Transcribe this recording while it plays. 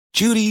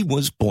Judy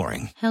was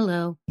boring.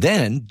 Hello.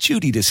 Then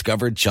Judy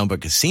discovered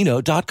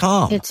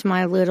ChumbaCasino.com. It's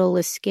my little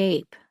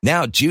escape.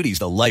 Now Judy's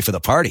the life of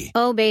the party.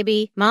 Oh,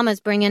 baby, mama's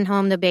bringing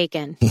home the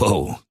bacon.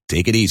 Whoa,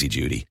 take it easy,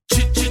 Judy.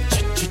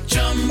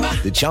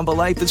 The Chumba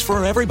life is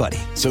for everybody.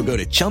 So go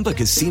to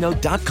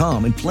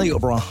ChumbaCasino.com and play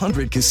over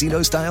 100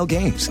 casino-style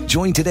games.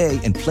 Join today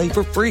and play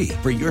for free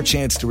for your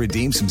chance to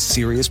redeem some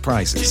serious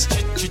prizes.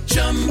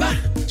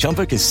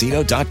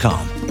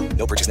 ChumbaCasino.com.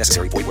 No purchase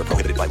necessary. Void where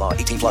prohibited by law.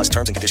 18 plus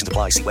terms and conditions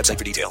apply. See website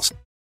for details.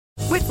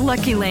 With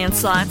Lucky Land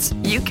Slots,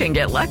 you can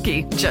get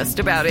lucky just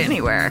about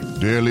anywhere.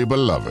 Dearly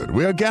beloved,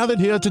 we are gathered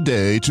here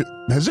today to...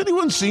 Has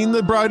anyone seen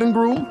the bride and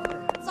groom?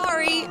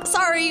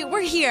 Sorry,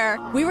 we're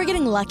here. We were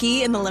getting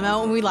lucky in the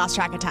limo and we lost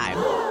track of time.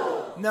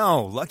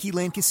 No, Lucky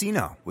Land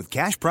Casino, with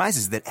cash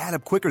prizes that add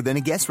up quicker than a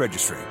guest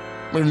registry.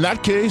 In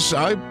that case,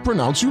 I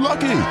pronounce you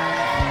lucky.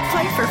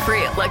 Play for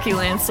free at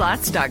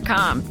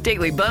LuckyLandSlots.com.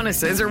 Daily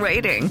bonuses are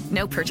waiting.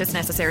 No purchase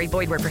necessary.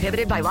 Void where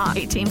prohibited by law.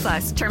 18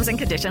 plus. Terms and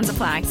conditions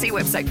apply. See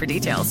website for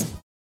details.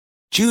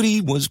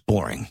 Judy was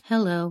boring.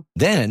 Hello.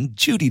 Then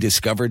Judy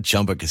discovered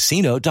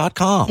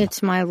ChumbaCasino.com.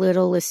 It's my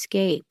little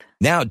escape.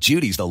 Now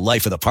Judy's the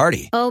life of the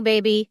party. Oh,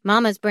 baby,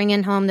 mama's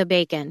bringing home the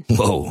bacon.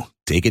 Whoa,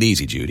 take it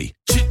easy, Judy.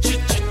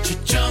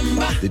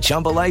 The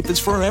Chumba life is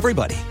for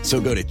everybody. So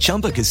go to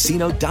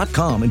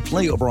ChumbaCasino.com and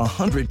play over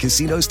 100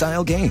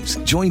 casino-style games.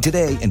 Join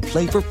today and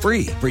play for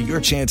free for your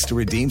chance to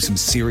redeem some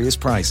serious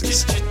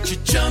prizes.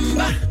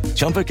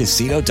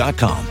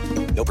 ChumbaCasino.com.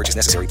 No purchase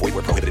necessary. Void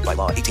where prohibited by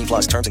law. 18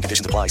 plus terms and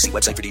conditions apply. See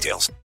website for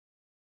details.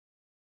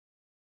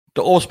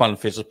 The All Smiling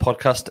Faces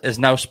podcast is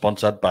now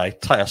sponsored by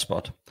Tyre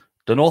Spot,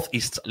 the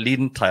Northeast's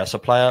leading tyre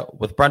supplier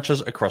with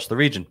branches across the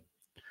region.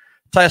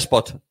 Tyre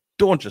Spot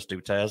don't just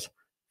do tyres.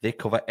 They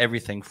cover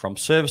everything from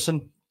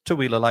servicing to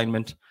wheel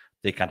alignment.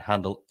 They can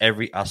handle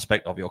every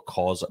aspect of your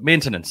car's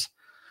maintenance.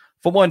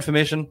 For more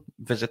information,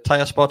 visit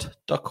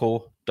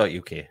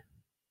tirespot.co.uk.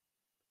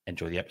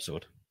 Enjoy the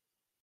episode.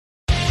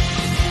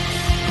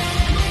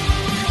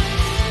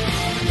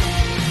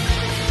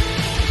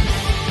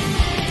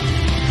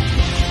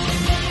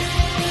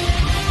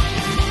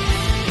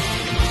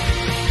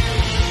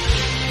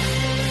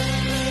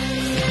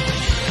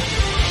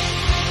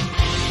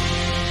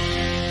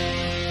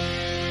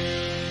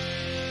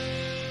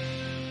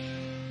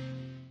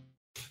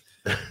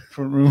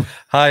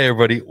 Hi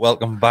everybody,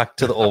 welcome back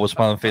to the Always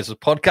Smiling Faces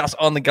podcast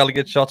on the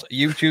Gallagher Shots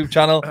YouTube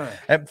channel.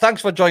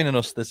 Thanks for joining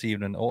us this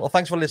evening, or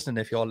thanks for listening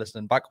if you're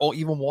listening back, or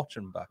even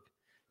watching back.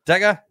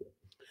 Decker?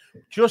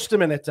 Just a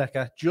minute,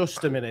 Decker.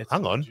 Just a minute.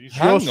 Hang on.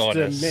 Hang on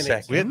a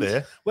minute. Wait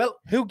there. Well,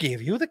 who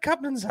gave you the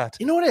captain's hat?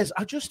 You know what it is?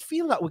 I just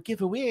feel that we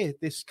give away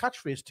this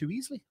catchphrase too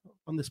easily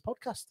on this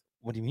podcast.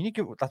 What do you mean?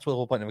 That's the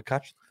whole point of a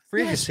catch.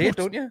 Free Yes, you say it,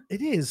 but don't you?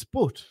 It is,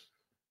 but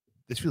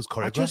This feels I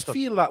correct. just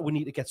feel that we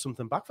need to get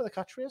something back for the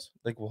catchphrase.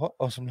 Like what?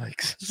 Or some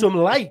likes? Some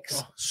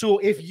likes. So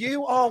if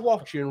you are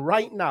watching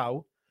right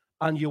now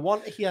and you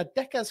want to hear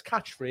Decker's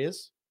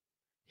catchphrase,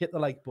 hit the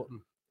like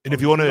button. And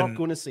if you want I'm to, not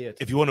going to see it.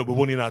 if you want to, we're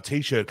winning our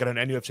t-shirt. Get an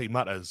NFC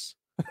Matters.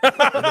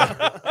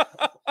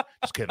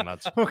 Just kidding,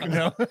 lads. Fucking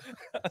hell.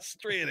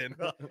 Straight in.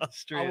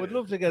 I would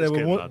love to get Just it.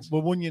 kidding, We're lads.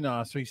 one you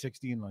now,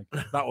 316. Like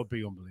that would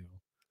be unbelievable.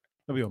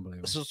 That'd be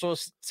unbelievable. So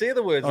say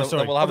the words. Oh,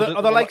 sorry. We'll have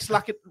Are the likes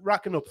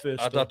racking up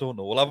first? I don't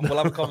know. We'll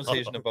have a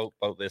conversation about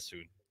this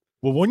soon.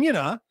 We're one you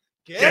now.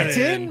 Get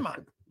in,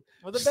 man.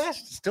 We're the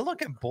best. Still not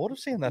getting bored of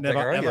seeing that.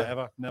 Never, Decker,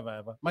 ever,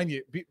 ever. Mind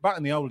you, back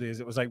in the old days,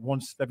 it was like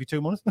once every 2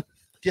 months.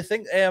 Do you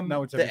think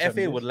Now it's every the 7 FA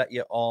years. would let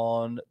you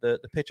on the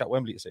pitch at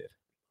Wembley to say it?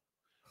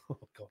 Oh,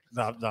 God.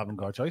 They haven't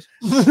got a choice.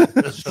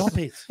 Stop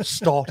it.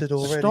 Started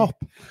already. Stop.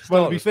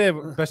 Well, to be fair,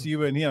 best of you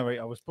weren't here, right?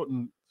 I was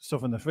putting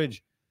stuff in the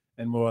fridge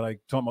and we were like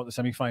talking about the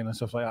semi-final and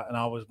stuff like that. And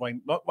I was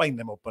not winding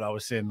them up, but I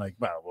was saying like,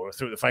 well, we're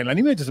through the final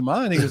anyway, it doesn't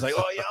matter. And he was like,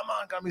 oh yeah,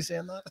 man, can't be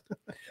saying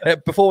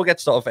that. Before we get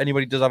started, if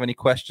anybody does have any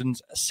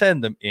questions,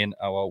 send them in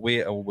our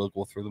way and we'll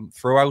go through them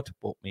throughout,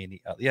 but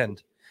mainly at the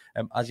end.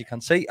 As you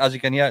can see, as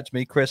you can hear, it's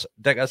me, Chris,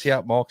 Decker's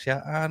here, Mark's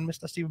here, and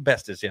Mr. Stephen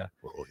Best is here.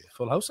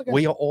 Full house again.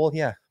 We are all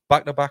here,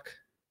 back to back,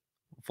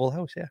 full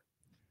house, yeah.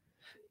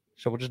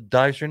 So we'll just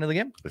dive straight into the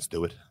game. Let's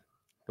do it.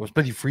 It was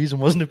bloody freezing,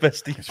 wasn't it,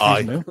 Bestie?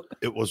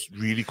 It was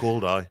really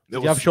cold.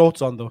 You have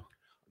shorts on though?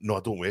 No, I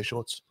don't wear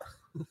shorts.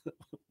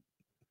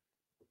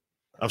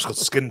 I've just got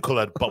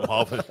skin-coloured bottom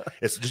half.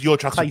 It's just your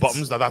tracksuit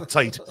bottoms that are that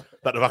tight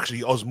that have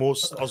actually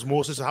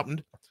osmosis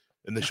happened.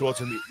 And the shorts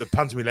and the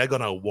pants and my leg are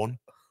now one.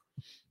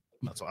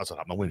 That's what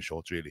happened. I'm wearing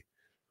shorts, really.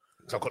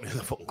 So I've got the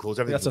fucking clothes,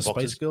 everything. That's a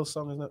Spice Girls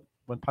song, isn't it?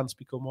 When pants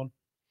become one.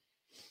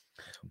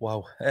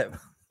 Wow.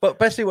 But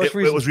Bestie was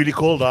it was really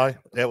cold. I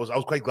was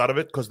quite glad of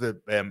it because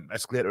the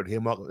escalator at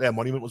Haymarket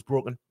Monument was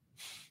broken.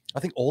 I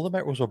think all the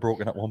metros were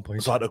broken at one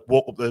point. So I had to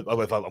walk up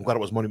I'm glad it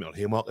was Monument on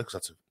Haymarket because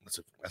that's an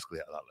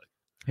escalator that like.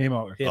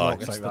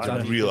 Haymarket.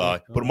 That's real eye.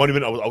 But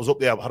Monument, I was up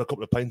there. I had a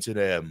couple of pints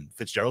in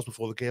Fitzgerald's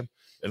before the game,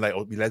 and like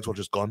my legs were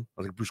just gone.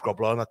 I think Bruce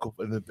Grobbelaar in that cup,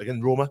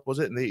 again Roma was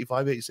it in the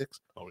 85, 86?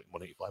 No,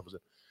 185 was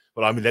it?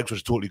 But my legs were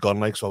just totally gone.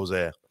 Like so,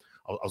 I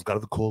I was glad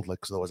of the cold, like,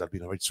 because otherwise I'd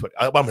been a very sweaty.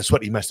 I'm a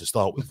sweaty mess to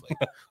start with,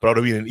 like, but I'd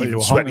have been But you even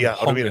were sweatier.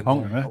 honking, I'd have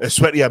honking, been eh? a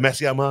sweatier,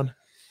 messier man.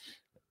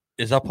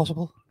 Is that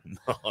possible?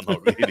 No,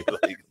 not really.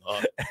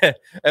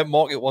 Like,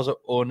 Mark, it was an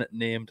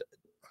unnamed.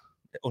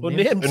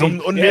 Unnamed an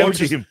team. unnamed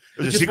Yeah, team.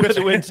 It was a Just secret.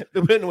 They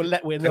weren't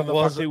let win. It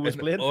was Who was an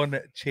playing.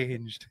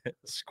 unchanged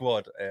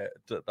squad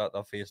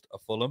that faced a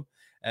Fulham.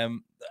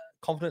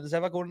 Confident as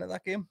ever going into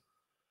that game?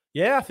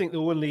 Yeah, I think the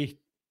only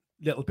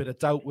little bit of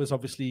doubt was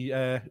obviously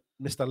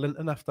Mr.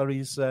 Linton after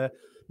his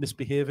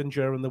misbehaving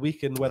during the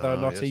week and whether or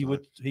not he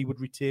would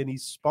retain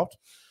his spot.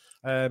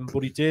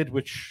 But he did,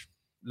 which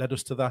led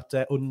us to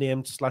that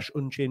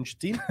unnamed/unchanged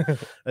team.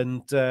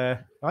 And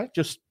I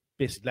just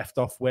basically left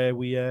off where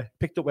we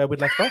picked up where we'd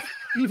left off.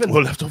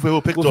 We're left off where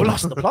we picked We've up.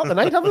 lost the plot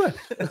tonight, haven't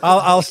we?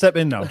 I'll step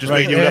in now. Just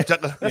you left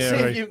it. Let's see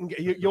right.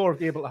 if you're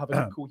able to have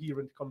a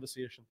coherent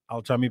conversation.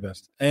 I'll try my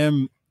best.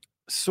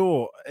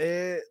 So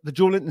the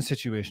Joe Linton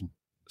situation.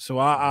 So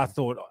I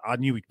thought I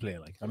knew he'd play.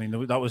 Like, I mean,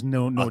 that was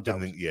no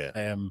doubt.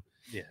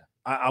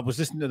 I was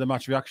listening to the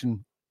match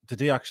reaction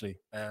today. Actually,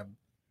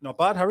 not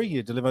bad, Harry.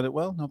 You delivered it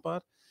well. Not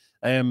bad.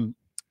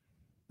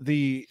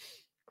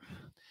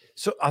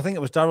 So I think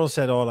it was Darryl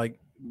said, "Oh, like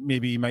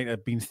maybe he might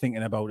have been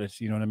thinking about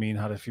it." You know what I mean?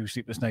 Had a few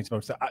sleepless nights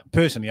about it.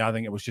 Personally, I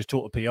think it was just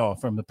total PR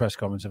from the press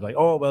conference of like,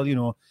 "Oh, well, you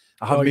know,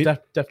 I haven't been."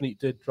 Definitely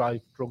did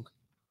drive drunk.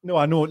 No,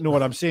 I know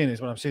what I'm saying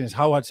is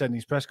how I'd said in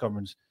these press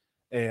conferences.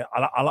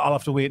 I'll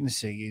have to wait and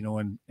see, you know,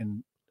 and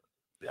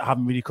I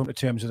haven't really come to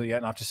terms with it yet,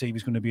 and I have to see if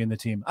he's going to be in the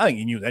team. I think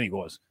he knew then he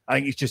was. I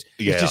think he's just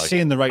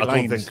saying the right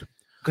lines.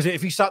 Because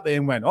if he sat there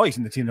and went, "Oh, he's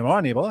in the team tomorrow,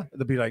 neighbour,"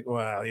 they'd be like,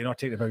 "Well, you're not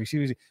taking it very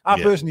seriously."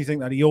 I personally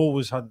think that he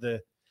always had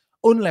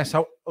unless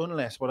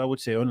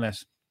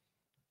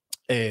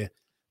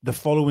the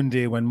following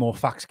day when more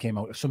facts came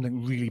out, if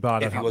something really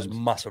bad had happened, was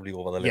massively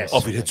over the limit. Yes. Or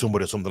if he hit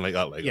somebody or something like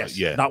that. Like, yes,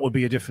 yeah, that would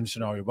be a different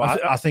scenario.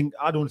 But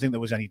I don't think there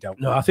was any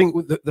doubt. No, I think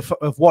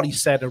of what he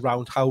said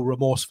around how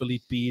remorseful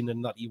he'd been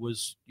and that he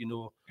was, you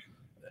know,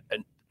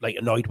 like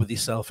annoyed with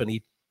himself, and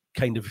he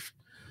kind of,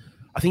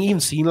 I think even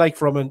seen like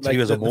from like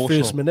the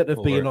first minute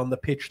of being on the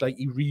pitch, like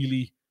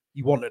he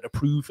wanted to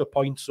prove a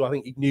point. So I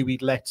think he knew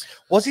he'd let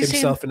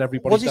himself and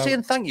everybody. Was he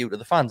saying thank you to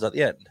the fans at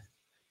the end?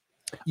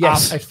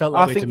 Yes, I felt that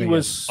I way think to me. he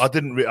was. I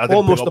didn't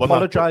almost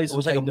apologise. It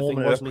was like a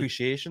moment of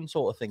appreciation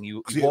sort of thing.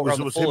 You walk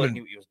around the floor and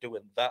he was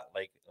doing that,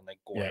 like, and then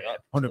going like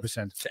that.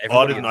 100%.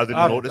 I didn't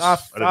notice. I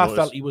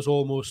felt he was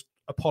almost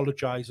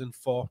apologising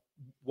for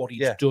what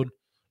he's done,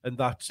 and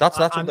that's what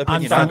the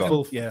opinion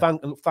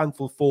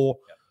thankful for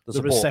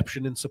the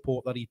reception and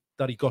support that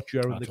he got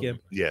during the game.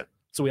 Yeah,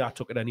 so I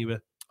took it anyway.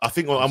 I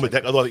think I'm with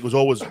Dick. I thought it was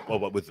always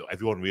with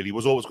everyone. Really, he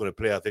was always going to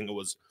play. I think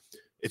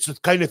it's the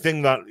kind of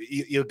thing that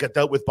he'll get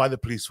dealt with by the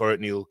police for it,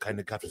 and he'll kind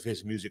of have to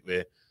face the music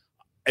there.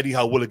 Eddie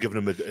Howe will have given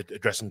him a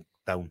dressing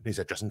down. He's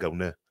a dressing gown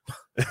there.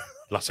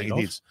 Last thing he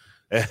needs.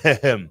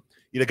 Getting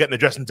a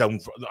dressing down,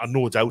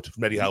 no doubt,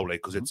 from Eddie Howe,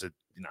 because it's a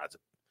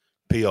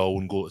PR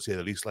own goal to say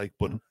the least. Like,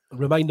 but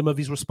remind him of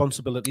his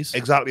responsibilities.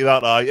 Exactly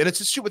that. And it's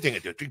a stupid thing to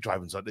do. Drink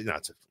driving's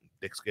it's a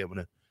Dick's game, isn't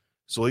it?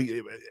 So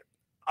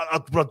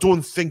I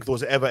don't think there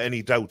was ever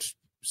any doubt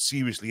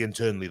seriously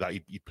internally that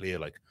he'd play.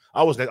 Like,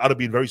 I'd have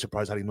been very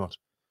surprised had he not.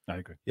 I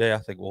agree. Yeah, I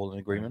think we're all in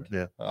agreement.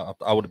 Yeah,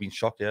 I would have been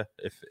shocked. Yeah,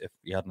 if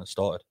he hadn't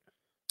started,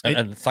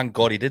 and thank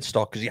God he did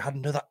start because he had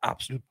another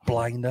absolute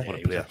blinder. What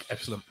a player!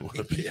 Excellent.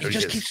 He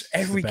just keeps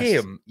every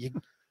game.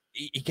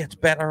 He gets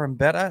better and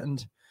better,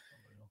 and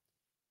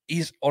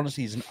he's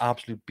an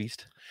absolute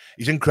beast.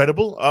 He's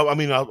incredible. I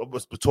mean,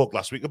 we talked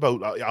last week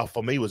about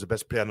for me was the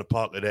best player in the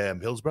park at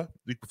Hillsborough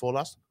weekend before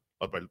last.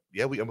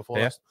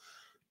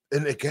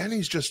 And again,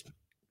 he's just.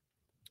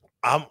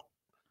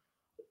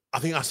 I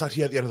think I sat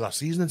here at the end of last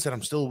season and said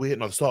I'm still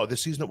waiting. Or the start of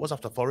this season, it was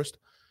after Forest,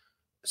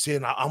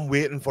 saying I'm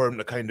waiting for him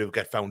to kind of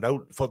get found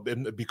out, for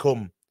him to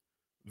become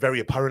very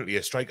apparently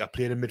a striker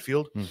playing in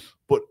midfield.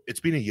 But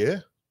it's been a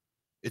year.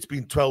 It's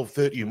been 12,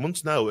 13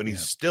 months now, and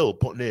he's still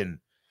putting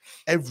in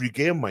every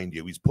game, mind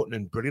you. He's putting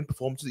in brilliant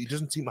performances. He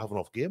doesn't seem to have an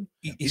off game.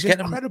 He's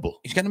incredible.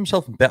 He's getting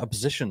himself in better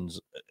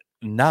positions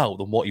now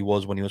than what he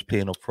was when he was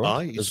playing up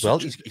front as well.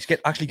 He's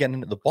actually getting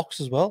into the box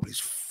as well. But he's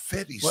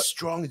fit. He's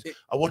strong.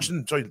 I watched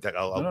him. Sorry,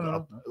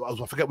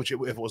 I forget which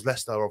if it was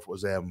Leicester or if it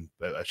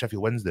was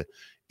Sheffield Wednesday.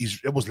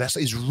 It was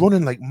Leicester. He's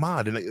running like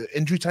mad in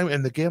injury time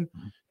in the game,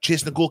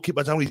 chasing the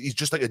goalkeeper down. He's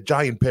just like a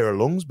giant pair of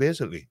lungs,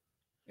 basically.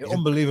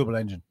 Unbelievable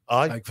engine.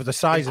 Like for the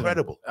size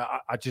incredible. of him.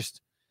 I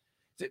just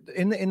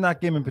in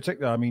that game in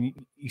particular. I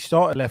mean, he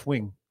started left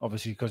wing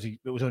obviously because it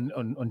was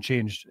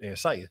unchanged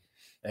side.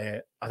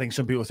 I think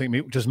some people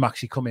think does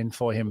Maxi come in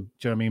for him?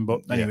 Do you know what I mean?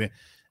 But anyway,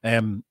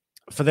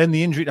 for then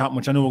the injury to happen,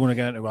 which I know we're going to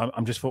get into.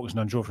 I'm just focusing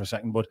on Joe for a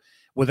second, but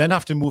we'll then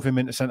have to move him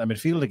into centre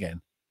midfield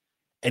again,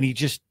 and he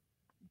just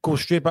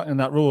goes straight back in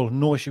that role.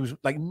 No issues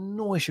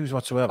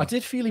whatsoever. I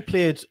did feel he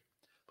played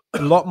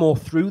a lot more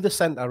through the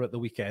centre at the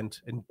weekend,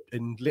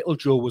 and Little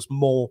Joe was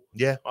more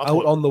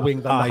out on the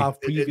wing than I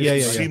have previously.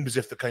 It seemed as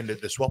if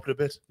they swapped a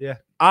bit. Yeah,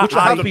 which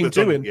I have been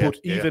doing, but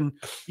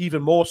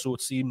even more so,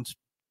 it seemed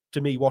to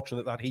me watching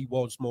it that he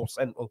was more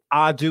central.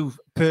 I do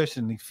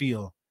personally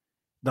feel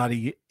that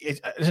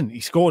he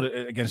scored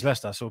against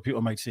Leicester, so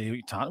people might say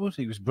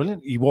he was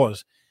brilliant. He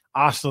was.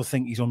 I still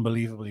think he's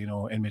unbelievable,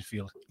 in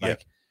midfield.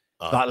 Like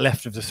that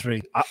left of the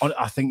three,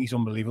 I think he's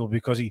unbelievable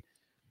because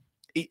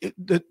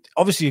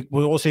obviously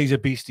we'll all say he's a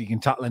beast. He can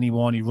tackle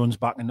anyone, he runs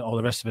back and all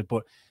the rest of it.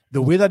 But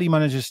the way that he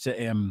manages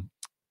to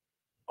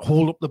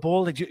hold up the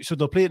ball, so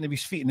they'll play it into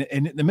his feet,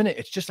 and at the minute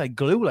it's just like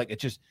glue. Like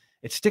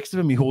it sticks to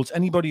him. He holds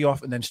anybody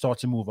off and then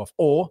starts to move off.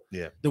 Or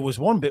there was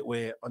one bit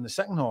where on the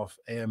second half,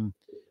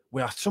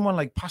 where someone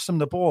like passed him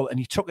the ball and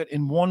he took it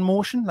in one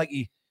motion, like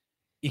he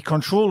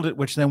controlled it,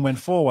 which then went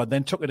forward,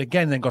 then took it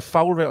again, then got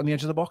fouled right on the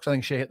edge of the box. I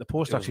think Shea hit the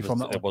post from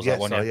that. It was that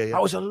one.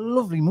 That was a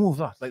lovely move.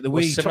 Like the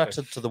way he similar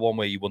took to the one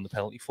where you won the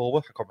penalty for.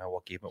 I can't remember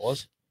what game it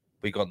was.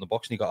 But he got in the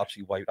box and he got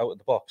absolutely wiped out in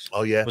the box.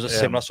 Oh yeah, it was a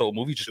similar sort of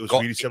move. It was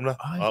really similar.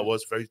 It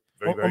was very,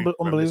 very, very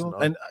unbelievable.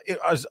 And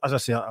as I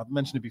say, I've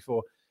mentioned it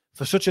before.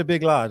 For such a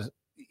big lad,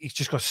 he's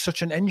just got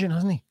such an engine,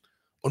 hasn't he?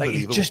 Unbelievable.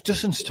 Like, he just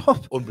doesn't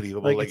stop.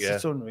 Unbelievable.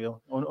 It's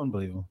unreal.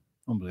 Unbelievable.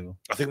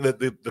 I think that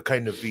the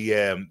kind of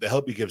the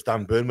help he gives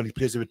Dan Burn when he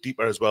plays a bit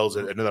deeper as well is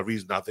another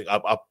reason. I think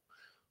I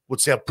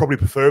would say I probably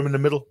prefer him in the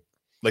middle,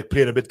 like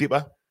playing a bit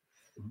deeper.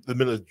 The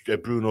middle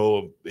of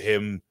Bruno,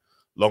 him,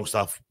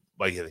 Longstaff.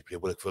 Well, yeah, they play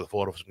well for the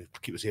four of us. We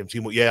keep the same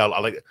team. But yeah,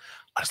 I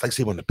just like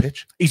seeing him on the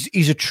pitch.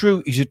 He's a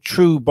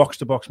true box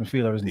to box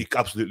midfielder, isn't he?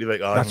 Absolutely,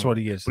 that's what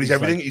he is. But he's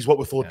everything. He's what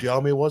we thought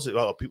Diarmi was. A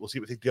lot of people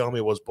think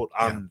Diarmi was, but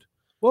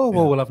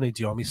we'll have any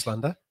Diarmi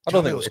slander. I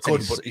don't think it's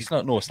good, but he's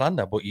not no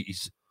slander, but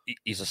he's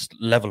a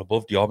level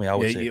above Diarmi, I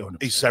would say.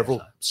 He's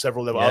several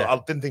levels.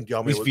 I didn't think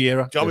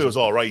Diarmi was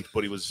all right,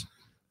 but he was.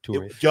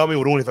 Diarmi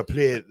would only ever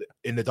play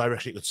in the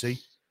direction he could see.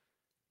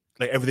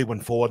 Like everything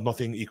went forward,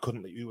 nothing. You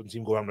wouldn't see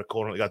him go around the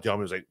corner like that.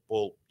 Diarmi was like,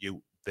 "Well,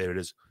 there it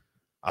is."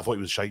 I thought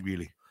he was shite,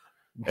 really.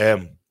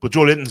 But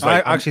Joe Linton's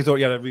like, I actually thought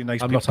he had a really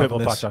nice purple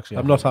patch. Actually,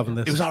 I'm not having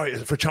this. It was alright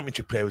for a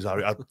championship player. It was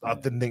alright. I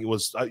didn't think it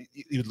was.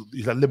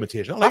 He had a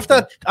limitation.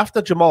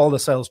 After Jamal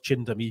Lascelles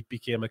chinned him, he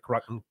became a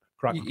cracking.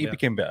 He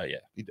became better.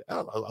 Yeah,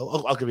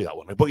 I'll give you that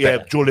one. But yeah,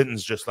 better. Joe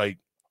Linton's just like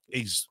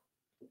he's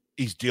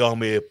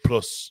Diarmi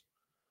plus.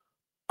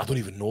 I don't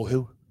even know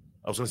who.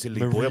 I was going to say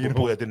Lee Boyer, but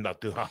Boyer didn't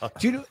do.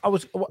 Do you know?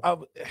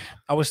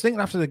 I was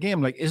thinking after the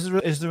game, like,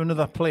 is there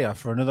another player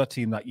for another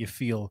team that you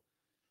feel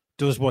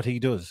does what he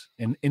does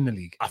in the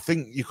league? I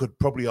think you could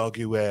probably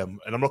argue,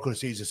 and I'm not going to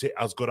say he's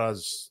as good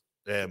as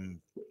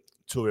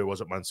Toure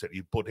was at Man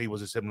City, but he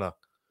was a similar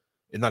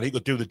in that he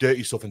could do the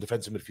dirty stuff in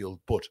defensive midfield,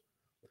 but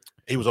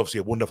he was obviously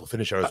a wonderful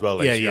finisher as well.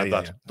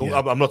 Like,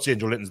 I'm not saying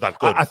Joe Linton's that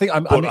good. I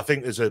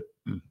think there's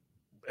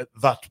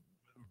that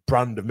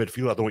brand of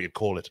midfield. I don't know what you'd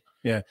call it.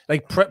 Yeah,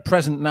 like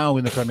present now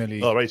in the Premier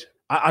League. All right.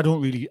 I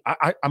don't really.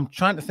 I'm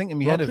trying to think in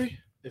my head of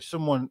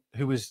someone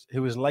who was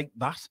like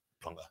that.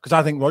 Because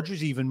I think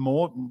Rodri's even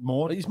more.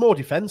 He's more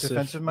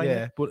defensive, minded.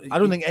 Yeah, but I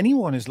don't think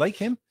anyone is like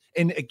him.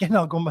 And again,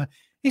 I'll go back.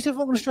 He's a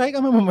fucking striker.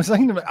 I remember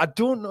saying to him, I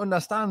don't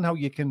understand how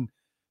you can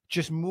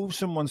just move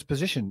someone's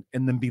position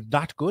and then be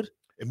that good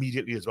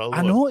immediately as well.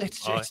 I know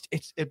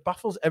it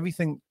baffles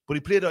everything. But he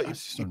played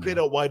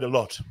out wide a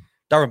lot.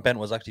 Darren Bent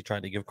was actually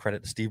trying to give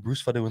credit to Steve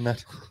Bruce for doing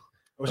that.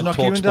 Was it not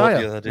Kieran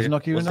Dyer? Was it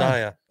not Kieran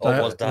Dyer?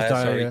 Oh, was Dyer,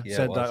 sorry. Yeah,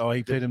 said that. Oh,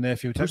 he played him there a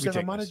few times. Bruce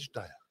never managed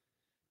Dyer.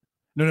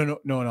 No.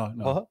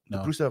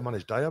 Bruce never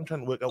managed Dyer. I'm trying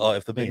to work out. Oh,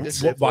 if the big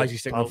why is he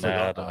sticking up?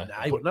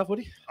 I wouldn't have, would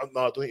he?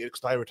 No, I don't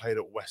think Dyer retired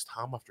at West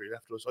Ham after he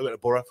left us. I went to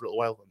Borough for a little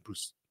while, and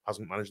Bruce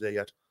hasn't managed there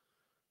yet.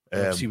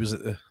 He was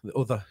at the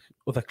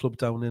other club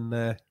down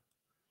in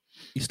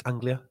East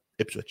Anglia.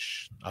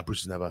 Ipswich.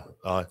 Bruce has never.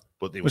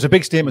 But it was a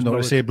big statement though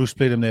to say Bruce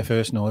played him there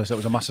first. No, that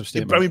was a massive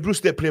statement. I mean,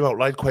 Bruce did play him out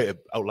wide quite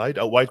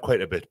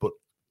a bit, but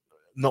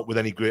not with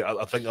any great.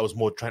 I think I was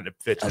more trying to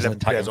fit 11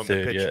 players on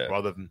the pitch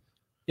rather than.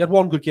 He had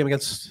one good game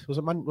against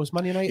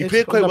Man United. He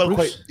played quite well.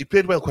 He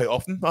played well quite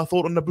often. I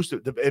thought under Bruce.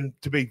 And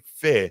to be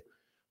fair,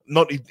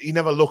 he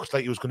never looked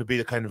like he was going to be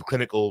the kind of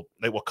clinical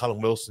like what Callum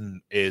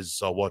Wilson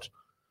is or what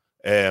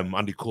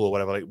Andy Cole or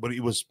whatever. But he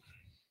was.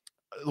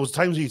 There was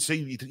times you'd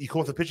see he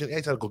come off the pitch and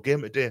he's had a good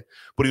game today,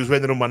 but he was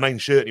wearing the number 9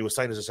 shirt and he was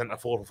signed as a centre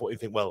forward. You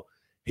think, well,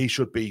 he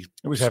should be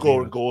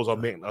scoring goals or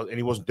making, and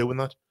he wasn't doing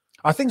that.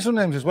 I think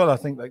sometimes as well. I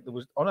think like there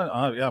was.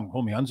 I'm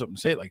holding my hands up and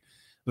say it. Like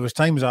there was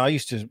times I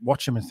used to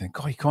watch him and think,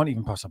 God, he can't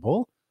even pass a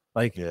ball.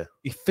 Like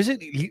he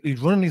physically, he'd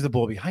run and leave the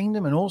ball behind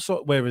him, and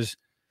also whereas.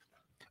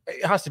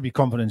 It has to be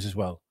confidence as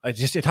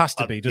it has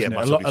to be, doesn't it?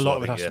 A lot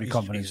of it has to be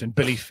confidence and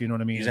belief. You know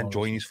what I mean? He's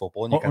enjoying his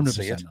football, and you can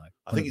see it.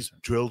 I think he's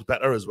drilled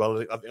better as well.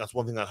 I think that's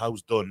one thing that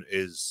Howe's done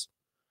is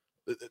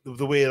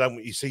the way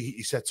that you see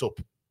he sets up.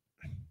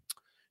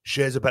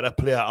 Shea's a better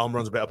player,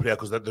 Almiron's a better player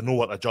because they know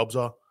what their jobs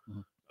are.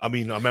 Mm-hmm. I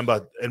mean, I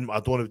remember, and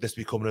I don't know if this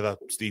become another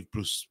Steve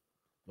Bruce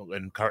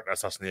and character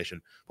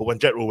assassination, but when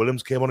Jetro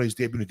Williams came on his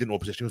debut, he didn't know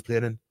what position he was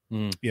playing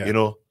in. You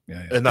know,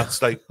 and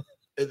that's like.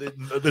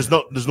 There's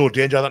no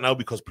danger of that now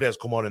because players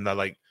come on and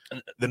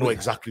they know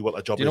exactly what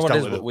their job is.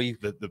 Down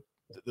to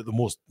the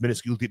most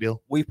minuscule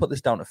detail. We put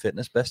this down to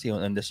fitness, Bestie,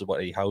 and this is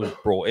what Howe's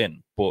brought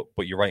in. But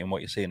you're right in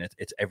what you're saying.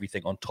 It's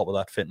everything on top of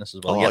that fitness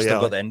as well. Yes, they've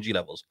got the energy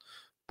levels,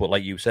 but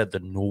like you said, they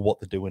know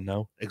what they're doing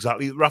now.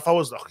 Exactly. Rafa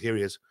was here.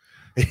 He is.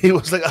 He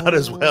was like that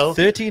as well.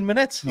 13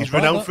 minutes. He's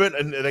renowned for it,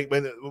 and like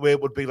when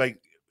it would be like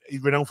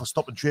he's renowned for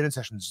stopping training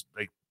sessions,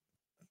 like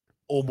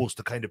almost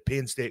a kind of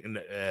painstaking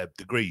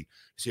degree.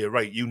 Say,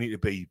 right, you need to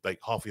be like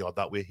half a yard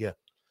that way here,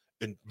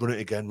 and run it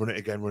again, run it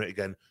again, run it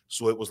again.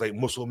 So it was like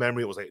muscle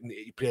memory. It was like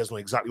players know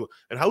exactly what.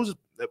 And how it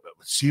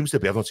seems to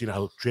be. I've not seen a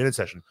whole training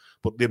session,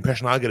 but the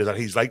impression I get is that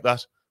he's like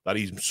that. That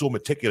he's so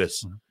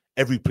meticulous. Mm-hmm.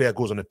 Every player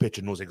goes on the pitch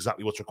and knows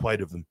exactly what's required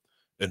of them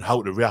and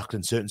how to react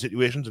in certain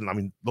situations. And I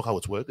mean, look how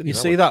it's working. You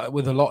see that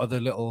with a lot of the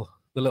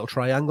little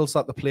triangles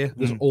that they play.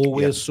 There's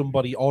always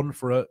somebody on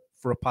for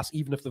a pass,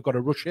 even if they've got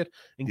to rush it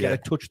and get a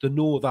touch. To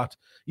know that,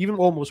 even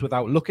almost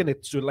without looking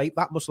at, so like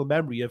that muscle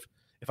memory of,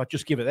 if I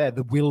just give it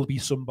there will be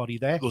somebody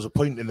there. There was a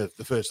point in the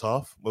first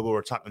half where we were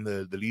attacking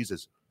the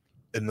Leazers,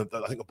 and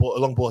I think a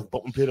long ball,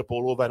 Botman played a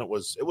ball over, and it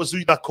was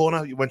that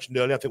corner you mentioned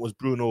earlier. I think it was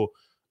Bruno,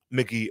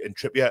 Miggy, and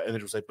Trippier, and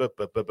it was like, but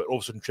all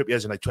of a sudden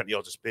Trippier's in like 20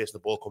 yards of space,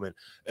 and the ball come in,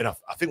 and I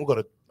think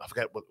I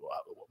forget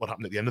what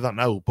happened at the end of that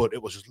now, but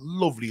it was just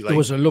lovely. Like, there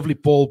was a lovely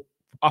ball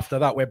after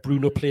that where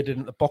Bruno played it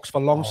in the box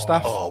for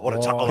Longstaff. Oh, what a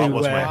tackle that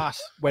was, man.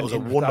 It was a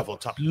wonderful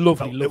tackle.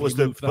 Lovely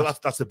move.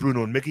 But that's the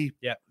Bruno and Miggy.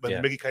 Yeah. When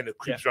Miggy kind of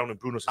creeps around and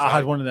Bruno says, I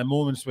had one of them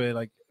moments where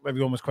like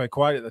everyone was quite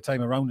quiet at the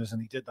time around us,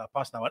 and he did that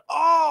pass, and I went,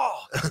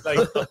 oh,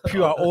 like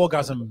pure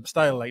orgasm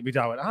style. Like me,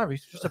 I went,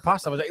 it's just a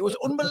pass. I was like, it was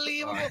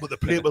unbelievable. But the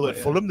play at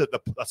Fulham,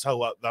 that's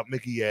how that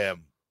Miggy,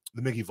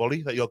 the Miggy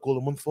volley that you got goal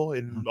a month for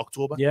in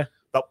October. Yeah,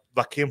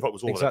 that came from, it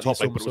was over exactly the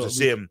top, like, but it was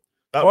the same.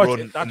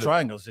 That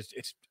triangles,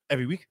 it's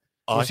every week.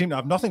 We seem to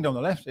have nothing down the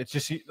left. It's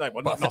just like,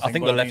 well, nothing, I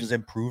think the left is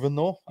improving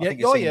though.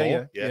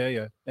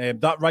 Yeah.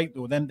 That right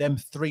though, them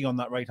three on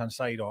that right hand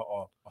side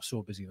are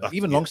so busy. Like,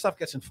 even Longstaff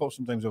gets in fault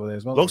sometimes over there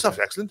as well. Longstaff's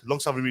excellent.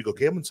 Longstaff a really good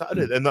game on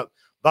Saturday, and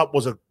that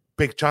was a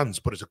big chance,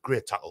 but it's a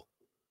great tackle.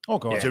 Oh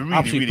god, it's a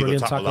really good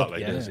tackle.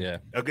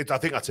 I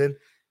think that's in.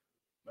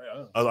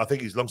 Yeah. I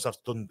think Longstaff's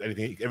done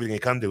everything he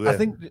can do. I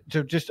think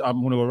I'm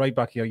going to go right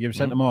back here. You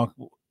sent to Mark.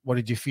 What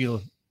did you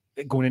feel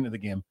going into the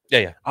game?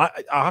 Yeah.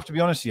 I have to be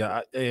honest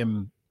here.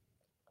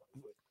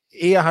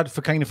 I had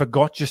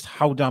forgot just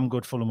how damn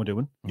good Fulham were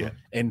doing. Yeah.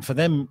 And for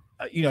them,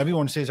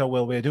 everyone says how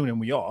well we're doing, and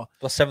we are.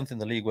 They're 7th in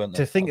the league, weren't they?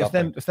 To think if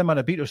them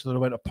had beat us, they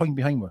went a point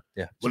behind us.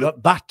 Yeah. So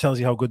that tells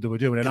you how good they were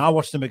doing. And I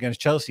watched them against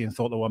Chelsea and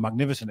thought they were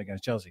magnificent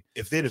against Chelsea.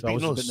 If they'd have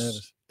beaten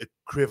us at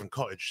Craven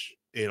Cottage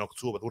in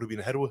October, they would have been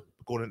ahead of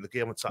going into the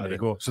game on Saturday. There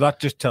you go. So that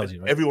just tells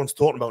you, right? Everyone's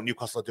talking about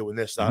Newcastle doing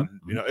this, that,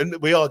 and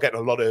we are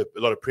getting a lot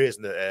of praise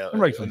in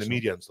the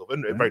media and stuff.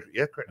 And correct.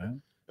 Yeah.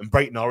 And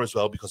Brighton are as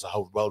well, because of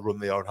how well run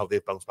they are and how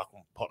they've bounced back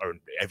on Potter and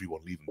everyone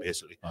leaving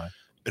basically. Right.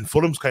 And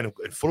Fulham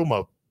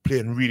are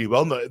playing really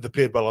well. They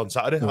played well on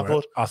Saturday.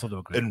 I thought they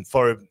were great. And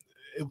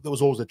there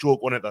was always a joke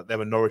on it that them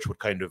and Norwich would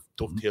kind of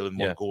dovetail in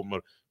one goal.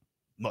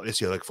 Not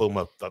this year, like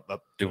Fulham that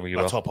doing really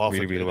well. Top half.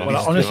 Really well. Well,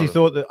 I honestly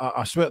thought that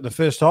I swear the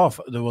first half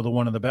they were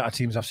one of the better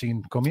teams I've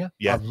seen come here.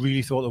 Yeah. I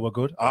really thought they were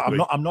good.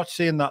 I'm not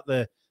saying that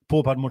the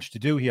Pope had much to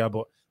do here,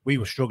 but we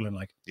were struggling.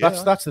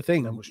 That's the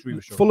thing.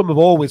 Fulham have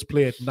always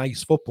played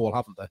nice football,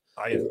 haven't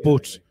they?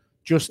 But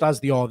just as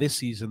they are this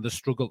season, they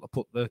struggle to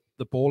put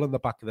the ball in the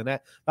back of the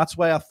net. That's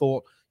why I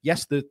thought,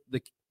 yes, they're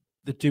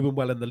doing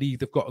well in the league.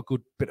 They've got a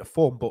good bit of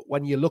form. But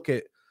when you look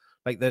at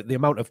like the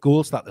amount of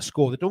goals that they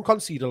score, they don't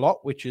concede a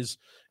lot, which is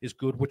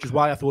good. Which is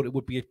why I thought it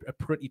would be a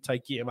pretty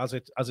tight game as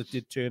it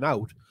did turn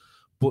out.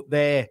 But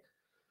their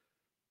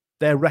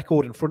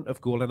record in front of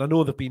goal, and I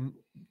know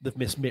they've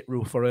missed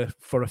Mitro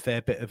for a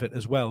fair bit of it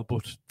as well.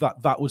 But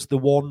that was the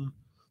one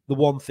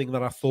thing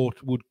that I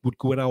thought would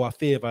go in our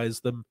favour,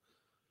 is them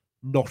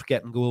not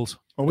getting goals,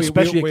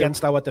 especially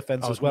against our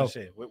defence as well.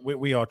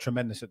 We are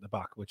tremendous at the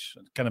back, which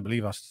I can't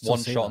believe us.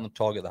 One shot on the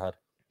target they had.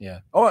 Yeah.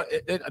 Oh,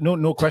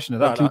 no question of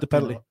that. Include the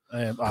penalty.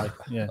 I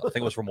think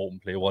it was from open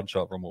play. One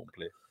shot from open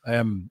play.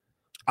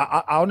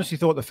 I honestly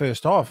thought the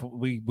first half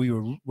we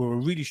were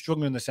really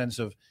struggling in the sense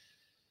of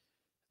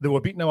they were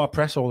beating our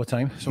press all the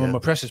time. So when my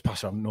press is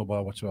passed, no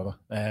ball whatsoever.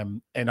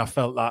 And I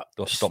felt that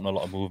they were stopping a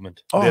lot of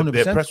movement. Oh,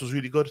 their press was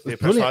really good. Their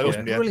press was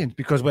brilliant,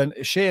 because when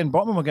Shea and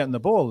Botman were getting the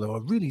ball, they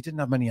really didn't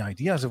have many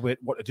ideas of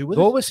what to do with it.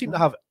 They always seem to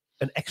have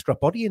an extra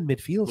body in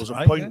midfield. There was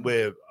a point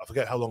where, I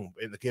forget how long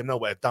in the game now,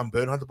 where Dan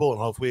Burn had the ball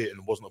and halfway and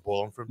there wasn't a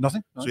ball on for him.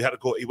 Nothing. So he had to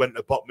go. He went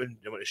to Botman,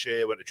 he went to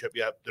Shea, went to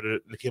Trippier, and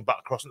he came back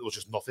across and there was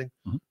just nothing.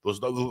 They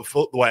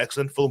were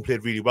excellent. Fulham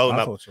played really well.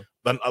 I thought so.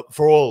 Then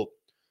for all,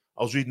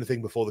 I was reading the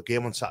thing before the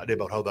game on Saturday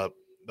about how that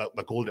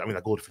goal. I mean,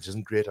 that goal difference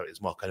isn't great.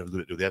 It's more kind of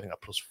good at do there. I think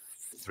at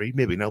 +3,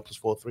 maybe now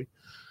 +4-3.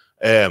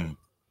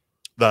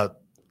 That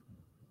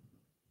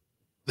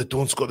they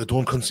don't score, they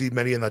don't concede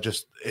many, and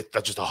that's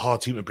just a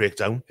hard team to break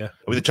down. Yeah.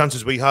 I mean, the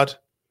chances we had,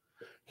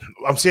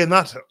 I'm saying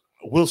that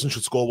Wilson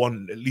should score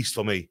one at least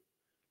for me.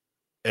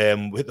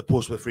 We hit the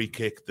post with a free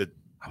kick. That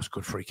was a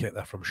good free kick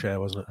there from Shea,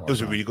 wasn't it? It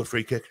was a really good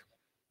free kick.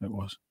 It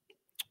was.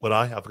 Well,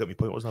 I forgot my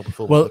point. Was that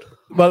before? Well,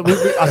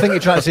 I think you're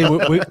trying to say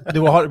they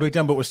were hard to break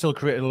down, but we're still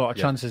creating a lot of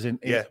chances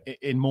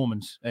in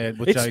moments.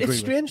 Which I agree it's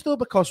strange though,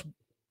 because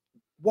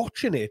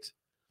watching it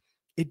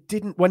it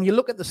didn't. When you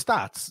look at the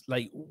stats,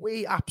 like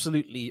we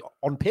absolutely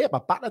on paper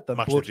battered them.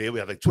 Match but, of the day, we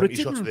had like but 20 it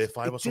shots didn't, to their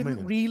 5 or it something.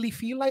 didn't really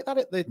feel like that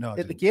at the No,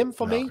 it at the didn't. game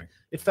for No, me. okay.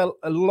 It felt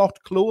a lot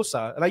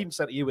closer. And I even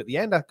said to you at the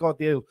end, I thought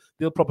they'll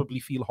probably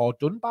feel hard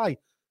done by.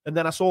 And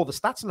then I saw the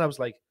stats and I was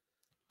like,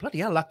 bloody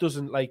hell, that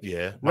doesn't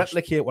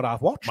replicate what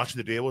I've watched. Match of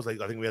the day was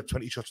like, I think we had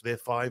 20 shots to their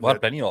 5. We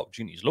had plenty of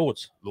opportunities,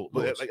 loads.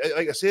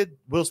 Like I said,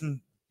 Wilson,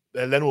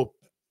 Leno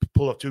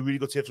pulled off 2 really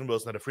good saves from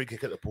Wilson, had a free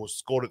kick at the post,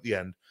 scored at the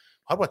end.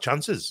 Had what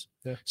chances?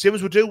 Yeah. Same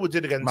as we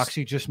did against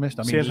Maxi just missed.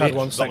 I mean, Saints had literally-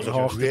 one that second was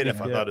half. a great didn't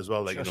effort he? that as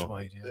well. Like, just you know,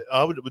 wide,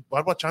 yeah. we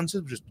had what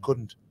chances? We just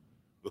couldn't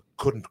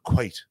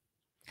quite.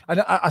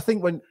 And I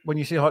think when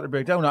you say hard to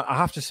break down, I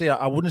have to say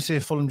I wouldn't say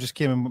Fulham just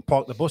came and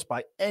parked the bus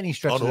by any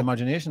stretch of the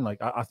imagination. Like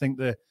I think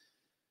they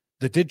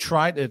did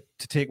try to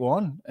take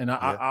one, and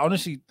I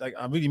honestly, like,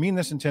 I really mean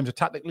this in terms of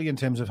tactically, in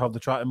terms of how they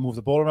try to move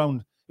the ball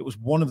around. It was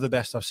one of the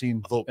best I've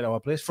seen at our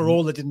place. For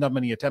all they didn't have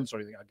many attempts or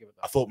anything, I'd give it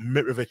that. I thought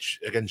Mitrovic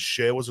against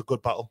Shea was a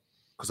good battle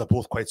because they're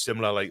both quite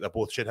similar. Like they're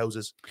both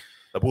shithouses.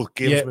 They're both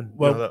gamesmen. Yeah,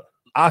 well, you know that?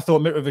 I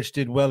thought Mitrovic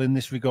did well in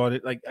this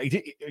regard.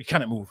 He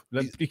cannot move.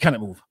 He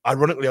cannot move.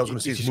 Ironically, I was going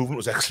to say his movement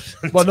was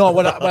excellent. Well, no,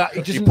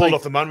 he pulled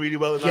off the man really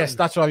well. Yes,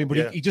 that's what I mean.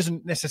 But he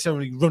doesn't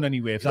necessarily run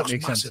anywhere. If that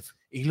makes sense.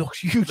 He looks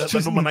huge.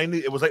 The number 9.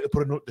 It was like they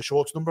put the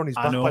shorts number on his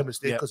back by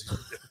mistake because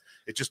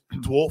it just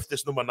dwarfed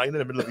this number 9 in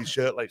the middle of his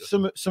shirt. Like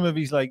some of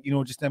his, like, you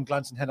know, just them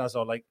glancing headers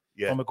or like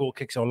from a goal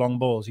kicks or long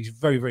balls. He's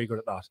very, very good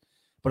at that.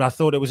 But I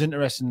thought it was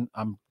interesting.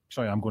 I'm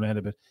sorry, I'm going ahead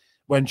a bit.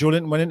 When Joe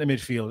Linton went into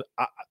midfield,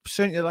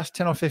 certainly the last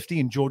 10 or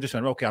 15, Joe just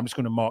went, okay, I'm just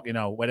going to mark you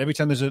now. When every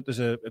time there's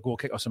a goal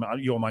kick or something,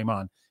 you're my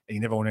man, and he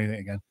never won anything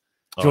again.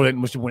 Joe Linton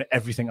must have won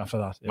everything after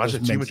that.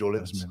 Imagine a team of Joe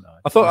Lintons.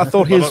 I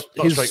thought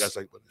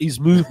his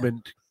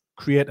movement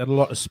created a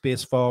lot of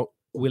space for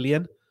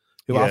Willian,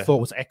 who I thought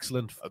was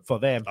excellent for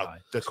them.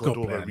 The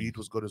Cordova Reed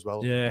was good as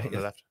well. Yeah, on the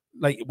left.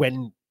 Like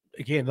when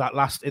again that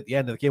last at the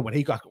end of the game when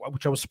he got,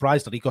 which I was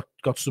surprised that he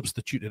got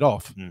substituted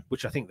off,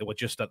 which I think they were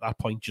just at that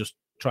point just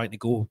trying to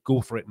go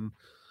for it, and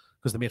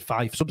because they made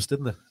 5 subs,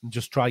 didn't they? And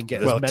just try and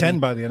get 10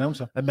 by the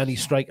announcer and many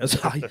strikers,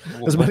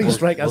 as many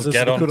strikers as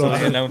get on to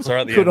the announcer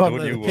at the end.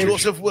 Don't you worry.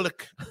 Joseph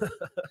Willock.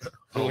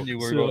 Don't you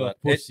worry about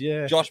that.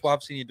 Yeah. Josh, well,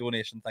 I've seen your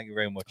donation. Thank you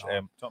very much.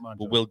 top man,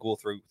 we'll go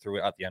through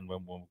it at the end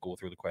when we'll go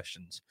through the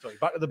questions. Sorry,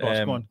 back to the box.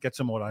 Go on, get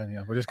some more line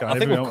here. We're just going. I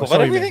think we've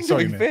covered everything. To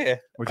be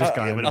fair, we're just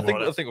going. I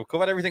think we've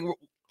covered everything.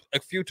 A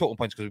few total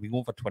points because we've been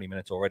going for 20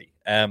 minutes already.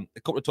 A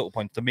couple of total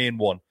points. The main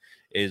one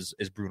is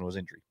Bruno's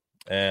injury.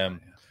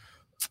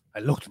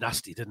 It looked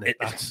nasty, didn't it?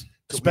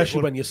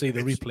 Especially when you see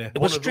the replay. It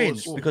was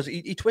strange because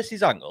he twists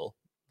his ankle,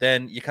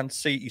 then you can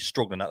see he's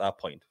struggling at that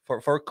point for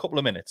a couple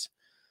of minutes.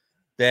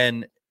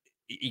 Then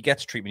he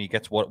gets treatment, he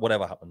gets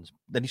whatever happens.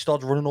 Then he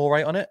starts running all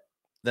right on it.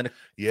 Then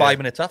 5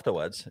 minutes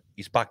afterwards,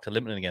 he's back to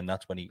limping again.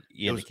 That's when he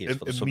indicates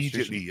for the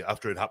substitution. Immediately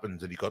after it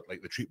happened and he got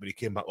like the treatment, he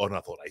came back on. I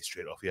thought,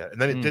 straight off, And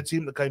then it did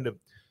seem to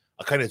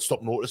I kind of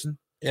stopped noticing.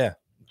 Yeah,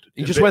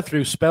 he just went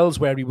through spells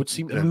where he would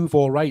seem to move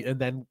all right, and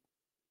then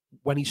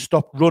when he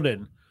stopped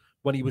running,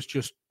 when he was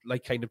just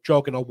like kind of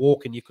jogging or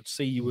walking, you could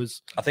see he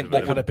was. I think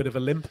had a bit of a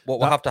limp.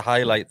 What we'll have to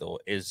highlight though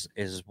is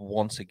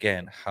once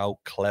again how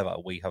clever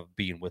we have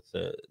been with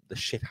the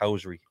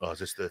shithousery. Oh, is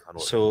this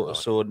so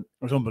it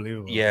was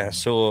unbelievable. Yeah,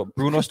 so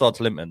Bruno starts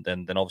limping,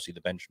 then obviously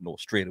the bench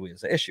knows straight away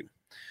is the issue.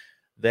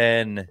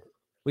 Then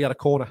we had a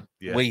corner.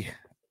 Yeah.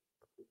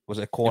 Was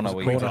it a corner?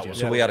 We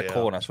had a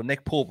corner. So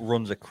Nick Pope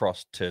runs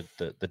across to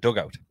the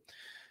dugout.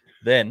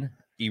 Then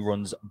he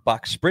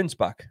sprints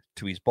back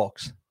to his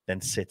box,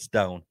 then sits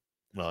down.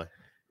 No.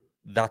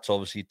 That's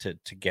obviously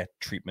to get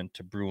treatment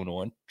to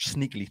Bruno and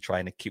sneakily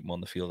trying to keep him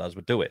on the field as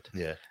we do it.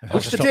 Yeah.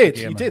 Which he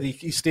did.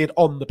 He stayed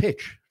on the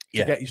pitch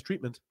to get his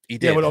treatment. He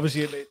did. Yeah, but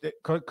obviously,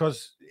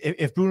 because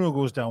if Bruno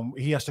goes down,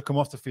 he has to come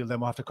off the field,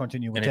 then we'll have to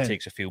continue with and 10. It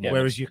takes a few more.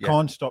 Whereas you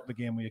can't stop the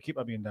game when you keep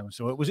being down.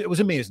 So it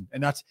was amazing.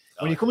 And that's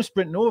when you come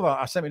sprinting over,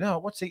 I said, "No,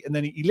 what's he?" And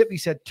then he literally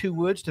said 2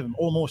 words to him,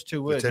 almost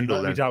 2 words. He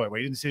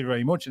didn't say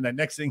very much. And then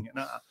next thing,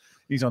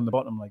 he's on the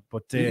bottom.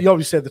 But you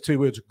always said the 2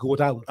 words, "Go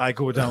down." I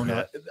go down.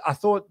 I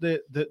thought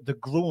the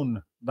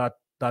groan that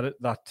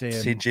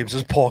St.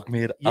 James's Park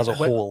made as a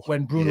whole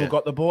when Bruno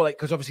got the ball,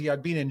 because obviously he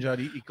had been injured,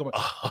 he come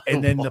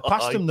and then they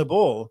passed him the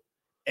ball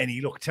and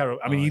he looked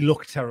terrible. I mean, he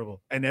looked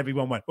terrible, and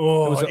everyone went,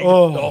 because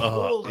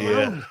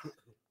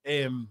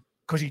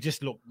he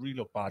just looked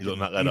bad.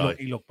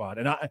 He looked bad,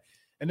 and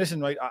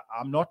listen, right,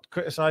 I'm not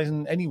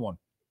criticizing anyone,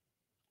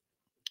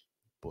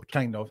 but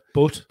kind of,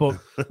 but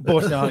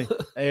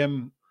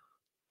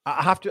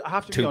I have to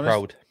Too be honest.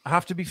 proud. I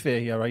have to be fair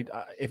here, right?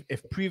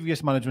 If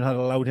previous management had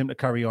allowed him to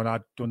carry on, I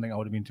don't think I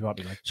would have been too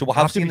happy. So we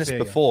have seen this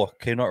before.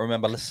 Can you not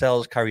remember?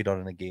 Lascelles carried on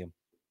in a game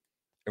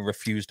and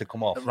refused to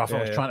come off. Rafa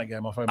was trying to get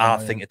him off. I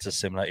think it's a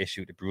similar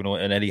issue to Bruno,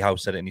 and Eddie Howe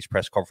said it in his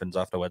press conference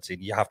afterwards,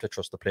 saying you have to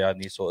trust the player in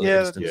these sort of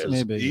instances.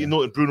 Maybe, you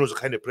know, Bruno's the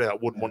kind of player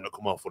that wouldn't want to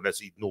come off unless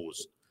he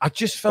knows. I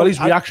just felt his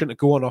reaction to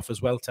going off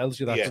as well tells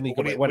you that. Yeah, doesn't he?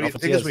 The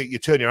thing is, you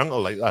turn your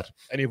ankle like that.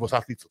 Any of us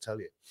athletes will tell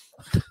you,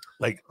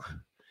 like.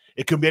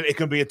 It can be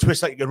a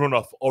twist that you can run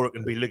off, or it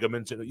can be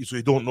ligaments. So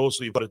you don't know.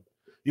 So you've got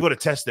to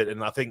test it.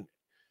 And I think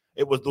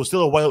there was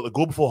still a while to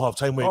go before half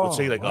time where you could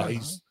see like, wow.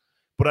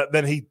 But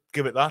then he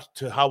give it that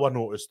to how I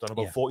noticed on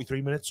about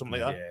 43 minutes, something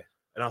like that. Yeah.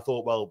 And I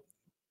thought, well,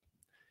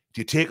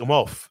 do you take him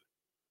off,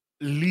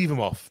 leave him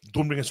off,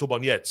 don't bring a sub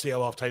on yet, see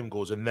how half time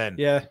goes, and then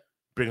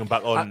bring him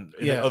back on,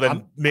 or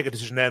then make a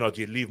decision then, or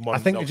do you leave him on? I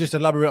think to just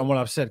elaborate on what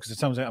I've said, because it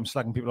sounds like I'm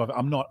slagging people off.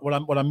 I'm not.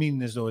 What I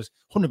mean is, though, is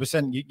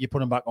 100% you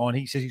put him back on.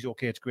 He says he's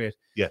okay, it's great.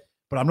 Yeah.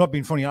 But I'm not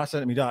being funny. I said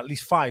to me that at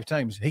least 5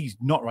 times. He's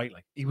not right.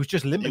 Like, he was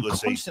just limping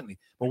constantly,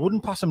 but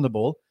wouldn't pass him the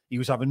ball. He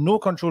was having no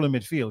control in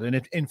midfield.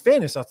 And in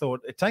fairness, I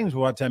thought at times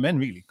we had 10 men,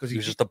 really. Because he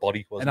was just a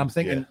body. And I'm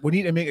thinking, we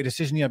need to make a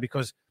decision here,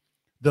 because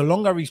the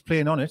longer he's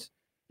playing on it,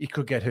 he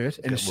could get hurt.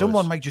 And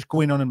someone might just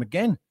go in on him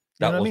again.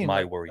 That was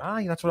my worry.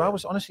 That's what I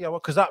was, honestly,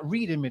 because that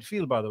Reed in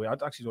midfield, by the way, I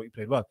actually thought he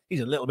played well.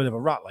 He's a little bit of a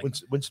rat. Like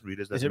Winston Reed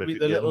is it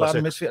the little lad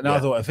in midfield? And I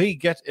thought if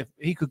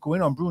he could go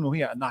in on Bruno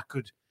here, and that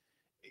could,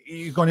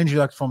 you've gone injured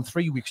like from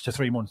 3 weeks to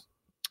 3 months.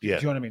 Yeah.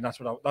 Do you know what I mean?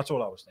 That's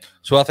all I was thinking.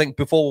 So I think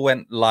before we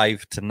went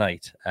live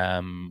tonight,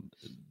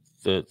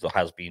 there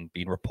has been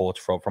reports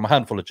from a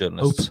handful of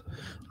journalists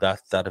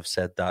that have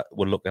said that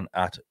we're looking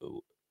at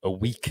a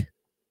week.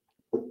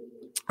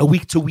 A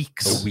week to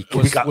weeks. A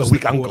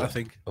week ankle, I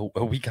think.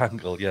 A week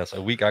ankle, yes,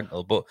 a week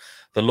ankle. But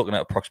they're looking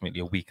at approximately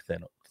a week,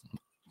 then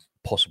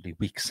possibly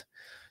weeks.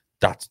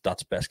 That's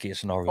best case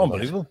scenario.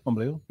 Unbelievable.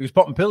 He was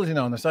popping pills,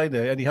 on the side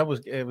there. Eddie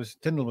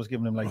Tyndall was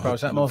giving him like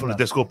paracetamol for the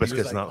disco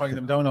biscuits. Like, pointing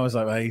them down. I was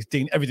like, he's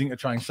doing everything to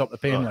try and stop the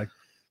pain. Like,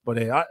 but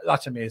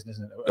that's amazing,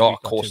 isn't it? Oh,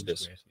 of course it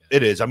is.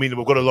 It is. I mean,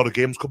 we've got a lot of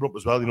games coming up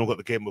as well.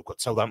 We've got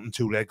Southampton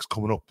 2 legs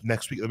coming up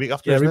next week, the week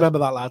after. Yeah, remember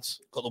that,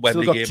 lads. Got the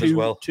Wembley game as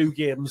well. 2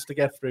 games to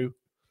get through.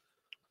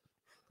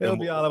 It'll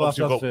be all about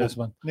that first,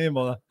 man. No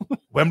bother.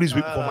 Wembley's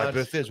week before my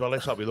birthday as well.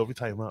 That'll be a lovely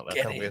time. I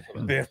can't wait for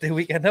that. Birthday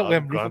weekend at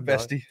Wembley for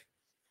Bestie.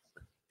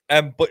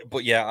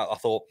 But yeah, I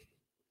thought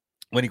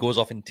when he goes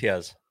off in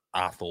tears,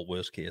 I thought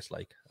worst case.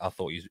 Like, I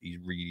thought he's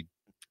really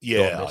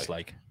done this.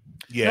 Like,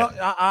 no,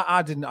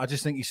 I didn't. I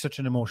just think he's such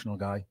an emotional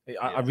guy.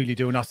 I really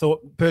do. And I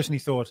personally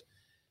thought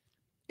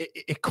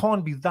it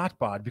can't be that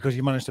bad, because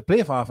he managed to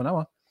play for half an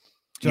hour.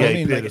 Do you know what I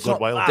mean? Like, it's not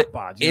that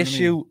bad. The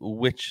issue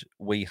which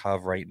we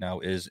have right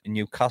now is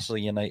Newcastle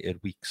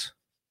United weeks,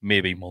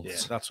 maybe months.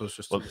 Yeah, that's what I was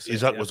just. Well,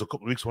 Isak was a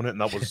couple of weeks, wasn't it?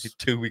 And that was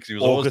 2 weeks. He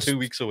was almost 2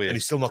 weeks away, and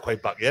he's still not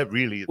quite back yet.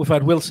 Really, we've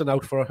had Wilson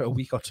out for a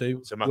week or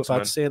two. We've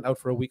had Saint out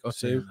for a week or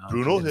two.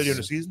 Bruno earlier in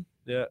the season.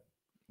 Yeah.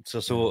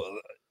 So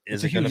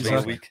is it going to be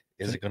a week?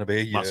 Is it going to be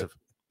a year? Massive.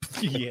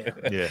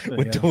 Yeah.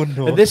 We don't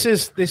know. And this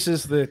is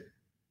the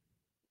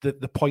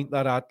point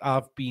that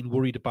I've been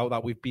worried about,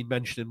 that we've been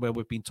mentioning when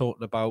we've been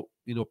talking about,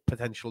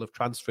 potential of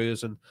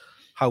transfers and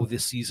how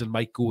this season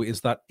might go, is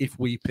that if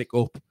we pick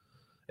up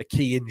a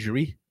key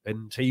injury,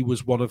 and he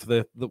was one of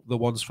the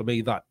ones for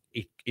me, that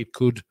it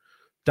could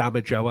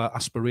damage our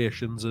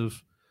aspirations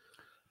of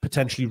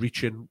potentially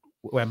reaching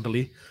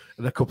Wembley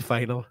in the cup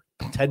final,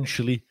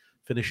 potentially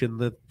finishing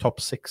the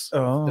top 6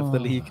 of the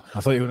league. I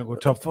thought you were going to go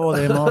top 4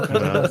 there, Mark.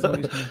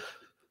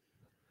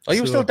 Are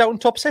you still down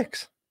top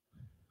 6?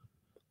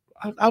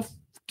 I've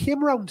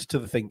came around to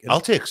the thinking. I'll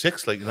take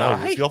 6. Like,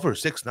 now, if you offer a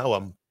 6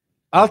 now,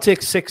 I'll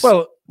take 6.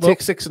 Well,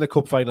 take 6 in a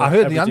cup final. I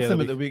heard the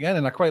anthem at the weekend,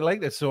 and I quite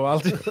liked it, so I'll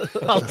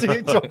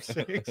take top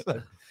 6.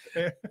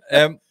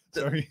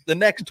 The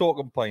next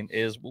talking point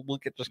is we'll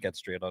get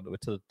straight onto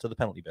it, to the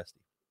penalty, Bestie.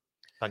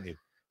 Thank you.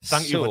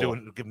 Thank you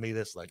for giving me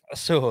this. Like,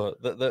 so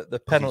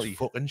the penalty,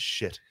 fucking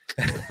shit.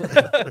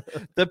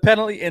 The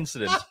penalty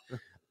incident.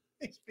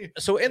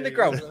 So in the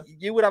ground,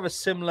 you would have a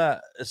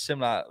similar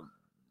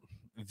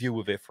view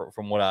of it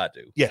from what I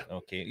do. Yeah.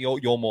 Okay.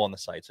 You're more on the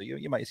side, so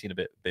you might have seen a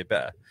bit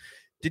better.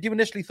 Did you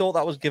initially thought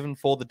that was given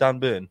for the Dan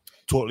Burn?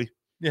 Totally.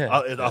 Yeah.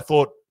 I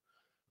thought.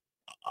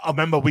 I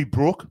remember we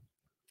broke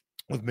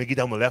with Miggy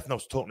down the left, and I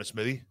was talking to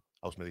Smithy.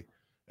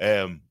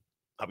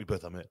 Happy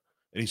birthday, mate.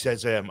 And he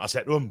says, I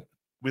said to him,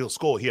 we'll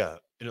score here,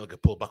 and it'll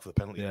get pulled back for the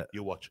penalty. Yeah.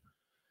 You watch.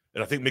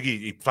 And I think Miggy,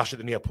 he flashed it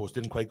in the near post,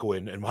 didn't quite go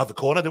in, and we had the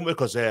corner, didn't we?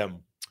 Because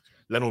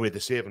Leno made the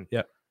saving.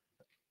 Yeah.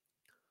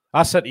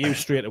 I said to you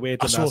straight away,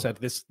 I said,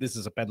 this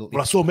is a penalty.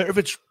 Well, I saw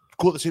Mitrovic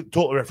go to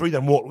talk to the referee,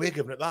 then walk away,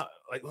 giving it that.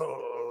 Like,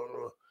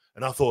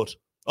 and I thought,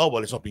 oh,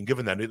 well, it's not been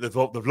given then. They've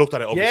looked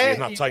at it, obviously, in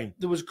that time.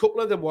 There was a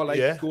couple of them were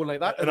like going like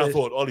that. And I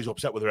thought, oh, he's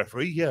upset with the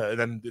referee, and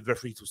then the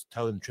referee was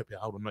telling Trippier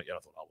how I'm not yet. I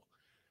thought, oh, well,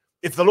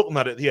 if they're looking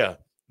at it here,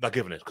 they're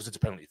giving it, because it's a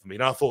penalty for me.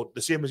 And I thought,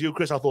 the same as you,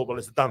 Chris, I thought, well,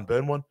 it's the Dan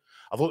Burn one.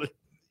 I thought,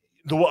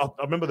 I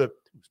remember the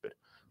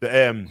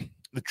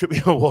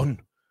Trippier one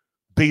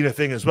being a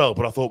thing as well,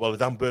 but I thought, well, the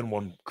Dan Burn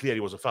one clearly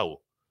was a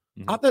foul.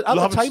 At the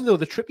time, though,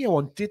 the Trippier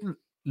one didn't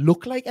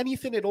look like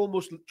anything. It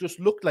almost just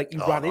looked like he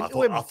ran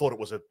into him. I thought it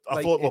was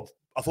I thought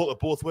they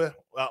both were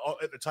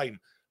at the time.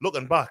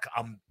 Looking back,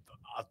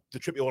 the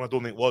Trippier one I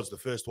don't think was the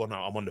first one.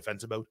 I'm on the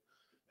fence about.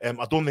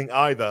 I don't think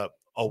either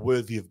are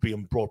worthy of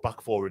being brought back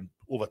for and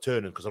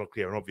overturning, because they're not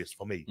clear and obvious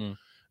for me.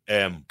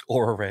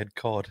 Or a red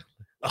card,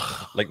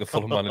 like the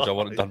Fulham manager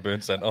wanted Dan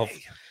Burn sent off.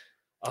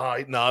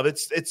 No,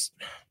 it's.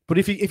 But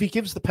if he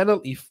gives the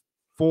penalty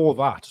for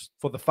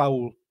the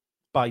foul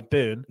by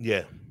Burn,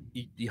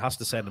 he has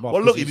to send him off.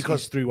 Well, lucky he's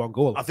because through one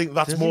goal. I think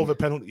that's more of a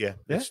penalty. Yeah,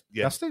 yeah.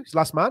 That's it. He's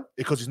last man.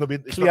 Because he's not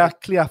being Clear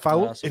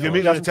foul. If you're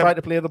he doesn't try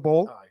to play the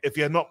ball, if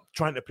you're not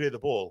trying to play the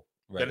ball,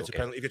 Right, then it's a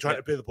penalty. If you're trying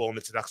to play the ball and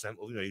it's an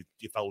accidental, you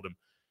fouled him.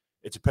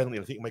 It's a penalty,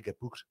 and I think you might get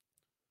booked.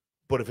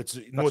 But if it's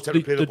no attempt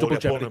to play the ball, you're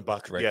pulling him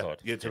back.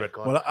 It's a red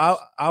card.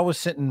 Well, I was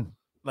sitting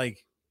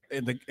like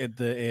in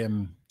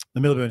the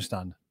Milburn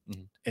stand,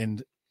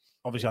 and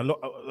obviously I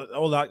look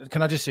all that.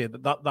 Can I just say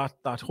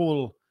that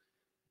whole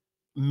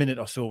minute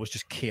or so was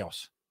just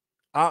chaos.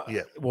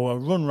 We were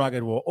run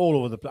ragged, we were all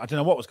over the place. I don't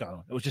know what was going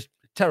on. It was just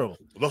terrible.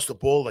 Lost the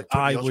ball like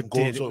 20 yards from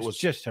goal, it was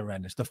just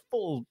horrendous. That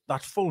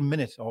full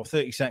minute or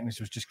 30 seconds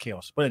was just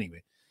chaos. But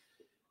anyway,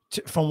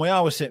 from where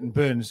I was sitting,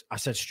 Burns, I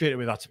said straight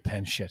away that's a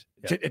pen shit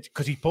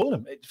because he pulled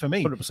him for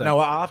me. 100%. Now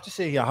I have to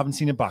say I haven't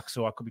seen it back,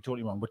 so I could be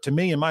totally wrong. But to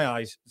me, in my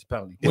eyes, it's a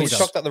penalty. It was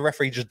shocked that the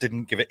referee just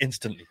didn't give it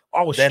instantly.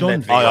 I was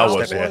stunned. I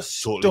was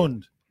stunned.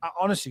 Totally. I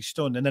honestly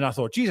stunned. And then I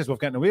thought, Jesus, we're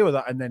getting away with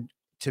that. And then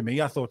to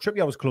me, I thought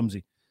Trippier was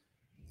clumsy.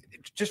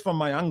 Just from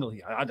my angle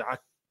here,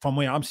 from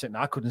where I'm sitting,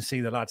 I couldn't see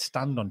the lad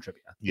stand on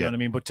Trippier. You know what I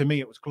mean? But to me,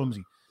 it was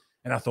clumsy.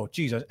 And I thought,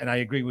 Jesus, and I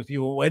agree with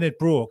you. When it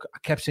broke, I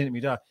kept saying to me,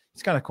 Dad,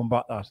 it's going to come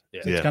back, that.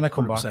 It's going to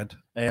come 100%.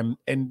 Back.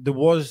 And there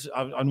was,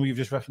 I know you've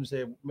just referenced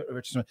there,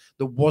 Richardson,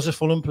 there was a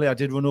Fulham player. I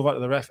did run over to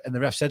the ref, and the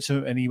ref said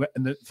so, and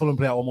the Fulham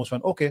player almost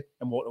went, okay,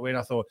 and walked away. And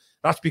I thought,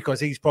 that's because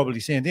he's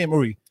probably saying, Dave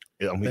Murray,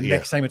 the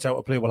next time it's out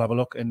to play, we'll have a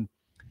look.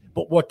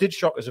 But what did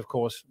shock us, of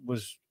course,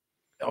 was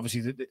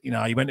obviously,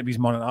 he went to his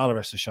mon and all the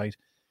rest of the shite.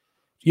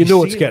 You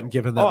know it's getting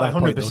given that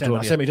 100%.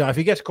 I said, if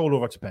he gets called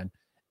over to pen.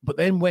 But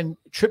then when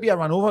Trippier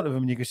ran over to him,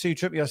 and you could see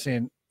Trippier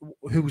saying,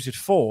 who was it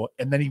for?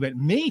 And then he went,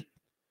 me.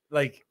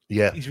 Like,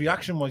 his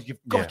reaction was, you've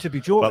got to be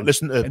joking. Well,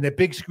 listen, and the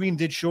big screen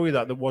did show you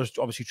that there was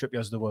obviously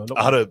Trippier's the word.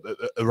 I had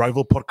a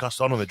rival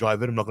podcast on the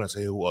drive in. I'm not going to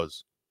say who it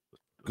was.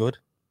 Good.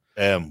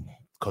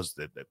 Because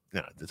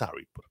it's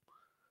Harry.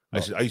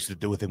 But I used to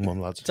do a thing with one,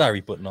 lads. It's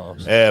Harry, but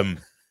not us.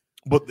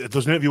 But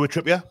there's an interview with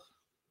Trippier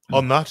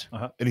on that,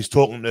 and he's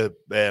talking to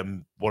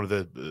one of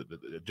the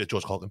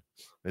George Colton.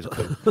 And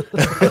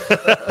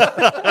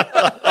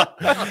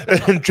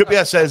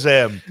Trippier says,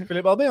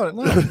 Philip Albert,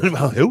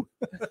 well, who?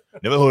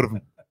 Never heard of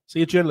him. So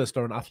you're a journalist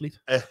or an athlete?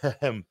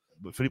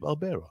 Philip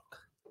Albert,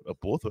 or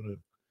both.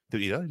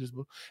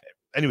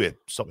 Anyway,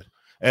 stop it.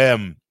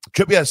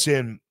 Trippier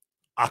saying,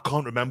 I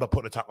can't remember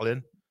putting a tackle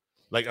in.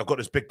 Like, I've got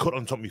this big cut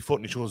on top of my foot,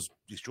 and he shows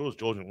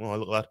George. Oh,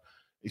 look at that.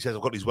 He says,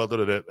 I've got these well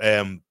done at it.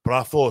 But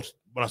I thought,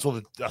 when I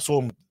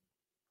saw him,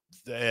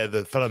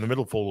 the fella in the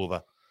middle fall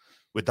over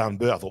with Dan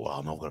Burr, I thought,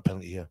 oh, no, I've got a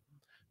penalty here.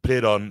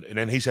 Played on, and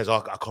then he says, I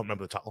can't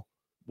remember the tackle.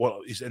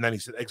 And then he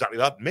said, exactly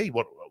that. Me,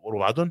 what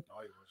have I done?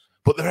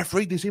 But the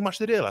referee, did you see Match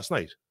of the Day last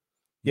night?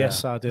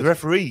 Yes, I did. The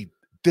referee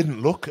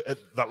didn't look at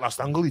that last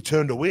angle. He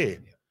turned away.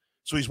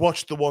 So he's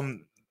watched the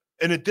one,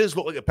 and it does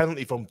look like a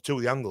penalty from two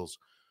of the angles.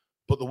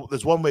 But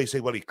there's one way you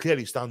say, well, he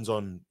clearly stands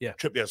on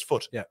Trippier's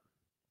foot. Yeah.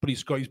 But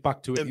he's got his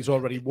back to it. He's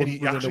already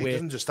running away.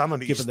 Doesn't just stand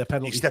on it. Given the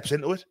penalty. He steps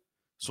into it.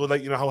 So,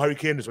 like, how Harry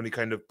Kane does when he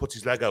kind of puts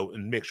his leg out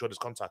and makes sure there's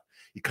contact.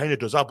 He kind of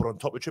does that, but on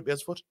top of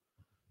Trippier's foot.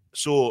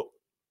 So,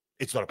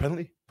 it's not a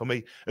penalty for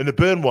me. And the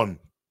Burn one,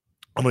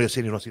 I know you're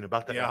saying you've not seen it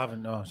back there. Yeah, I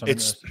haven't, no.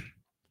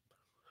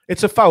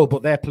 It's a foul,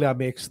 but their player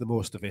makes the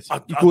most of it.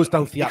 He goes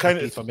down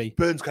theatrically for me.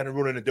 Burns kind of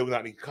running and doing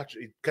that, and he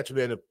catches him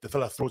there, and the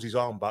fella throws his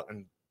arm back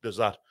and does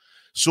that.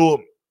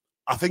 So,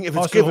 I think if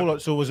it's given...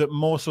 So was it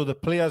more so the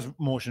player's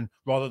motion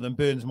rather than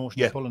Burns'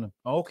 motion pulling him?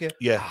 Oh, okay.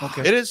 Yeah.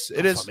 Okay. It is.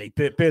 It is. Me.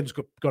 Burns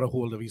got a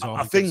hold of his arm.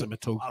 I think him a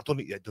tug. I don't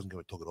think it doesn't give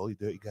a tug at all, you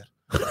dirty get.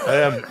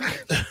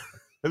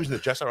 Maybe it's in the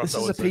chest. This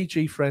is a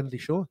PG-friendly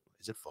show.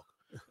 Is it? Fuck.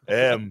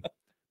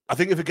 I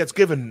think if it gets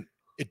given,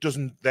 it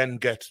doesn't then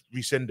get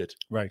rescinded.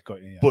 Right,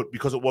 got you. Yeah. But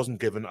because it wasn't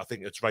given, I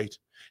think it's right.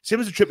 Same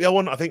as the Trippier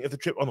one. I think if the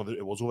trip,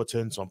 it was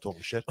overturned, so I'm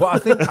talking shit.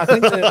 But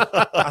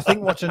I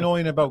think what's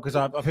annoying about, because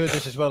I've heard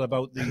this as well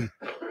about the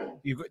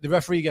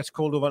referee gets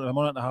called over to the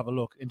monitor to have a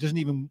look. It doesn't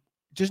even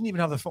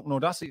have the fucking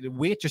audacity to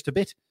wait just a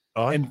bit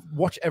and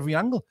watch every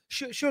angle.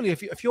 Surely,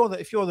 if you're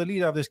the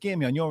leader of this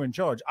game and you're in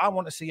charge, I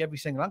want to see every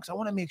single angle. I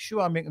want to make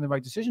sure I'm making the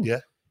right decision. Yeah.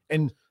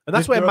 And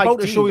that's where Mike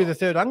about to show you the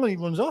third angle, he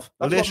runs off.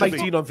 That's what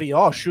Mike Dean on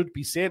VR should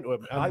be saying to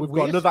him. And we've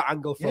got another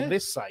angle from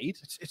this side.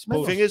 It's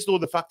the thing is, though,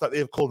 the fact that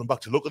they've called him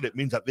back to look at it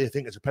means that they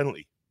think it's a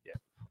penalty. Yeah.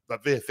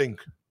 That they think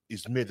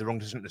he's made the wrong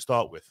decision to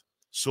start with.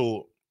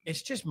 So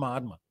it's just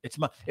mad, man. It's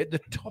mad. At the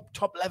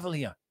top level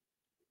here,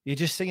 you're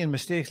just seeing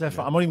mistakes left.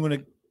 I'm not even going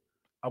to.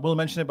 I will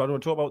mention it, but I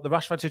don't talk about the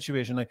Rashford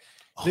situation. Like,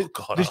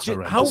 God,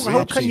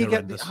 how can you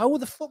get? How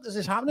the fuck is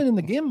this happening in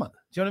the game, man?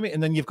 Do you know what I mean?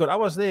 And then you've got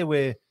hours there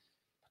where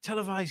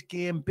televised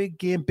game,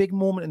 big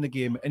moment in the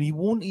game, and he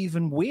won't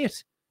even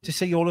wait to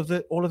see all of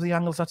the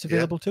angles that's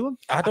available to him.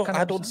 I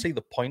don't see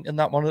the point in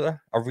that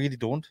monitor. I really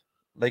don't.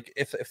 Like,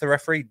 if the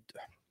referee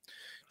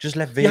just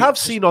let you have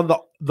seen on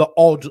the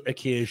odd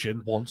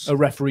occasion once a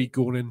referee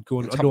going.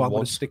 Oh, no, I'm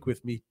going to stick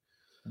with me.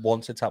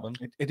 Once it's happened,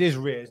 it is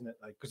rare, isn't it?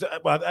 Like, because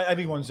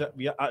everyone's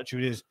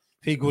attitude is,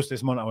 if he goes to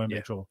this monitor, I'm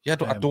in trouble. Yeah,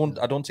 I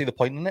don't see the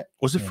point in it.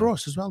 Was it for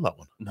us as well? That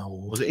one? No,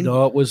 was it?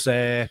 No, it was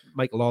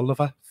Michael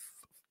Oliver.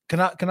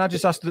 Can I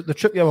just ask the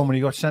Trippier one when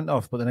he got sent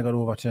off, but then it got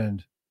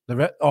overturned?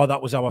 That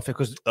was our favour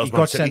because he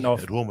got sent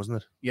off at home,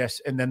 wasn't it? Yes,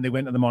 and then they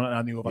went to the monitor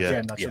and they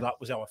overturned that, so that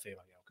was our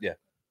favour. Yeah.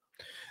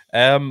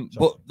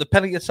 But the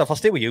penalty itself, I'll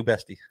stay with you,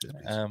 Bestie,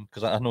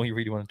 because I know you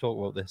really want to talk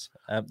about this.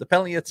 The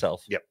penalty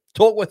itself,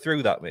 talk me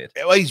through that, mate.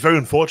 Well, he's very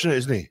unfortunate,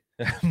 isn't he?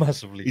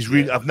 Massively. He's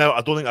really.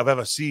 I don't think I've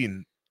ever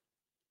seen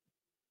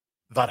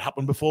that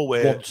happen before.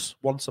 Where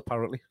once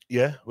apparently,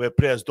 where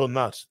players done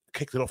that,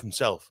 kicked it off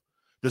himself.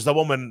 There's that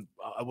one when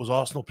it was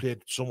Arsenal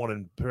played someone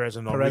in Perez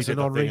and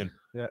Henry.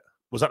 Yeah,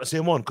 was that the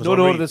same one?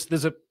 No.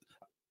 There's a.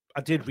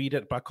 I did read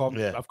it, but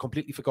I've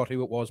completely forgot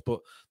who it was. But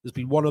there's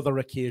been one other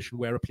occasion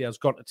where a player's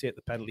got to take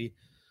the penalty.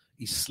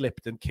 He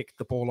slipped and kicked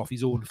the ball off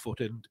his own foot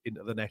and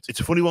into the net.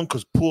 It's a funny one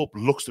because Pope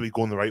looks to be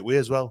going the right way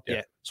as well.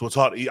 Yeah. So it's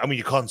hard. I mean,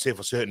 you can't say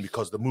for certain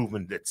because the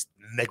movement, it's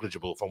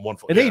negligible from one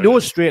foot. And he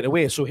knows straight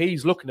away. So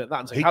he's looking at that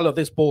and saying, hello,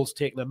 this ball's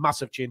taking a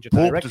massive change of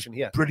direction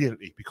here.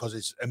 Brilliantly, because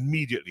it's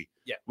immediately.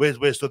 Yeah.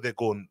 Where stood there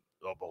going,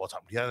 oh, but what's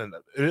happened here?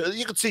 And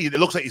you can see it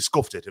looks like he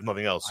scuffed it, if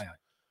nothing else.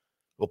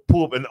 Well,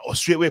 Pope, and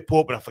straight away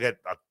Pope, and I forget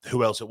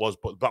who else it was,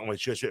 but black and white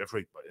shirt, straight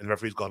referee. And the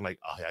referee's gone like,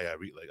 I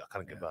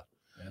can't give that.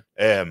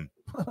 Yeah.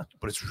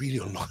 But it's really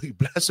unlucky.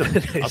 Bless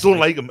him. I don't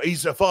like him.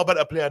 He's a far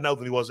better player now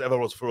than he ever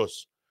was for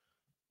us.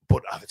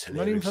 But it's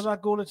hilarious. Not even for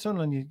that goal at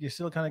Sunderland, you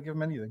still can't give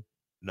him anything.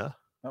 No,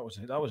 that was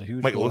a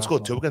huge. Michael Owen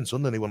scored 2 against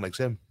Sunderland. Anyone likes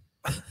him?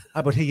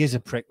 But he is a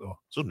prick though.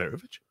 So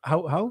Nerovic.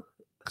 How?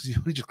 Because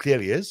he just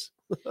clearly is.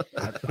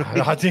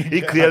 I think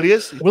he clearly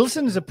is.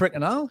 Wilson's a prick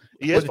and all.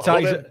 He is.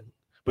 But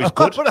he's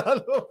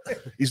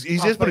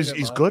good.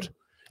 He's good.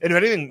 And if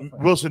anything,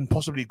 Wilson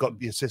possibly got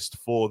the assist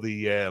for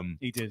the.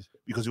 He did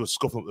because he was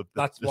scuffing up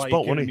That's the why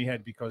spot, he wasn't me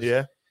head because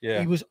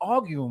he was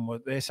arguing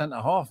with their centre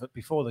half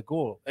before the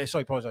goal.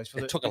 Sorry, apologise.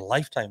 It took a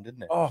lifetime,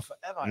 didn't it? Oh,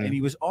 forever. And he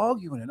was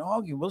arguing.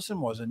 Wilson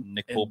was, and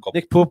Nick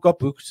Pope got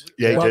booked.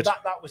 Yeah, well, he did.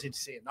 That was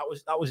insane.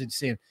 That was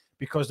insane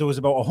because there was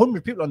about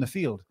 100 people on the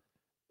field.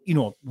 You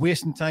know,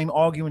 wasting time,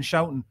 arguing,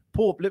 shouting.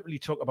 Pope literally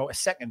took about a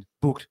second,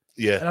 booked.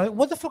 Yeah. And I went,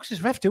 what the fuck's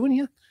this ref doing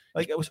here?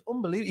 Like, it was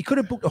unbelievable. He could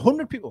have booked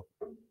 100 people.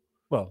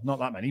 Well, not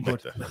that many,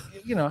 but, kind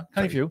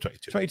of few.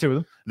 22 of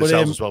them.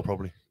 Themselves as well,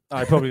 probably.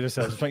 Probably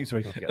themselves,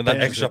 23. And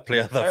that extra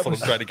player that Fulham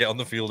tried to get on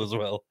the field as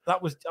well.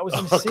 That was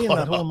insane,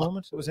 that whole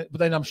moment. But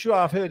then I'm sure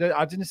I've heard,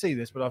 I didn't see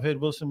this, but I've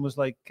heard Wilson was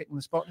like kicking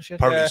the spot and shit.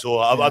 Apparently so.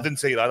 I didn't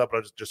see it either, but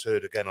I just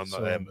heard again on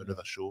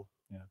another show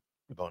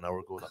about an hour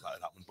ago that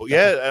happened. But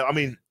I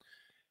mean,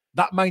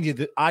 that, mind you,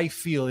 that I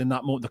feel in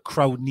that moment, the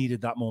crowd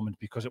needed that moment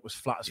because it was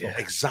flat as fuck. Yeah,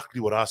 exactly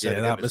what I said.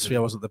 Yeah, the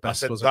atmosphere wasn't the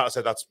best, was it? I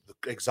said that's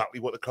exactly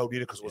what the crowd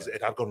needed because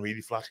it had gone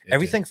really flat.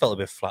 Everything felt a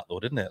bit flat though,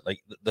 didn't it?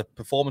 Like the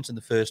performance in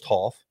the first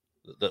half,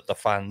 the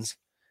fans,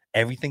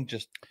 everything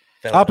just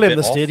felt I blame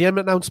the off. stadium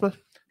announcement.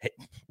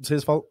 It's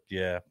his fault.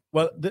 Yeah.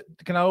 Well,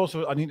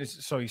 I need to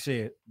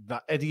say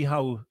that Eddie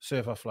Howe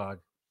surfer flag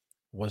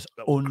was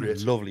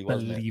lovely,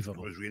 wasn't it?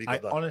 Unbelievable. It was really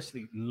good. I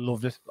honestly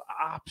loved it.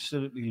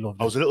 Absolutely loved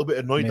it. I was a little bit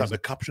annoyed that the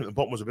caption at the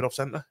bottom was a bit off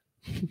centre.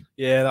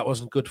 Yeah, that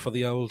wasn't good for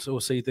the old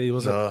OCD,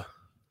 was it?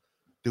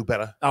 Do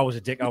better. I was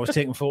a dick. I was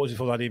taking photos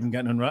before I'd even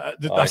getting right.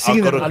 I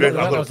seen it.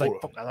 I was like,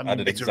 fuck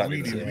that. It's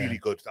really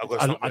good.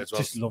 I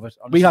just love it.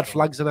 We had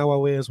flags in our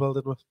way as well,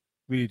 didn't we?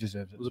 Really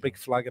deserved it. There was a big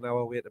flag in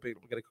our way to be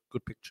able to get a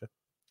good picture.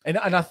 And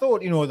I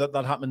thought,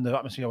 that happened. The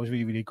atmosphere was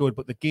really, really good,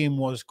 but the game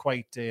was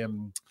quite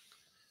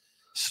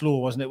slow,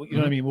 wasn't it? You know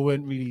what I mean? We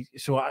weren't really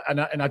so.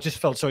 I just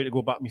felt sorry to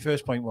go back. My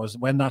first point was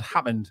when that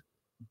happened,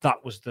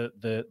 that was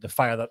the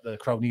fire that the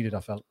crowd needed.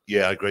 I felt.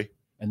 Yeah, I agree.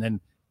 And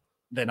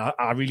then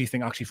I really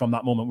think actually from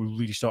that moment we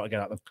really started to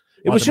get at them.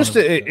 It was just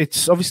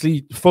it's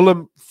obviously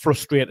Fulham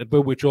frustrated,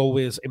 but which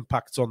always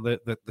impacts on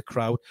the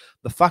crowd.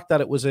 The fact that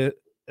it was a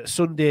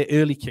Sunday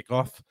early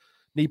kickoff,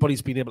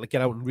 nobody's been able to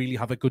get out and really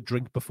have a good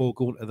drink before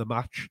going to the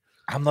match.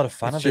 I'm not a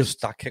fan of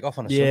that kickoff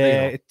on a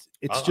Sunday.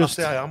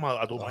 Yeah, I am.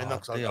 I don't mind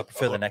that. I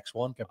prefer the next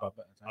one. I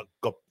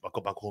got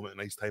back home at a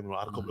nice time. I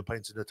had a couple of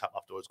pints in the tap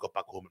afterwards. Got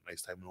back home at a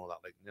nice time and all that.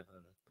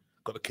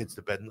 Got the kids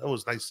to bed, and it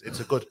was nice.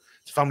 It's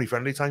family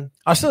friendly time.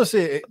 I still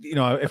say,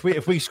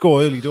 if we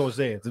score early doors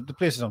there, the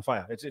place is on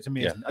fire. It's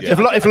amazing. Yeah.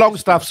 If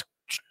Longstaff's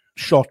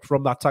shot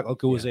from that tackle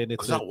goes in,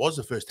 it's that was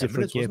the first 10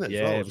 minutes, wasn't it?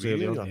 Yeah, it was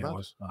early on. It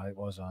was.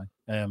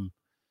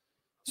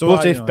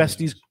 But if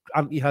Bestie's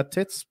auntie had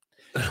tits.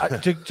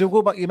 To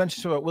go back, you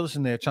mentioned about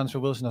Wilson there, chance for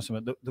Wilson or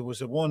something. There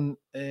was a one,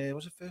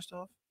 was it first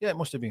half? Yeah, it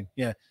must have been.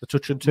 Yeah. The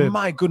touch and turn.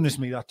 My goodness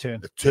me, that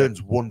turn. The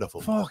turn's wonderful.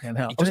 Fucking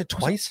hell. He did it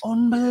twice.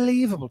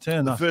 Unbelievable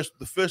turn. The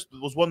first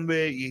was one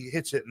where he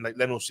hits it and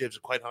Leno saves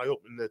it quite high up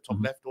in the top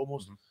left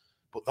almost. Mm-hmm.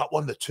 But that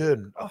one, the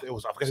turn, it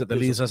was, I forget the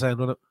Leazer's end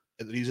on it.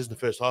 The Leazer's in the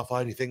first half,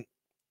 and you think,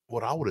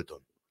 what I would have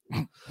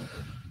done.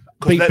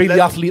 Be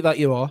the athlete that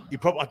you are. You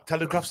probably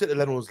telegraphs it to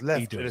Leno's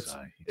left. He does,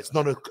 it's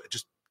not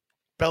just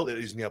belt it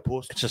his near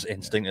post. It's just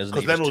instinct, isn't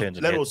it?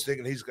 Because Leno's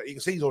thinking you can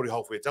see he's already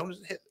halfway down.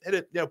 Just hit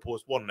it near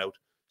post, one out.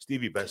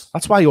 Stevie Best.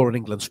 That's why you're an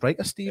England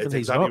striker, Steve. It's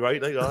exactly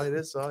right. It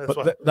is.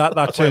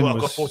 That term I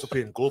got forced to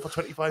play in goal for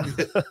 25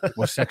 years.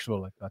 Was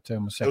sexual. That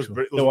term was sexual.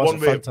 It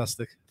was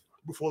fantastic.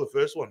 Before the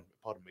first one,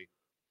 pardon me.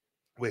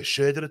 where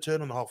Shea did a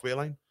turn on the halfway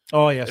line.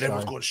 Oh, yes. And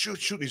everyone's going,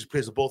 shoot. And he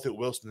plays the ball through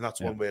Wilson. And that's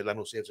one where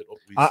Leno saves it up.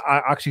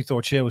 I actually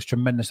thought Shea was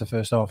tremendous the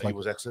first half. He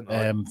was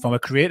excellent. From a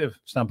creative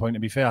standpoint, to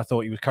be fair, I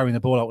thought he was carrying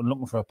the ball out and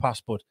looking for a pass,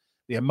 but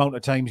the amount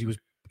of times he was,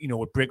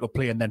 would break up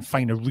play and then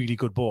find a really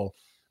good ball.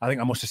 I think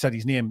I must have said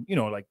his name,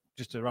 like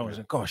just around. I was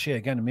like, gosh, Shea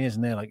again,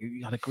 amazing there. Like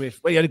he had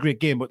a great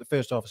game, but the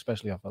first half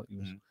especially, I felt he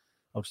was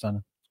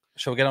outstanding.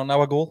 Shall we get on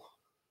our goal?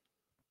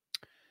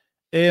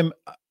 Well,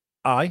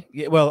 I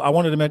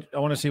want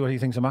to see what he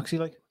thinks of Maxi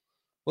like.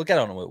 We'll get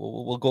on it.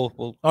 We'll go.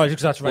 Because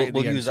that's right.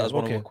 We'll use that as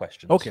one of our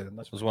questions. Okay, then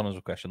that's one of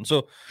the questions.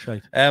 So,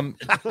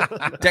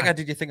 Decker,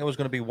 did you think it was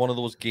going to be one of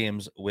those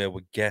games where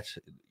we get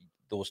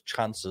those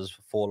chances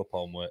for fall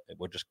upon where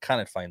we just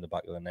cannot find the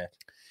back of the net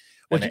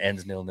and it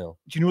ends 0-0? Do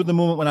you know at the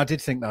moment when I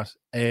did think that,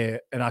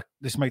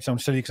 this might sound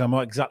silly because I'm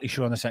not exactly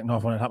sure in the second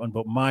half when it happened,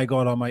 but my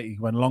God Almighty,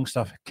 when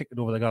Longstaff kicked it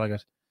over the Gallagher.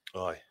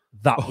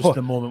 That was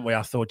the moment where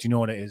I thought, you know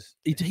what it is?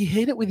 He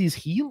hit it with his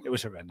heel. It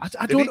was horrendous.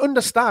 I don't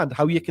understand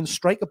how you can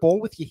strike a ball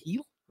with your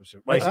heel.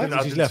 I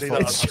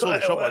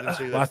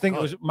think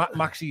it was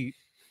Maxi.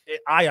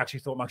 I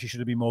actually thought Maxi should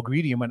have been more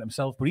greedy and went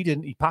himself, but he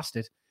didn't. He passed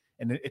it,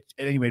 and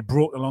it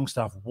broke the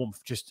Longstaff woof,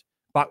 just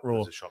back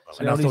row.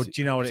 And I thought,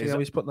 do you know what it is?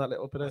 He's putting that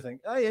little bit. I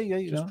think.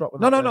 Just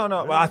dropping. No.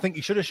 Well, I think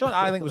he should have shot.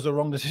 I think it was the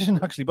wrong decision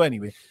actually. But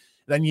anyway,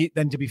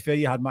 then to be fair,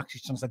 you had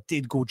Maxi's chance that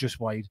did go just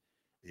wide.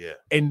 Yeah.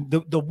 And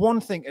the one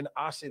thing, and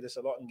I say this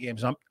a lot in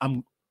games,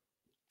 I'm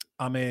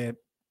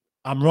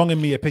wrong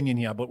in my opinion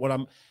here, but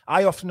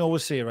I often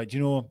always say, right,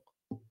 we'll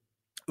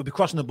be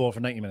crossing the ball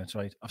for 90 minutes,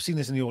 right? I've seen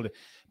this in the older,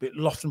 but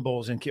lofting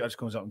balls in, keeper just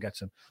comes out and gets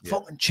them. Yeah.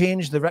 Fucking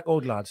change the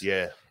record, lads.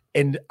 Yeah.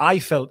 And I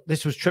felt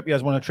this was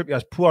Trippier's one of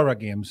Trippier's poorer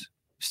games.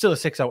 Still a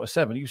 6 out of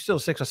 7. He was still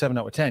 6 or 7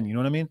 out of 10. You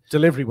know what I mean?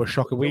 Delivery was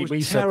shocking.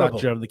 We said that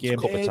during the game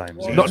a couple of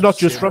times. Not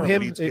just from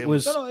him. It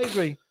was. No, I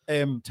agree.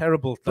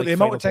 Terrible. But the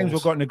amount of times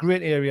we've got in a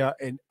great area,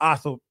 and I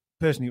thought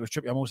personally it was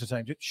Trippier most of the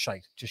time,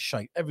 just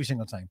shite every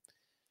single time.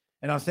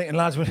 And I'm thinking,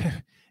 lads, we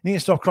need to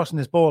stop crossing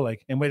this ball,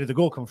 and where did the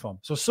goal come from?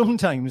 So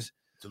sometimes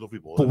it's a lovely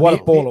ball. But what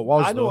a ball it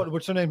was. I know,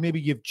 but sometimes maybe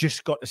you've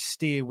just got to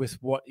stay with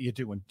what you're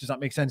doing. Does that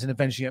make sense? And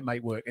eventually it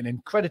might work. And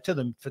then credit to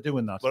them for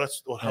doing that. Well,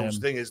 that's what Howe's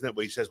thing, isn't it?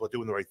 Where he says we're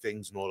doing the right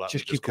things and all that.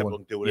 Just keep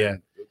on doing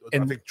it.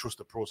 And I think trust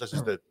the process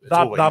is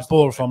that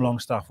ball from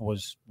Longstaff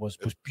was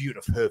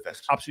beautiful.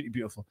 Perfect. Absolutely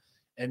beautiful.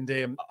 And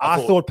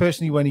I thought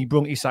personally when he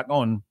brought Isak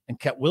on and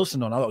kept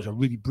Wilson on, I thought it was a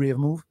really brave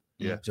move.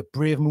 Yeah. It was a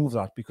brave move,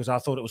 that, because I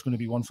thought it was going to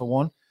be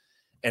 1-for-1.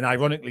 And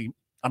ironically,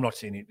 I'm not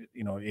saying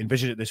he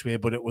envisioned it this way,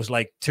 but it was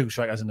like 2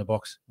 strikers in the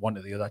box, one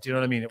to the other. Do you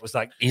know what I mean? It was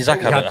like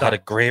Isak had a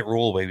great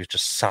role where he was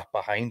just sat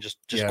behind, just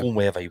going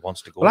wherever he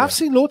wants to go. Well, I've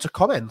seen loads of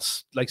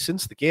comments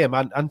since the game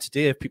and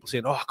today of people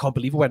saying, "Oh, I can't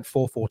believe it went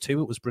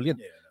 4-4-2. It was brilliant."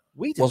 Yeah.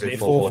 We didn't play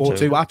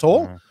 4-4-2 at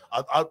all.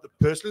 I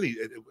personally,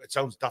 it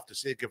sounds daft to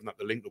say, given that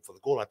the link up for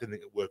the goal, I didn't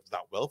think it worked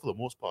that well for the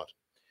most part.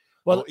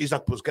 Well,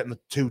 Isak was getting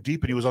too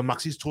deep, and he was on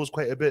Maxi's toes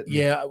quite a bit.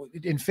 Yeah,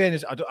 in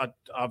fairness, I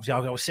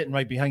was sitting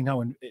right behind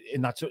now, and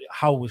that's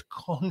Howe was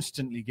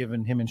constantly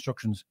giving him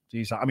instructions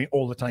to Isak. I mean,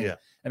 all the time. Yeah.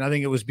 And I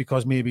think it was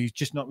because maybe he's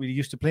just not really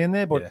used to playing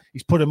there, but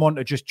he's put him on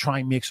to just try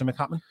and make something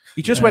happen.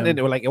 He just went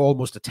into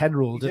almost a 10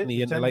 role, didn't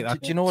he? Like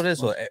that. Do you know what it is?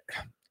 Though?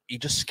 He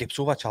just skips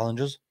over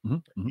challenges.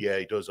 Mm-hmm. Yeah,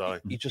 he does.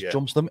 He just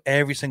jumps them.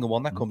 Every single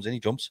one that comes in, he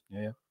jumps.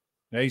 Yeah,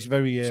 he's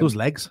very. So his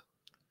legs.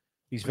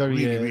 He's very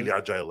really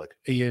agile.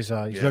 He is.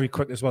 He's very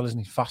quick as well, isn't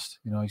he? Fast.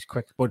 He's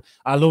quick. But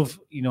I love.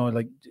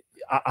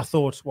 I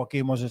thought, what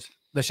game was it?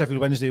 The Sheffield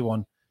Wednesday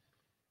one.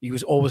 He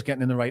was always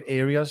getting in the right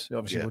areas.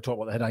 Obviously, we'll talk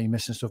about the header you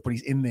missed and stuff, but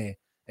he's in there.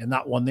 And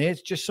that one there,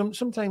 it's just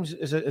sometimes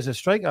as a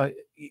striker,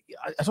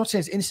 I'm not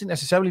saying it's instant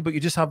necessarily, but you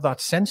just have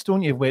that sense,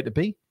 don't you, of where to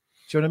be?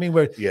 Do you know what I mean?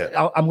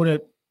 Where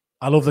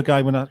I love the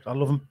guy when I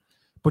love him.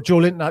 But Joe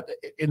Linton,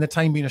 in the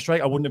time being a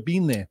striker, I wouldn't have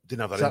been there. Didn't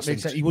have that. Does that make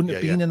sense? He wouldn't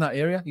have been in that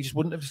area. He just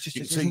wouldn't have. Just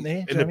isn't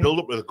there. In the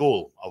build-up with the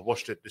goal, I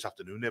watched it this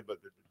afternoon. But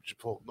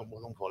just not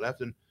long before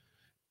left, and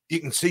you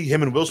can see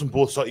him and Wilson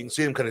both. You can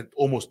see him kind of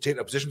almost take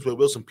a position where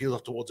Wilson peels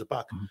off towards the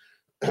back.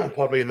 Mm-hmm.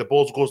 Pardon me, and the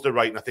ball goes to the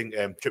right, and I think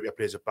Trippier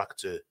plays it back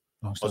to.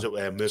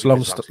 It's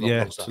long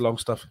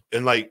stuff.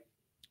 And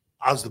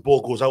as the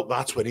ball goes out,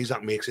 that's when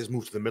Isak makes his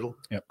move to the middle.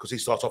 Because he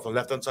starts off on the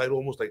left-hand side,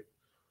 almost like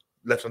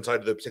left-hand side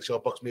of the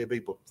 6-yard box maybe,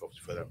 but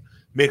obviously further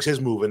makes his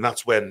move, and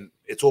that's when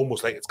it's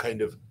almost like it's kind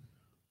of.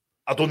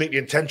 I don't think the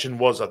intention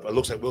was that it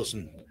looks like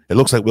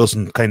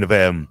Wilson kind of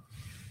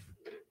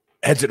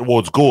heads it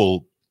towards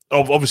goal.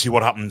 Obviously,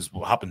 what happens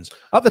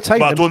at the time.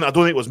 But I don't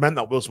think it was meant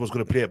that Wilson was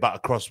going to play it back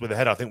across with the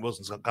head. I think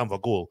Wilson's gone for a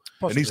goal,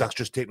 and Isak's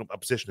just taken up a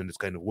position, and it's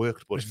kind of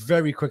worked. But it's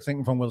very quick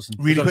thinking from Wilson.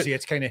 Really quick.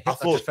 It's kind of hit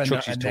the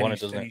defender, and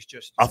then he's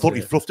just. I thought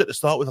he fluffed it to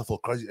start with. I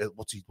thought, crazy,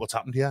 what's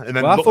happened here? And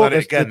then I thought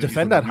the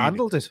defender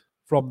handled it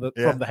from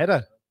the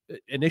header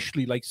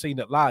initially, seeing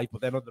it live, but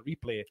then on the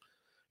replay,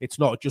 it's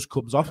not. It just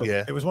comes off.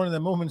 Yeah, it was one of the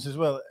moments as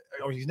well.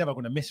 Or he's never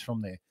going to miss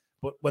from there.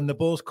 But when the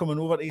ball's coming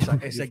over to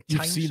Isak, it's like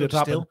time stood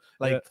still.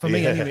 For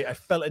me anyway, I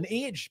felt an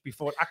age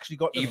before it actually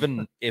got.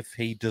 Even if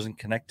he doesn't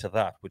connect to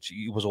that, which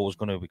he was always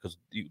going to, because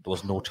there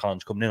was no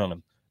challenge coming in on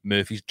him.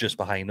 Murphy's just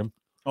behind him.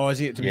 Oh,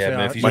 is it? To be Yeah, fair,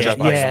 Murphy's That's, just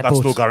that's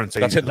no guarantee.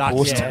 That's hit the That's-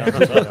 post.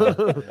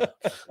 yeah.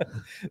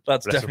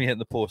 That's Bless definitely him. hitting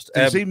the post.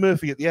 Did you see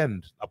Murphy at the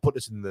end? I put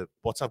this in the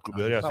WhatsApp group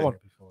earlier. I that think.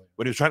 one.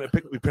 When he was trying to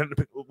pick,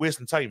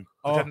 wasting time,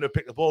 pretending to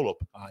pick the ball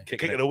up,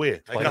 kick it away.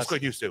 Like, Twice. that's what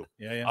he used to.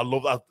 Yeah. I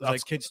love that. There's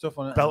That's like kid stuff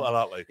on it. belt of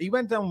that. Like, He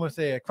went down with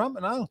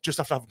Crampton Al. just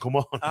after having come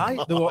on.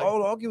 Aye, they were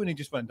all arguing. He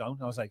just went down.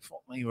 I was like,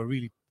 "Fuck me, you were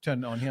really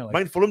turning it on here." Like,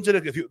 Mind Fulham did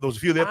it. There was a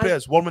few of their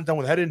players. One went down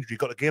with a head injury,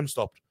 got the game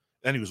stopped.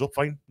 Then he was up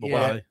fine. No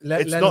bother.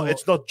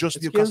 It's not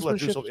just Newcastle that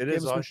do something. It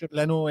is.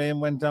 Leno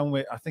went down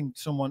with, I think,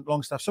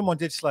 Longstaff. Someone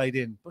did slide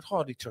in, but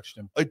hardly touched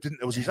him. It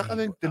was Isak, I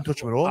think. Didn't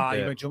touch him at all.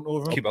 He went jumped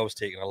over him. Keeper was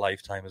taking a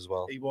lifetime as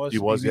well. He was. He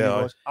was.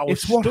 I was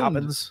It's what stunned,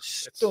 happens.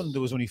 Stunned.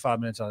 There was only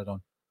 5 minutes added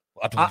on.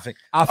 I don't think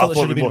I thought it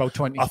should have been more. about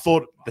 20. I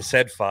thought they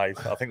said 5.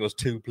 I think it was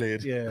 2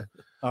 played. Yeah.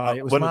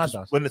 It was when, mad.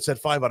 when it said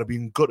 5, I'd have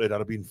been gutted. I'd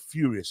have been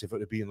furious if it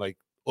had been like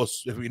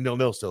us, if it had been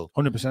 0-0 still.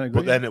 100% agree.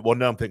 But then at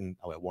 1-0, I'm thinking,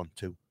 oh, at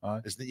 1-2.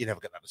 Aye. You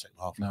never get that in the second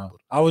half. No.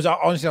 I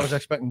was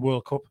expecting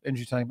World Cup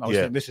injury time. I was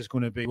thinking this is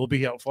going to be, we'll be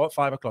here at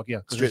 5 o'clock.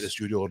 Yeah. Straight to the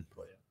studio.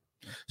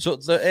 So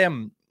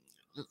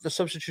the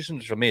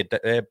substitutions were made.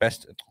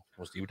 Best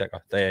was you,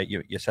 Decker.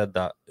 You said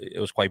that it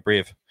was quite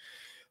brave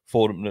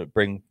for them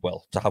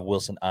to have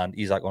Wilson and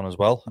Isak on as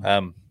well.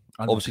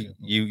 Obviously,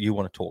 you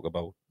want to talk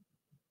about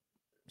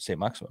St.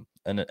 Maximin,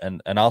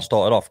 and I'll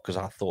start it off because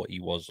I thought he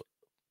was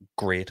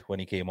great when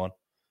he came on.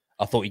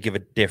 I thought he gave a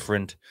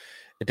different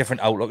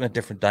outlook and a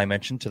different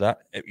dimension to that.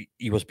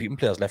 He was beating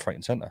players left, right,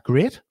 and centre.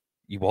 Great.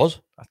 He was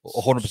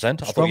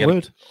 100%. Strong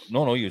word.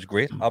 No, he was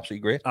great.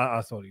 Absolutely great.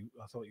 I thought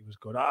he was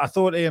good. I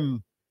thought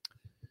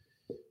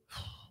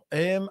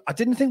I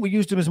didn't think we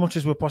used him as much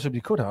as we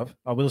possibly could have.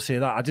 I will say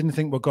that. I didn't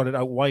think we got it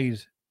out wide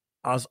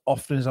as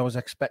often as I was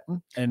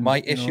expecting. And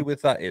my issue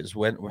with that is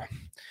when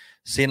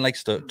Saint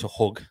likes to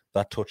hug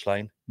that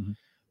touchline,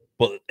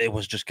 but it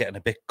was just getting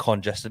a bit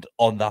congested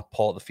on that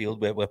part of the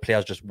field where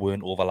players just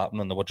weren't overlapping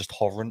and they were just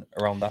hovering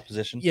around that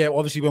position. Yeah,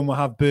 obviously when we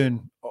have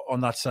Byrne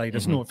on that side,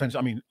 there's no offense.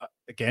 I mean,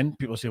 again,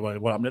 people say, well,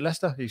 what happened at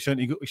Leicester? He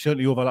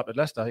certainly overlapped at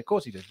Leicester. Of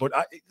course he did. But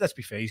let's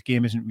be fair, his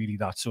game isn't really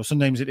that. So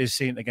sometimes it is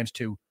Saint against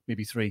 2,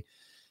 maybe 3.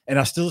 And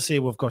I still say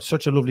we've got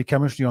such a lovely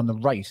chemistry on the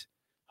right.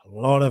 A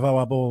lot of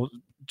our ball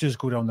does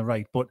go down the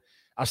right. But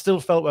I still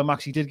felt when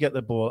Maxi did get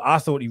the ball, I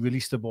thought he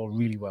released the ball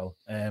really well.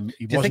 Do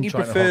you think he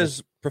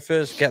prefers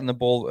getting the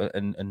ball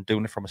and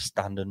doing it from a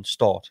standing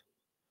start?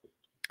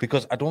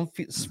 Because I don't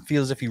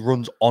feel as if he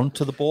runs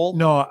onto the ball.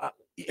 No,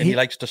 he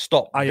likes to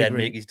stop and then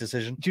agree. make his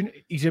decision. Do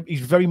you know,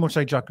 he's very much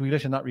like Jack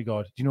Grealish in that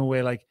regard. Do you know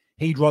where like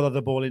he'd rather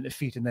the ball into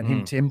feet and then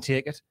him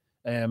take it?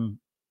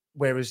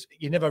 Whereas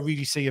you never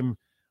really see him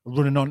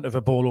running onto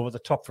the ball over the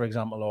top, for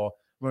example, or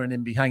running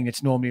in behind.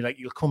 It's normally like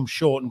you'll come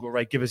short and go,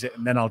 right, give us it,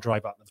 and then I'll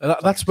drive at them.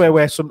 That's where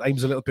we're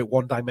sometimes a little bit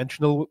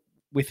one-dimensional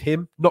with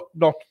him.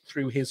 Not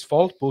through his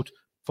fault, but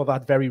for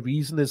that very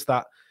reason is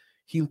that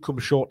he'll come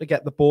short to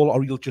get the ball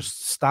or he'll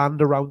just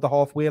stand around the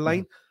halfway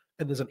line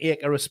and there's an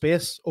acre of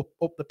space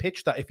up the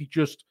pitch that if he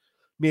just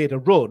made a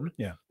run,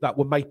 that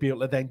we might be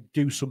able to then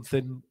do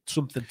something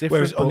different.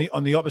 Whereas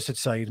on the opposite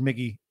side,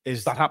 Miggy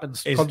that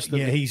happens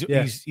constantly.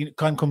 Yeah, he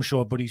can come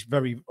short, but he's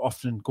very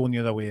often going the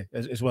other way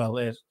as well.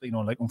 Like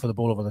going for the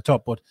ball over the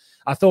top. But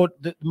I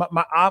thought that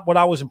what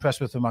I was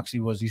impressed with him actually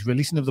was his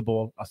releasing of the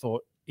ball. I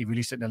thought he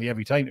released it nearly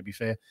every time, to be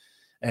fair.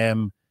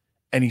 And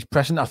he's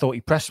pressing. I thought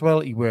he pressed well.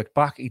 He worked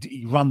back.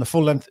 He ran the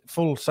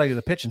full side of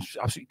the pitch and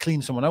absolutely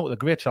cleaned someone out with a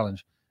great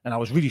challenge. And I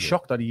was really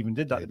shocked that he even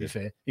did that. To be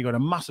fair, he got a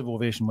massive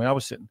ovation where I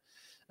was sitting.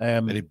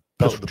 And he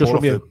belted the ball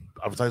off the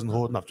advertising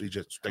hoarding after he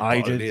just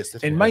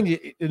and mind you,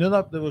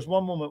 there was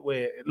one moment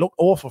where it looked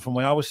awful from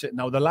where I was sitting.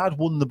 Now the lad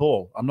won the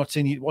ball. I'm not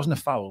saying it wasn't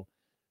a foul,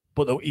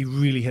 but he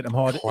really hit him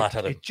hard.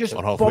 It just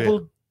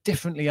bobbled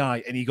differently,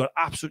 and he got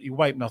absolutely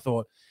wiped. And I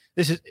thought,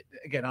 this is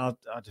again, I'll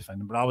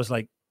defend him, but I was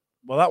like,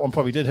 well, that one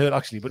probably did hurt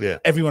actually.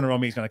 But everyone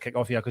around me is going to kick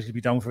off here because he'll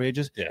be down for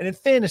ages. Yeah. And in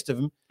fairness to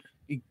him,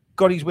 he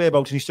got his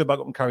whereabouts and he stood back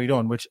up and carried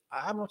on, which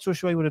I'm not so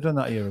sure he would have done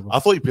that year ago. I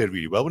thought he played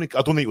really well. I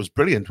don't think it was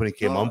brilliant when he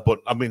came on, but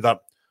I mean that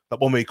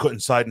one where he cut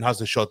inside and has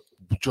the shot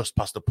just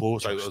past the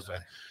post.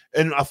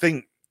 And I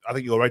think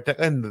you're right,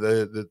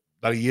 Declan,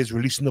 that he is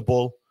releasing the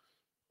ball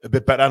a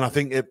bit better. And I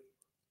think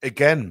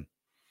again,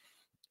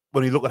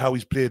 when you look at how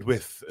he's played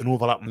with an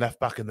overlapping left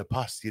back in the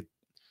past,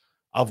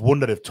 I've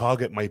wondered if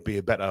Target might be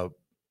a better.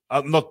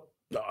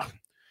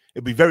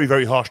 It'd be very,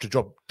 very harsh to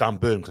drop Dan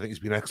Byrne because I think he's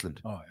been excellent,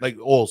 like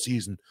all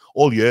season,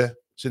 all year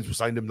since we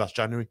signed him last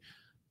January.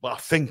 But I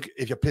think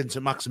if you're playing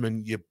St.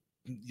 Maximin,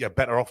 you're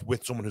better off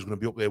with someone who's going to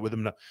be up there with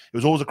him. It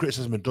was always a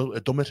criticism of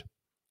Dummett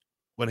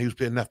when he was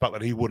playing left back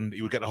that he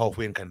would get the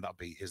halfway and kind of that'd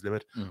be his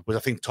limit. But I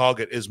think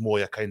Target is more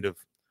your kind of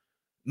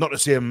not the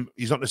same.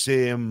 He's not the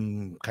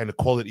same kind of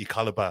quality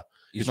caliber.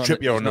 He's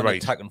Trippier on the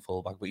right, attacking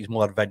fullback, but he's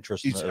more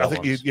adventurous. I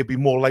think you'd be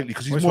more likely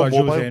because he's more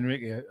mobile. Jose in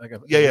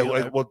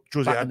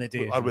the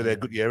day, with their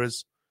good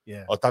years,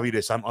 or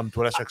Davide Santon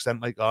to a lesser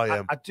extent. Like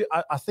I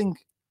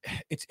think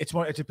it's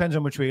more. It depends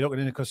on which way you're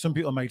looking at it, because some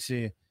people might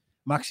say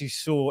Maxi's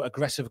so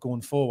aggressive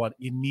going forward.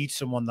 You need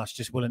someone that's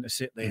just willing to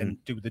sit there and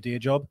do the day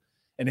job.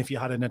 And if you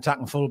had an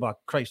attacking fullback,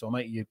 Christ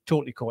Almighty, you're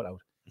totally caught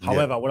out.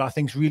 However, what I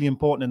think is really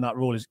important in that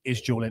role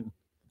is Joe Linton.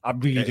 I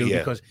really do,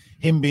 because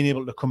him being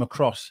able to come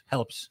across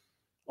helps.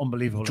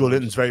 Unbelievable. Joe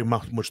Linton's very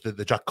much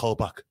the Jack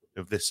Callback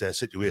of this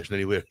situation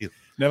anyway.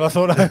 Never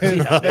thought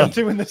them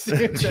two in the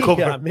same thing.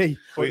 Yeah, me.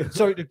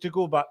 Sorry, to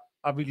go back,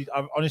 I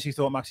honestly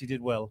thought Maxi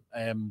did well.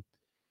 And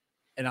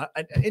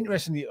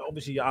interestingly,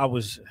 obviously,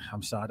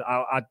 I'm sad.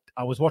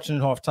 I was watching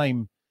at half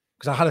time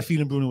because I had a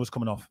feeling Bruno was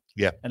coming off.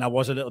 Yeah. And I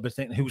was a little bit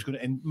thinking who was going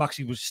to, and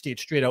Maxi was stayed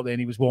straight out there and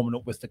he was warming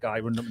up with the guy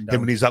running up and down.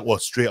 Him and Isak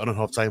was straight on at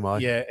half time, aye.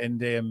 Yeah,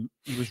 and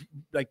he was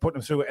like putting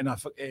him through it, and I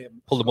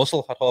pulled a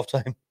muscle at half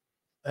time.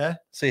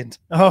 Saint.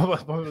 Oh,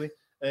 probably.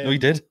 No, he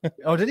did.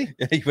 Oh, did he?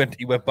 Yeah,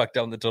 he went back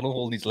down the tunnel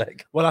holding his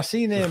leg. Well, I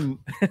seen him.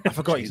 I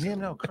forgot his name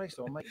now. Christ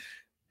almighty.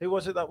 Who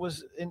was it that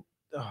was in?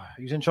 Oh,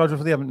 he was in charge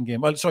of the Everton game.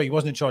 Well, sorry, he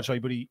wasn't in charge,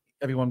 but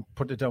everyone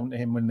put it down to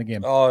him winning the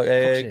game. Oh,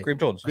 Graham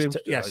Jones.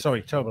 Yeah,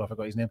 sorry, terrible. I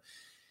forgot his name.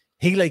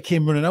 He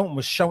came running out and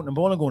was shouting the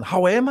ball and going,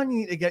 "How am I?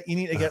 You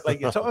need to get like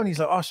your top." And he's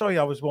like, "Oh, sorry,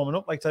 I was warming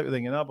up," like type of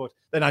thing, But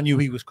then I knew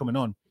he was coming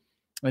on,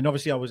 and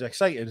obviously I was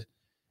excited.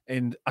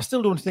 And I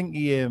still don't think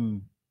he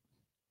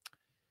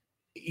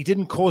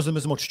didn't cause them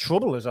as much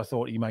trouble as I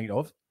thought he might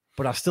have,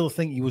 but I still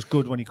think he was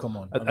good when he come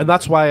on. And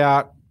that's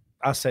why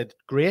I said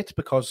great,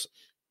 because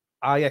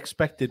I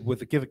expected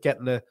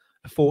getting a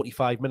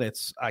 45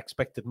 minutes, I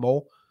expected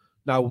more.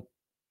 Now,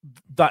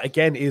 that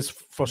again is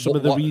for some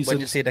of the reasons. When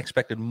you said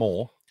expected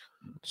more,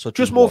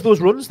 just more of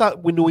those runs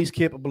that we know he's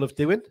capable of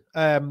doing.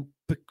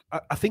 But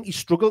I think he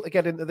struggled to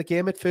get into the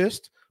game at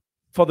first,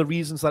 for the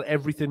reasons that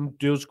everything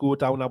does go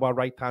down our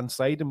right hand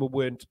side, and we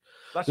weren't.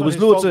 That's there was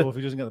loads of. If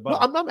he doesn't get the ball, no,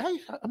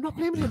 I'm not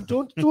blaming him.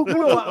 Don't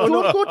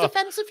go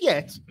defensive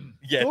yet.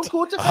 Don't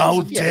go defensive.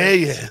 How dare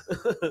you?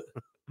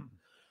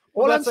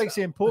 Well, that's like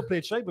saying Pope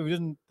played shite, but if he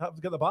doesn't have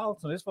to get the ball,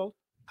 it's not his fault.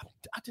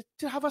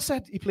 Have I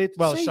said he played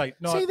well?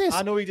 Shite. No, see this.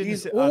 I know he didn't.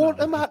 He's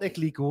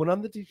automatically going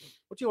on the.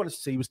 What do you want to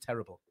see? Was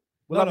terrible.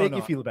 Will that make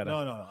you feel better?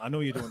 No. I know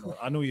you don't.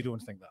 I know you don't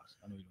think that.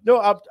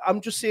 No, I'm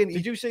just saying.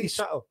 Did you say he's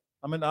tackle?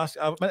 I meant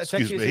to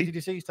text you. Did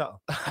you see his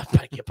tackle? I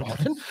beg your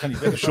pardon.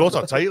 Short,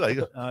 I'll tell you. Like,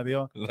 they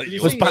are.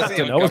 It was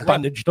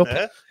bandaged up.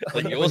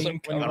 Like he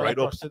wasn't coming right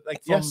up.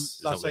 Like from that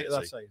side to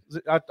that side.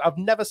 I've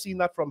never seen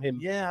that from him.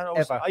 Yeah,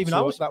 ever. Even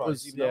I was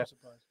surprised.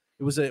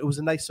 It was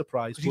a nice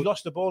surprise. Because he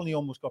lost the ball and he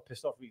almost got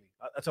pissed off. Really,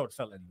 that's how it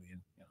felt anyway.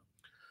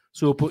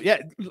 So, but yeah,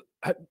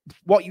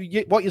 what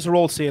you're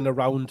all saying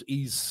around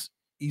his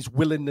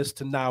willingness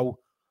to now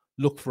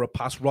look for a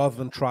pass rather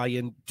than try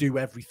and do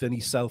everything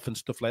himself and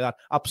stuff like that.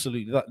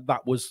 Absolutely,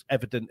 that was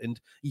evident, and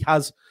he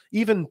has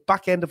even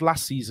back end of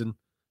last season.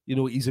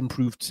 He's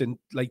improved in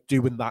like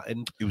doing that,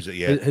 and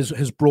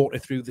has brought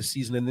it through this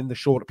season, and in the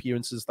short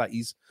appearances that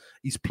he's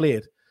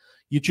played.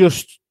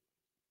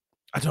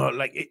 I don't know,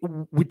 like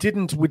we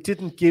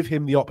didn't give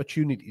him the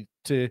opportunity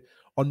to,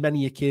 on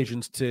many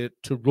occasions, to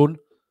run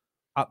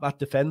at that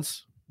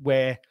defense,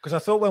 where because I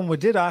thought when we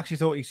did, I actually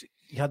thought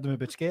he had them a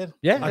bit scared.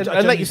 Yeah,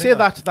 and like you say,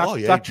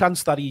 that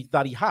chance that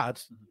he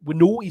had, we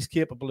know he's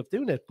capable of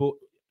doing it, but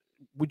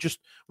we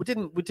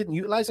didn't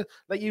utilize it.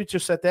 Like you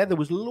just said there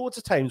was loads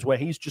of times where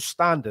he's just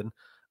standing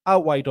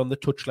out wide on the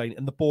touchline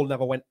and the ball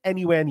never went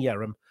anywhere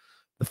near him.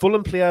 The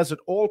Fulham players had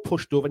all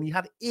pushed over and he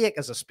had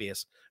acres of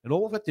space, and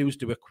all we had to do was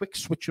do a quick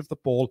switch of the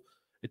ball,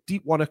 a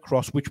deep one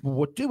across, which we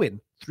were doing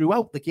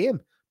throughout the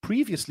game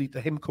previously to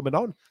him coming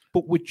on,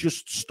 but we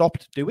just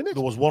stopped doing it.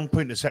 There was one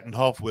point in the second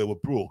half where we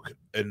broke,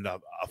 and I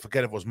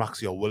forget if it was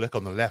Maxi or Willock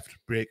on the left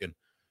breaking,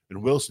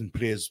 and Wilson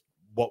plays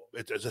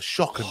it's a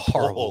shocking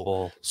horrible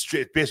ball.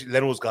 Straight, basically,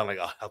 Leno's gone like,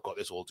 I've got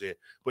this all day.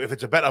 But if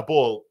it's a better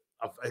ball,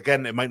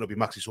 again, it might not be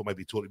Maxi, so it might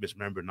be totally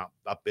misremembering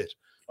that bit.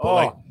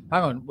 But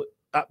hang on.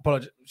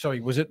 Sorry,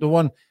 was it the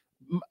one?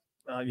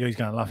 He's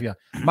going to laugh. Yeah,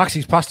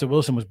 Maxi's pass to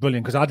Wilson was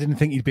brilliant because I didn't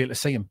think he'd be able to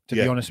see him. To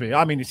be honest with you,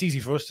 I mean, it's easy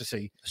for us to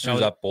see. As soon as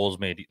that ball's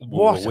made,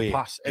 what a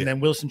pass! And then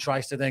Wilson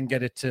tries to then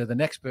get it to the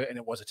next bit, and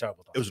it was a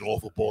terrible pass. It was an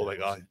awful ball, like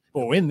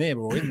But we're in there.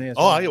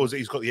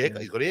 He's got the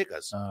acres. He's got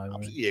acres.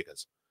 Absolutely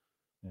acres.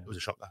 Yeah. It was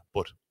a shocker,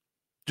 but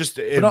just.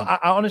 I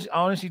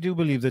honestly do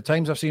believe the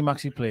times I've seen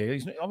Maxi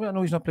play. I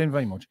know he's not playing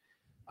very much.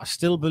 I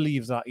still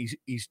believe that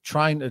he's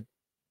trying to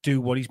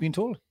do what he's been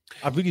told.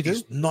 I really do.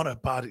 It's not a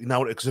bad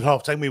now because at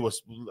half time we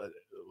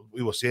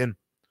were saying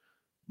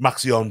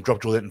Maxi on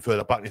drop Joe Linton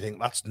further back, and you think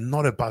that's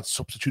not a bad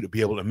substitute to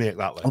be able to make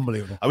that. Like.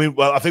 Unbelievable. I mean,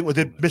 I think we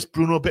did miss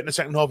Bruno a bit in the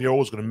second half. You're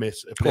always going to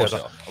miss a player.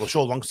 I was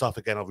sure Longstaff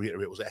again. I'll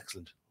reiterate, was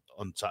excellent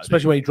on Saturday,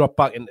 especially when he dropped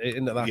back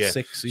into that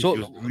six. So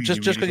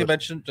just because you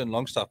mentioned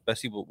Longstaff,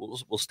 Bessie,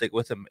 we'll stick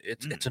with him.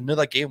 It's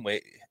another game where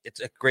it's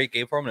a great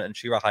game for him, and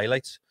Shearer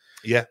highlights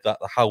that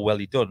how well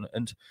he done.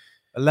 And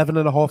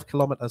 11.5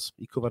 kilometers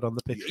he covered on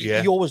the pitch.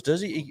 He always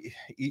does.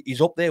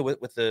 He's up there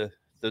with the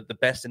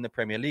best in the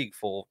Premier League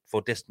for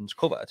distance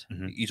covered.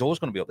 Mm-hmm. He's always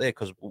going to be up there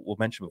because we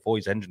mentioned before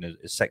his engine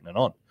is second and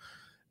on.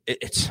 Do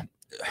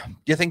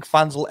you think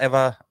fans will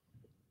ever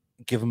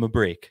give him a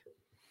break?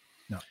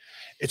 No.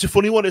 It's a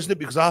funny one, isn't it?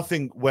 Because I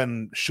think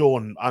when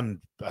Sean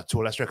and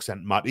to a lesser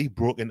extent Matty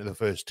broke into the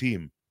first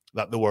team,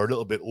 that they were a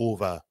little bit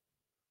over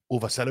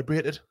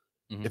celebrated.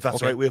 If that's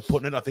the right way of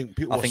putting it. I think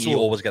people. I think you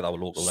always get that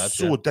with local lads.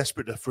 So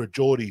desperate for a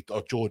Geordie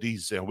or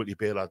Geordies, Whitley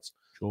Bay lads.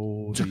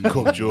 Geordie.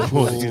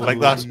 Geordie, like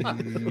that.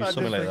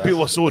 Something like that.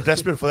 People were so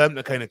desperate for them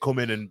to kind of come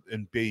in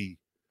and be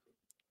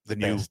the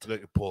new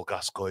like Paul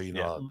Gascoigne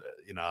or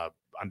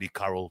Andy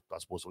Carroll, I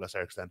suppose, to a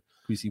lesser extent.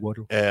 Greasy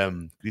Waddle.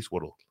 Greasy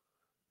Waddle.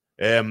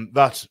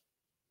 That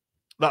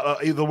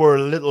they were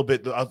a little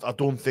bit. I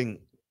don't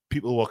think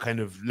people were kind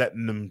of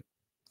letting them.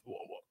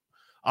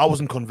 I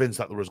wasn't convinced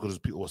that they were as good as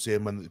people were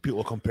saying when people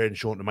were comparing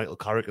Sean to Michael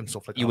Carrick and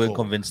stuff like that. You weren't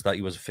convinced that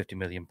he was a £50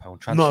 million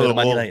transfer to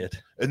Man United.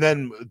 And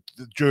then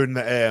during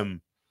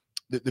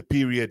the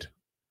period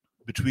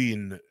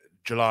between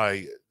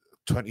July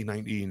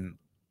 2019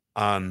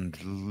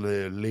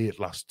 and late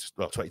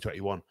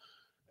 2021,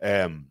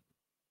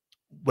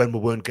 when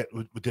we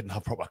didn't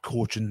have proper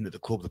coaching at the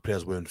club, the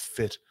players weren't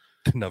fit,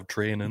 didn't have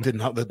training,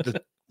 didn't have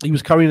the He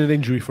was carrying an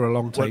injury for a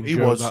long time. He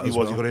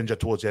got injured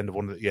towards the end of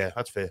one of the, yeah,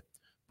 that's fair.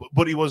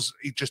 But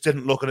he just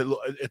didn't look, and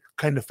it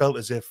kind of felt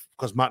as if,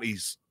 because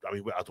Matty's, I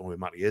mean, I don't know where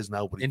Matty is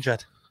now, but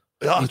injured.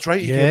 Yeah, that's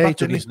right. He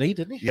took his knee,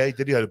 didn't he? Yeah, he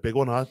did. He had a big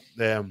one.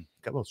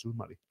 Get well soon,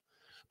 Matty.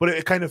 But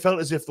it kind of felt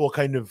as if they were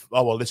kind of,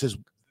 this is,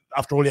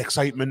 after all the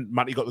excitement,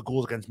 Matty got the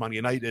goals against Man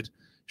United.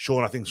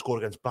 Sean, I think,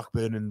 scored against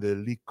Blackburn in the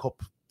League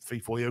Cup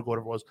 3-4 years ago,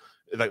 whatever it was.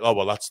 Like,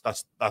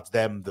 that's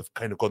them. They've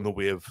kind of gone the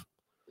way of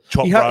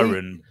Chopra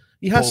and...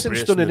 He has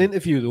since done an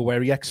interview though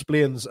where he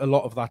explains a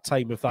lot of that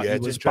time of that he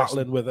was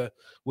battling with a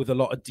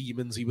lot of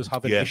demons. He was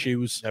having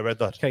issues. I read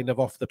that kind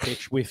of off the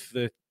pitch with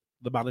the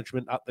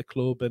management at the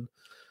club and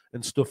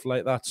stuff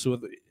like that.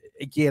 So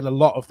again, a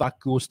lot of that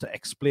goes to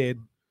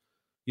explain,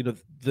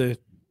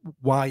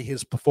 why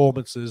his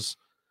performances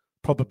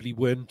probably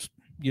weren't,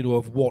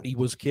 of what he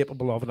was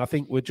capable of. And I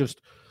think we're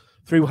just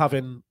through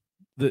having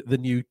the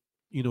new,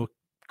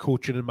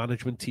 coaching and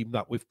management team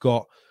that we've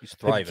got, he's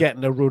thriving,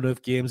 getting a run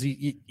of games.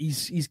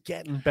 He's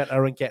getting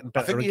better and getting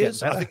better.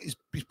 I think he's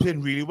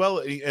playing really well,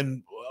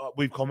 and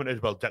we've commented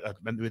about. I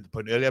meant to make the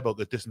point earlier about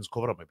the distance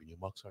covered. That might be new,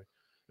 Mark. Sorry,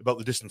 about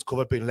the distance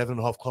covered being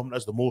 11.5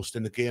 kilometers, the most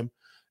in the game.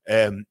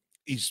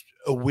 He's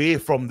away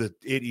from the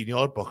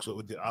 18-yard box,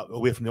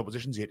 away from the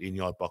opposition's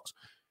 18-yard box.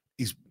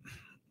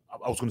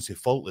 I was going to say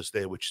faultless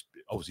there, which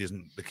obviously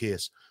isn't the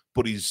case,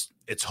 but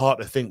it's hard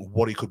to think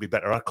what he could be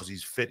better at because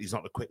he's fit. He's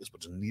not the quickest,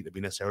 but doesn't need to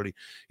be necessarily.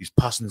 His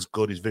passing's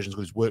good, his vision's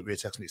good, his work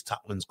rate's excellent, his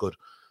tackling's good.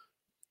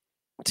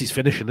 It's his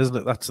finishing, isn't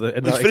it? That's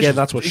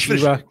that's what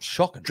Shearer...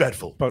 Shocking.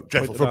 Dreadful. For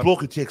a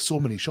bloke who takes so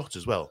many shots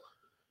as well.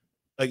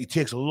 Like, he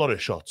takes a lot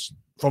of shots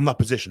from that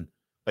position,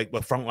 like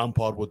what Frank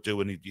Lampard would do,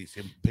 and he'd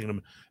see him pinging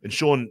them. And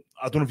Sean,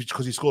 I don't know if it's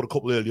because he scored a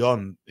couple early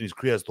on in his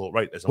career, thought,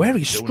 right, where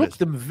he struck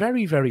them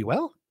very, very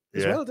well.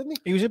 As well, didn't he?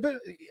 He was a bit.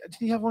 Did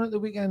he have one at the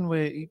weekend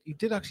where he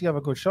did actually have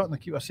a good shot and the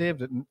keeper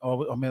saved it?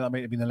 Or that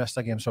might have been the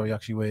Leicester game. Sorry,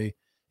 actually, where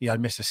he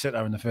had missed a sitter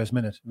in the first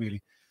minute.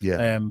 Really,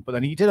 yeah. But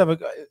then he did have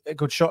a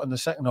good shot in the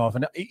second half,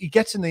 and he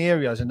gets in the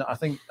areas, and I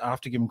think I have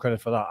to give him credit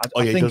for that.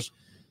 I think, he does.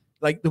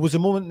 Like, there was a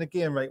moment in the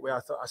game, right, where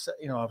I said,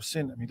 I was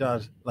saying to my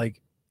dad,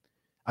 like,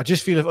 I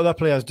just feel if other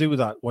players do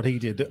that, what he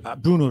did,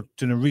 Bruno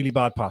doing a really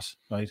bad pass,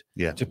 right,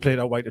 to play it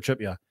out wide to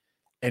Trippier.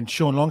 And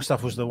Sean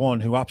Longstaff was the one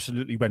who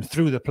absolutely went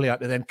through the player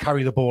to then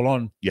carry the ball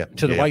on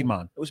to the wide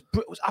man. It was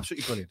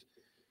absolutely brilliant.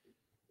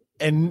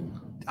 And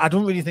I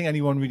don't really think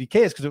anyone really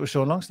cares because it was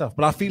Sean Longstaff.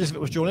 But I feel as if it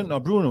was Joe Linton or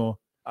Bruno,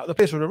 the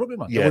place would have rugby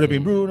man. It would have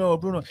been Bruno.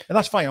 And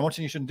that's fine. I'm not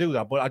saying you shouldn't do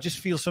that. But I just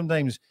feel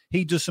sometimes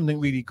he does something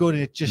really good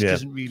and it just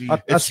doesn't really...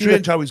 It's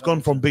strange how he's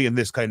gone from being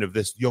this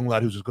young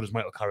lad who's as good as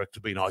Michael Carrick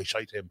to being, I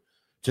shite him,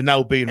 to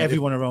now being...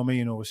 Everyone around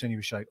me, was saying he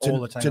was shite all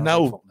the time. To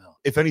now,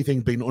 if anything,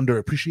 being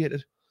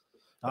underappreciated.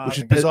 Which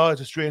is bizarre.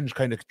 It's a strange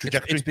kind of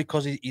trajectory. It's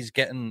because he's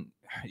getting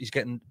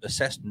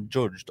assessed and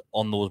judged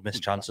on those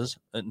missed chances.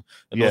 And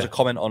there was a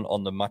comment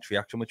on the match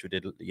reaction, which we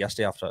did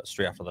yesterday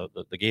straight after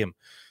the game.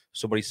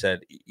 Somebody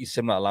said he's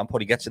similar to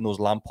Lampard. He gets in those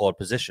Lampard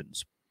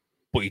positions,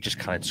 but he just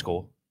can't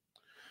score.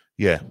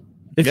 Yeah.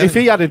 If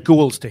he added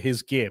goals to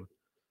his game,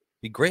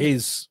 be great.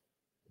 His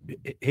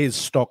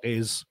stock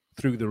is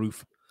through the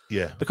roof.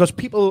 Yeah. Because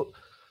people,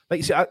 like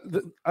you see,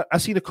 I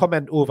seen a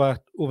comment over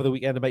the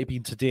weekend, it might have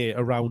been today,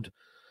 around,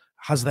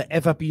 has there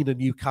ever been a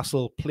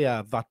Newcastle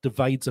player that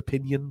divides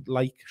opinion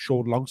like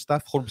Sean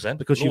Longstaff? 100%.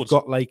 Because you've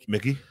got like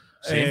Mickey,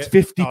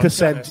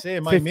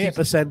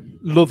 50%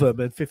 love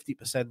him and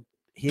 50%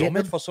 hate him.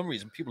 Dummett, for some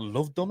reason, people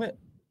love Dummett.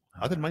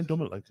 I didn't mind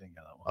Dummett. Like,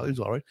 I was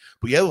all right.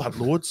 But yeah, we'll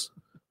have loads.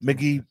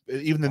 Miggy,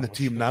 even in the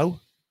team now,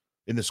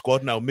 in the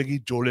squad now,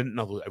 Miggy, Joe Linton,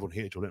 everyone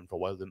hated Joe Linton for a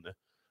while, didn't they?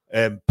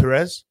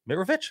 Perez.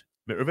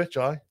 Mitrovic,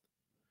 aye.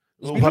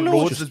 We've had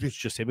loads. It's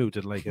just him who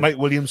didn't like it. Mike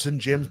Williamson,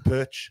 James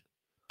Perch,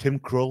 Tim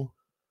Krull.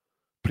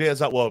 Players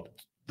that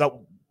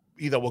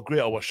either were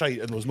great or were shite,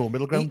 and there was no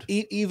middle ground.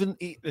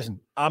 Listen,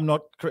 I'm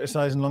not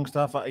criticising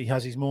Longstaff. He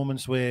has his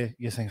moments where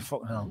you think,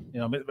 "Fucking hell,"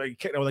 he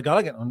kicked out with a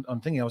Gallagher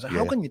on thinking. I was like,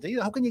 "How can you do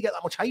that? How can you get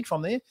that much height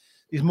from there?"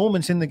 There's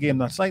moments in the game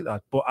that's like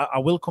that. But I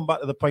will come back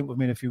to the point we've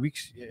made a few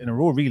weeks in a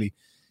row. Really,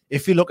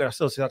 if you look at, I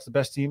still say that's the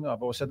best team.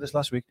 I've always said this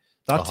last week.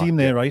 That team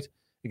there, right?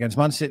 against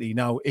Man City.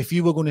 Now, if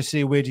you were going to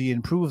say where do you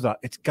improve that,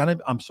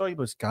 I'm sorry,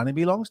 but it's gonna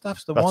be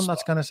Longstaff's the one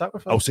that's gonna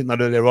sacrifice. I was thinking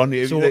that earlier on.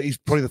 He's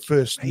probably the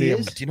first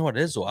name. Do you know what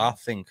it is? Though I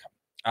think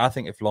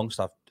if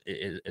Longstaff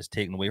is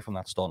taken away from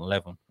that starting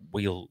 11,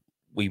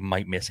 we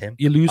might miss him.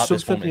 You lose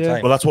something.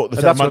 Yeah. Well, that's what they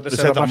said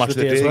that match of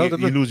the day.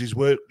 You lose his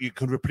work. You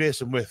can replace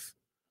him with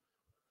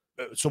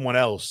someone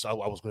else. I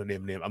was going to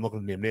name names. I'm not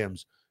going to name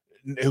names.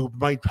 Who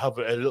might have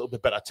a little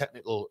bit better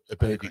technical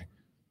ability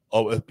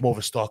or more of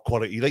a star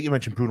quality. Like you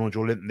mentioned, Bruno and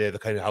Joe Linton there. The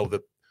kind of how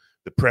the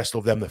press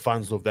love them, the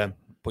fans love them.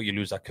 But you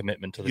lose that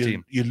commitment to the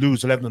team. You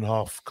lose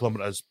 11.5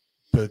 kilometers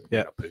per.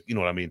 You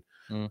know what I mean.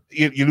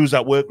 You lose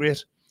that work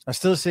rate. I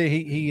still say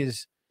he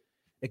is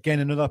again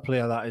another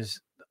player that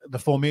is. The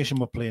formation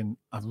we're playing,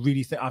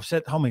 I've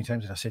said, how many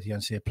times did I sit here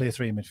and say play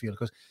 3 in midfield?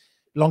 Because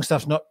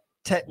Longstaff's not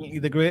technically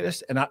the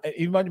greatest. And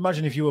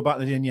imagine if you were back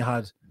in the day and you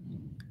had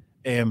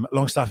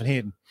Longstaff and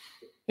Hayden.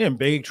 You're in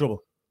big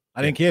trouble.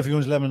 I didn't care if he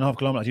runs 11.5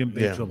 kilometers, you're in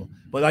big trouble.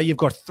 But now you've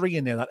got 3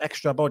 in there, that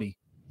extra body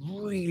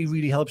really,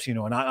 really helps, you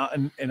know. And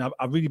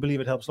I really believe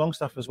it helps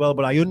Longstaff as well.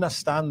 But I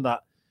understand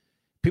that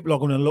people are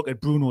going to look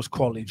at Bruno's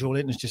quality. Joe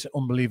Linton's just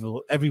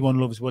unbelievable. Everyone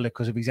loves Willock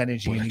because of his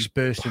energy and his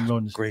bursting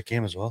runs. Great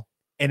game as well.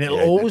 And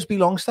it'll always be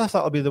Longstaff.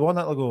 That'll be the one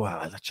that'll go,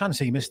 the chance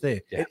he missed there.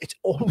 Yeah. It's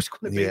always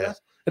going to be that.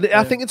 And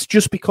I think it's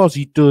just because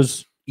he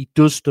does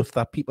stuff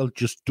that people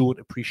just don't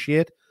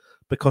appreciate,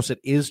 because it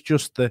is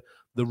just the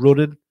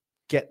running,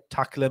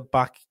 tackling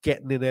back,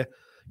 getting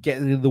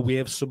in the way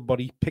of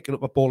somebody, picking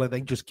up a ball and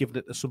then just giving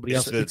it to somebody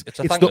else. It's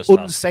the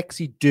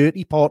unsexy,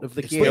 dirty part of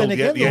the game. But then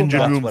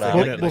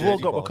again, we've all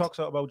got our cocks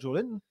out about Joe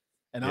Linton,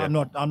 and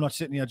I'm not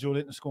sitting here Joe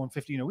Linton scoring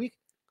 15 a week.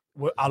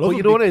 I love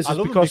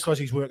him because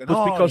he's working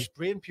hard. Because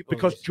brain people.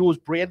 Because Joe's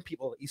brain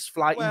people. He's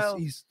flying.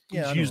 He's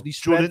using his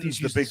strength. He's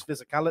using his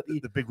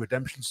physicality. The big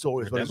redemption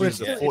story. But it's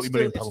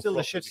still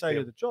the shit side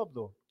of the job,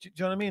 though. Do you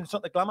know what I mean? It's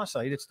not the glamour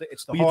side. It's the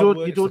hard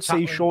work. You don't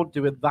see Sean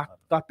doing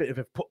that bit of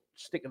a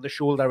sticking the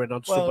shoulder in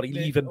on somebody,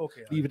 leaving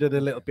it a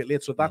little bit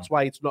late. So that's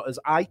why it's not as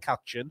eye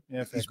catching.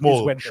 It's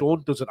more when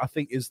Sean does it. I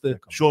think is the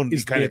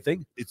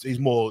thing. He's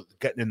more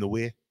getting in the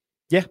way.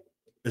 Yeah.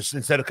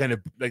 Instead of kind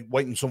of like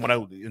waiting someone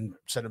out and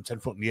send him 10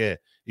 foot in the air,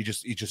 he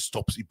just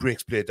stops. He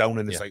breaks play down,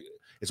 and it's like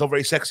it's not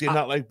very sexy in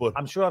that like. But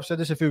I'm sure I've said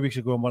this a few weeks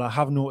ago, and what I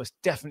have noticed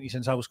definitely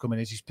since I was coming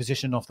is his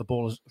position off the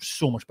ball is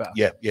so much better.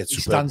 Yeah, he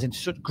stands in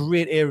such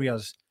great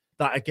areas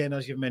that, again,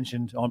 as you've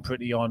mentioned,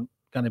 going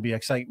to be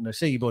exciting to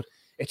see. But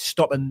it's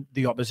stopping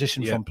the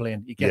opposition from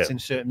playing. He gets in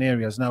certain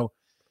areas now.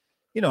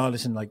 You know,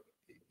 listen, like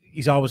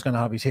he's always going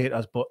to have his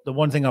haters, but the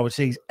one thing I would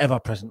say he's ever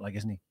present, like,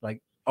 isn't he?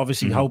 Like,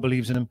 obviously, Howe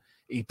believes in him.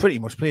 He pretty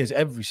much plays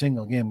every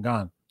single game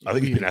gone. I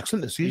think he's been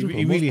excellent this season.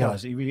 He really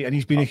has. And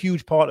he's been a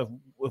huge part of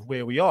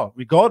where we are,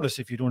 regardless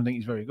if you don't think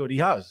he's very good. He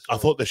has. I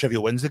thought the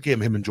Sheffield Wednesday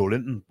game, him and Joe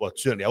Linton were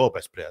certainly our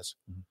best players.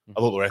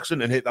 I thought they were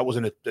excellent. And that was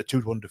in a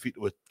 2-1 defeat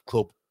to a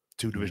club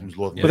 2 divisions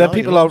lower. But then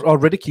people are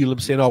ridiculing him,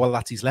 saying, oh, well,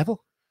 that's his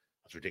level.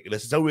 That's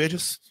ridiculous. It's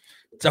outrageous.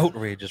 It's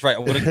outrageous. Right,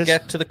 I'm going to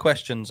get to the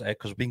questions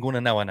because we've been going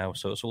an hour now,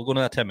 so we'll go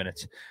another 10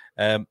 minutes.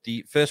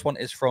 The first one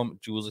is from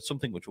Jules. It's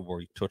something which we've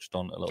already touched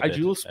on a little bit. Hi,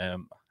 Jules.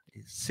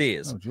 It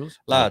says,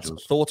 lads,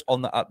 thoughts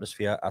on the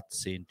atmosphere at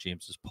St.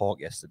 James's Park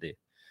yesterday?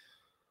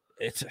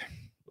 It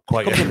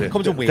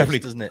comes in waves,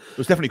 doesn't it? It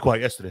was definitely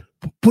quiet yesterday.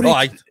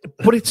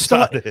 But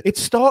it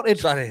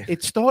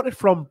started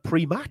from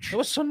pre-match. It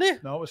was Sunday.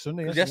 No, it was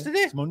Sunday. Yesterday.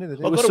 It's Monday. I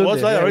thought it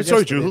was. All right,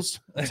 sorry, Jules.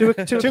 2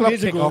 o'clock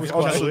kickoff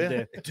on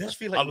Sunday. It does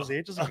feel like it was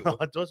ages ago.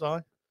 It does,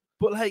 aye.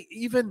 But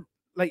even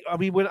I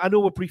mean, I know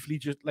we briefly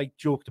just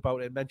joked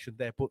about it and mentioned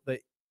there, but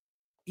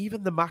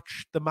even the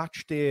match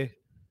day.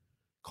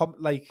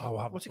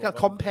 What's it called?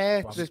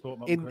 Compare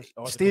in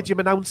stadium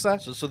announcer.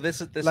 So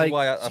this is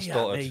why I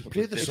started.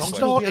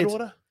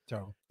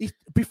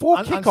 Before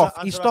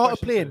kickoff, he started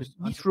playing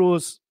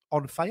Nitro's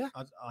on fire.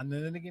 And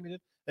then the game he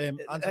did.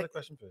 Answer the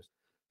question first.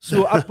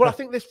 So, but I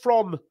think this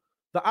the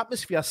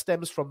atmosphere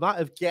stems from that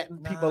of getting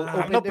people.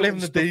 I'm not blaming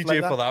the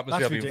DJ for the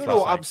atmosphere being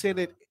No, I'm saying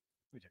it.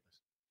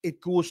 It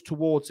goes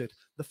towards it.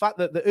 The fact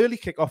that the early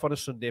kickoff on a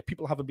Sunday,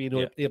 people haven't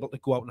been able to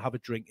go out and have a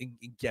drink and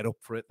get up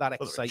for it. That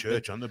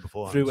excitement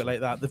through it like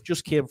that. They've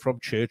just came from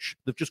church.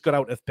 They've just got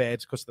out of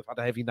bed because they've had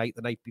a heavy night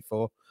the night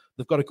before.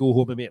 They've got to go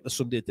home and make the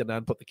Sunday dinner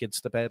and put the kids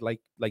to bed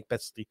like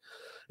Betsy.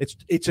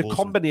 It's a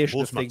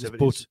combination of things,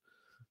 but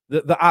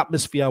the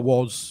atmosphere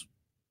was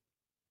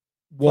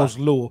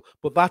low.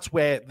 But that's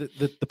where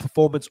the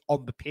performance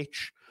on the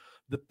pitch,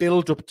 the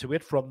build up to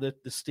it from the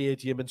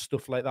stadium and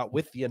stuff like that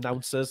with the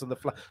announcers and the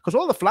flag, because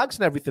all the flags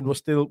and everything was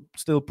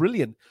still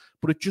brilliant,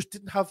 but it just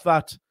didn't have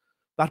that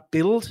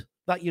build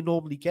that you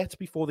normally get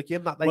before the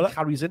game that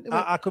carries into it.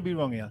 I could be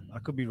wrong here. I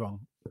could be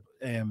wrong.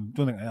 Don't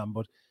think I am,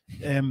 but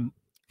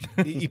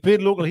he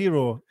played local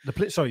hero.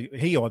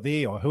 He or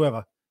they or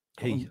whoever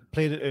he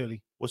played it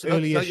early. Was it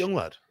that young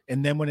lad?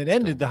 And then when it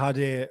ended,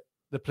 they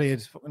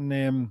played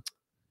fucking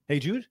Hey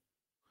Jude.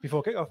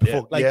 Before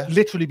kickoff. Yeah.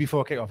 Literally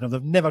before kickoff. No,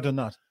 they've never done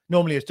that.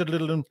 Normally it's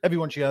little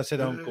everyone cheers, sit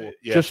down, go.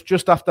 Yeah.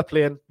 Just after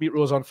playing Meat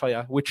Rose on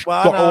Fire, which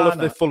Well, got nah, all of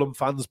nah. the Fulham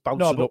fans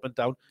bouncing but up and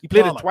down. He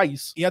played it Palmer,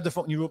 twice. He had the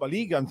fucking Europa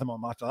League anthem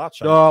on after that.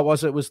 So. No, it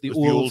was the It was the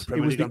old old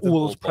Premier League anthem.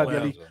 old Premier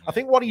League. I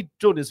think what he'd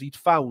done is he'd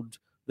found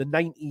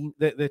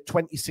the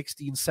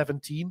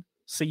 2016-17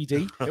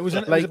 CD. It was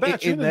a like better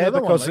tune in than there the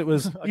other because one, it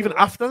was even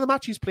after the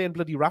match he's playing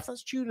bloody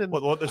Rafa's tune and,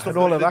 What, and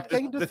all of that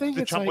kind of thing.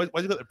 It's like,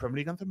 why you got the Premier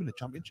League anthem in the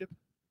Championship?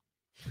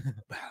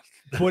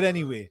 But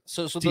anyway,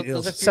 So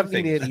Details. there's a few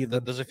 17, things. 80 of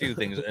them. There's a few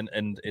things,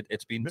 and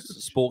it's been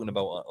spoken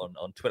about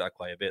on Twitter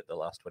quite a bit the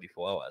last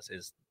 24 hours.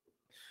 Is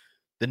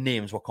the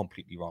names were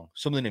completely wrong.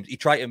 Some of the names he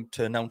tried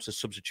to announce a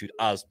substitute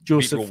as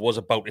Joseph- Pedro was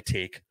about to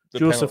take the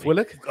Joseph penalty.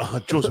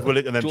 Willock. Joseph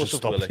Willock, and then just Joseph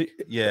stopped. Willock.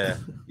 Yeah,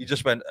 he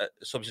just went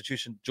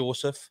substitution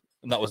Joseph,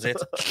 and that was it.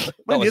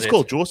 Man, it's it.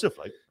 called Joseph.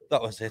 Like,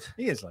 That was it.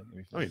 he is like.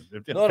 I mean,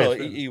 No, fair.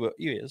 he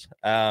is.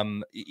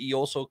 He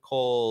also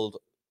called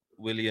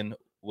Willian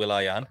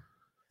Willian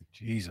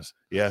Jesus.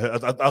 Yeah,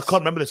 I can't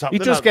remember this He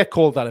happening. does get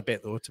called that a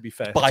bit though, to be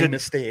fair. by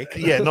mistake.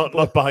 Yeah,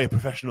 not by a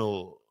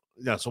professional.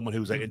 Someone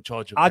who's like in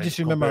charge of. I just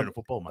remember comparing a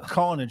football match.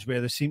 Carnage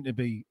where there seemed to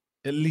be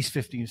at least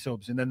 15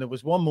 subs, and then there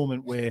was one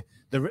moment where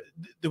I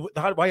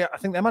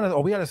think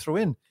we had a throw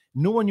in.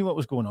 No one knew what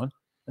was going on,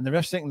 and the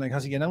ref thinking like,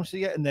 has he announced it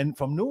yet? And then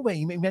from nowhere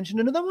he mentioned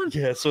another one.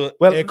 Yeah, so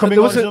Well, coming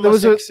there was on a, to there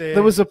was number a six,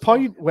 there was a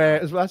point where,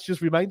 as that's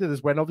just reminded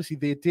us, when obviously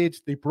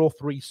they brought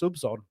 3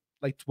 subs on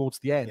like towards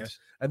the end, Yes.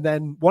 and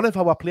then one of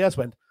our players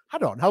went,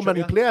 "Hold on, how many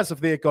Trigger. players have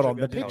they got on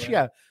the Trigger, pitch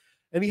yeah. here?"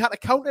 And he had to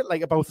count it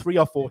like about 3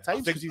 or 4 I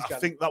times because he's think, got. I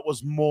think that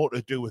was more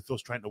to do with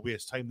us trying to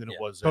waste time than it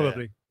was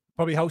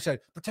Probably House said,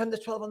 pretend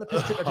there's 12 on the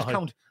pitch, I just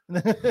count.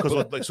 because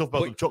like stuff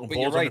about them chucking but balls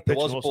you're on the right. There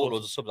pitch was and a all ball sorts.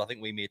 loads of subs. I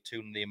think we made 2,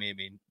 and they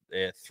made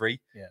 3.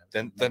 Yeah.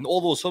 Then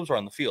all those subs were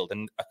on the field,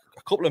 and a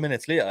couple of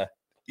minutes later,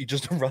 he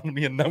just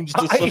randomly announced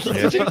the He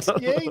substitute.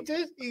 did. Yeah, he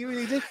did. He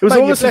really did. It was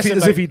Man, almost you as bless him,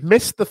 if like, he'd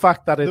missed the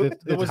fact that there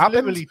it was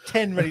happened. literally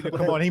 10 ready to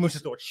come on. He must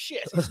have thought,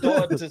 shit.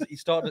 He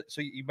started. So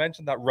you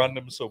mentioned that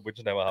random sub, which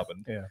never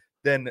happened. Yeah.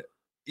 Then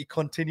he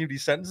continued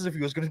his sentence as if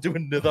he was going to do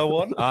another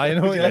one. I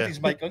know, He yeah. left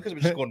his mic on because we're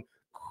just going.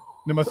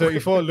 Number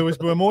 34, Luis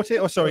Buamote.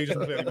 Oh, sorry, he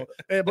doesn't play anymore.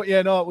 But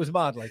yeah, no, it was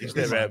mad. Like, He's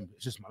it was their mad.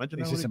 just manager.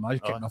 He's now, just isn't a he?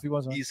 magic kicking off. He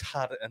was. He's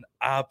had an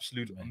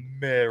absolute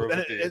mare of Then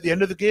a day. at the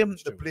end of the game,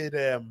 they played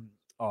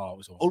Oh, it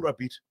was awesome. ultra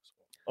beat.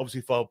 Obviously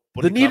for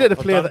They Buddy needed to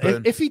for play Dan that.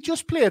 Burn. If he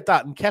just played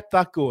that and kept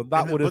that going,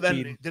 that would have But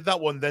then been. did that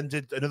one, then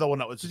did another one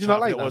that was. Did you not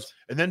like it was, that?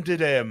 and then did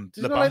Did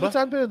you La not like the Bamba.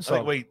 Dan Burn I think,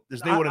 song? wait,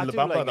 there's no one in I La do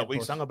Bamba like that it, we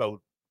but- sang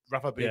about.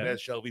 Rafa Yeah. Benitez,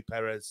 Shelby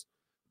Perez,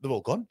 they've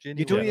all gone. You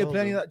don't need to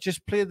play any of that.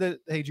 Just play the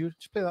Hey Jude.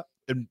 Just play that.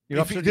 And You're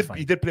he absolutely did, fine.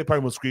 he did play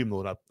Primal Scream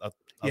though. And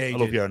I he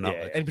love did. hearing that.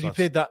 Yeah, like, and but he that's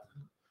played that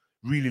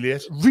really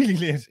late. really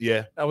late.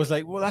 Yeah, I was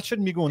like, well, that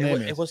shouldn't be going there,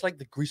 mate. It was like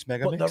the Grease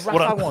Mega But the Mix.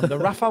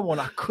 Rafa one,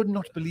 I could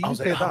not believe I he was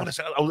played like,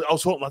 that. I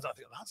was hoping that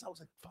was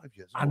like 5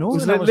 years. I ago. know. It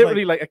was and I was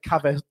literally like a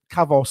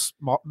Cavos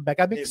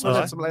mega mix It or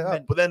was something like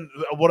that. But then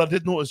what I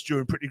did notice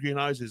during Pretty Green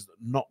Eyes is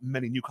not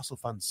many Newcastle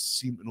fans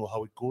seem to know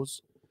how it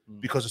goes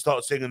because they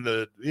started singing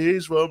the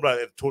 "He's Rome,"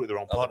 right? Totally the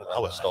wrong part of At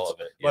it. the start of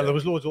it. Well, yeah. there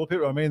was loads of old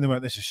people. I mean, they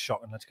went, "This is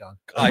shocking. Let's go."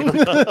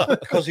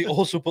 Because he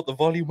also put the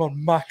volume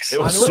on max.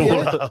 It was I know, so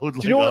yeah. loud. Do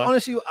you know what? like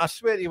Honestly, I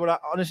swear to you, what I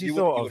honestly You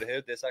thought would of. have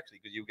heard this actually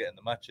because you were getting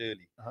the match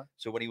early. Uh-huh.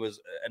 So when he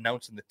was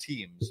announcing the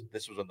teams,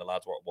 this was when the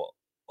lads were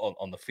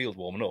on the field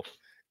warming up.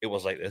 It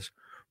was like this.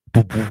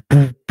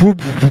 It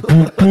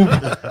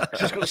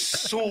just got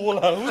so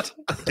loud.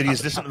 that. Did you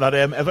listen to that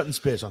Everton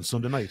space on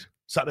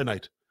Saturday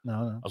night? No.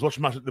 I was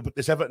watching match.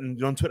 This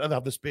Everton, on Twitter, they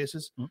have the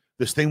spaces.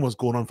 This thing was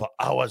going on for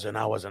hours and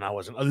hours and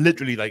hours. And I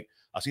literally, like,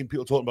 I seen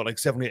people talking about like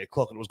 7, 8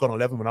 o'clock, and it was gone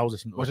 11 when I was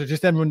listening to Was it. it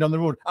just them running down the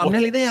road? I'm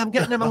nearly there. I'm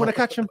getting them. I'm going to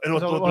catch them. And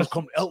it was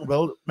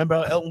Elton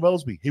remember Elton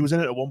Wellesby? He was in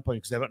it at one point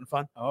because Everton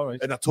fan. All right.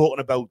 And they're talking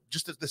about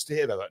just the state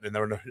of Everton, and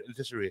they're in a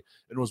disarray.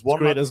 And there was one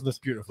Great, lad, isn't it?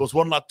 Beautiful. there was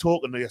one lad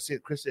talking, and I see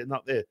Chris saying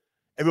that there.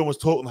 Everyone was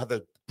talking, had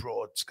the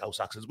broad Scouse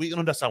accents. We can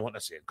understand what they're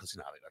saying because, you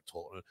know, they're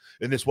talking.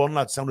 And this one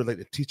lad sounded like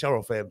the teacher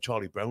of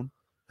Charlie Brown.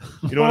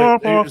 You know,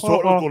 he was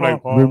talking, going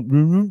like,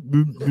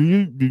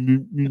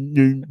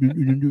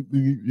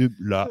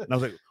 and I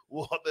was like,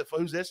 what the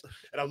fuck is this?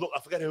 And I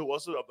forget who it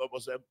was.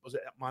 Was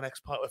it my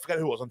next part? I forget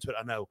who it was on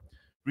Twitter now.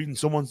 Reading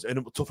someone's, and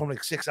it took from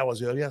like 6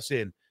 hours earlier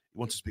saying, he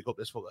wants to speak up,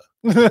 this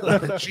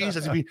fucker.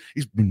 Jesus,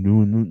 he's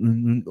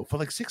been for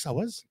like 6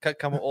 hours.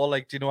 Can we all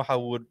like? Do you know how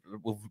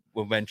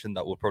we've mentioned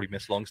that we'll probably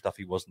miss Longstaff?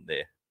 He wasn't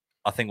there.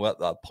 I think we're at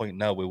that point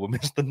now where we'll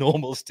miss the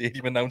normal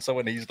stadium announcer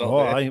when he's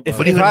not there.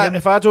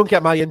 If I don't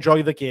get my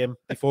enjoy the game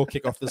before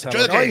kick off this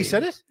Enjoy the hour, game. He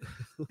said it.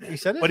 He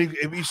said it. But he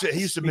used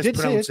to He did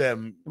say mispronounce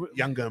it.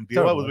 Yanga and Bia.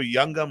 Terrible. It would be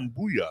Yanga and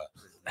Booyah.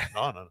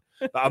 No.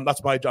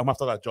 That's my job. I'm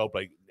after that job,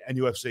 like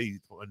NUFC.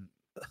 And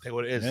tell you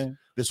what it is. Yeah.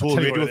 This whole I'll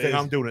tell you radio what it thing is.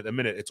 I'm doing at the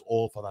minute, it's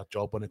all for that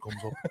job when it comes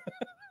up.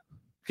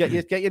 get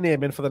your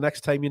name in for the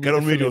next time you need Get to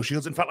on fill Radio in.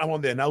 Shields. In fact, I'm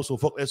on there now, so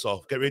fuck this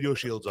off. Get Radio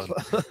Shields on.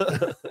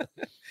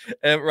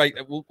 Right,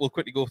 we'll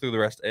quickly go through the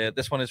rest.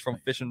 This one is from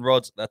Fish and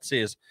Rods that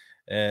says,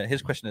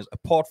 his question is,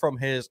 apart from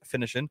his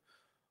finishing,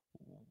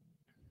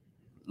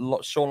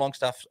 Sean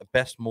Longstaff's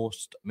best,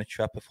 most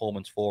mature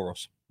performance for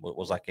us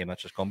was that game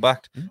that's just gone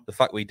back. The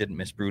fact we didn't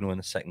miss Bruno in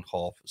the second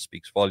half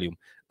speaks volume.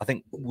 I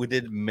think we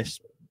did miss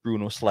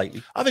Bruno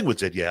slightly. I think we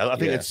did, yeah. I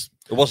think it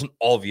wasn't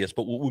obvious,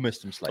 but we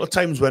missed him slightly. At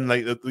times when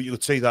you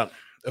would see that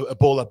a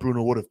ball that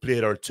Bruno would have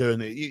played or a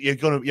turn,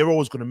 you're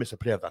always going to miss a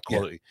player of that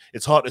quality. Yeah.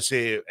 It's hard to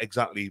say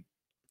exactly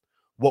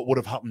what would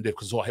have happened if,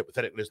 because it's all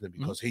hypothetical, isn't it?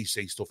 Because he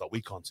sees stuff that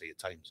we can't see at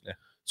times. Yeah.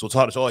 So it's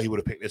hard to say, he would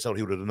have picked this out,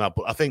 he would have done that.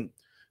 But I think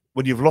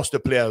when you've lost a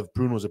player of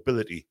Bruno's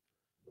ability,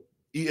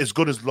 as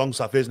good as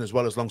Longstaff is and as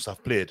well as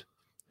Longstaff played,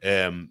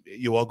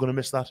 you are going to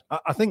miss that.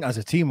 I think as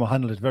a team we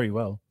handled it very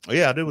well. Oh,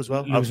 yeah, I do as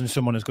well. Losing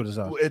someone as good as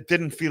that. It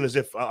didn't feel as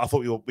if I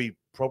thought we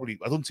probably,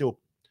 I don't say we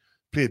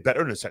played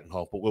better in the second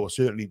half, but we were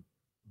certainly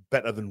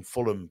better than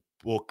Fulham.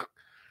 Well,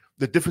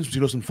 the difference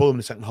between us and Fulham in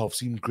the second half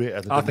seemed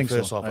greater than the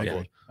first half. I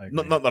agree.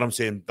 Not that I'm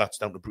saying that's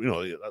down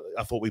to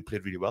I thought we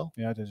played really well.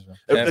 Yeah, I did as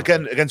well.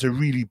 Again, against a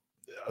really,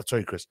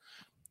 sorry, Chris,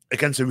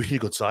 against a really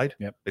good side.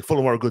 Yep. Like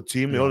Fulham were a good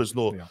team. You always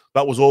know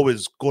that was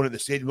always going at the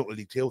stadium, looked like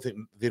league tail,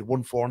 thinking they'd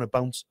won 4 on a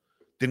bounce.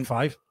 Didn't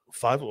 5?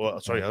 Oh,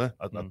 sorry, I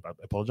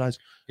apologise.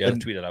 Yeah, I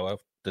tweeted out,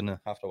 didn't I,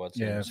 afterwards?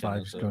 Yeah,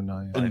 5 going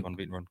now. Yeah. 5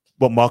 unbeaten run.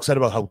 What Mark said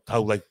about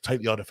how like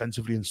tight they are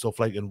defensively and stuff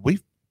like, and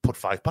we've put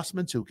 5 past them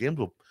in 2 games.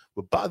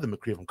 We're better than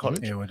McCraven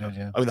College. Yeah, we did.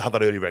 Yeah. I mean, they had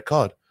that early red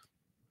card,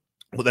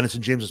 but then at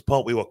St James's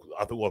Park,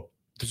 I think we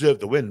deserved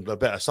the win, a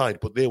better side,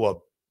 but they were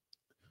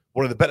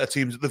one of the better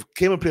teams. They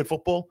came and played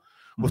football.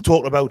 We've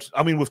talked about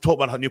how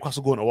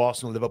Newcastle going to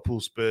Arsenal, Liverpool,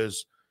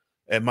 Spurs,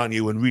 Man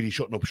U, and really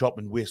shutting up shop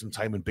and wasting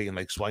time and being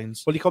like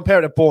swines. Well, you compare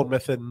it to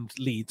Bournemouth and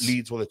Leeds.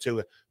 Leeds were the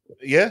two.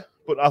 Yeah,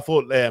 but I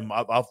thought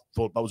that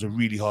was a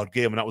really hard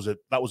game, and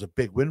that was a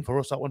big win for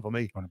us. That one for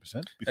me,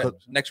 100%. Because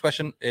next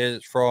question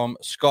is from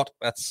Scott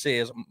that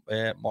says,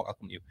 Mark, I'll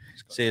come to you.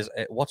 Says,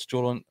 what's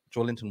Joe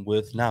Linton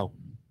worth now?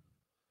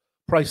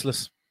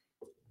 Priceless.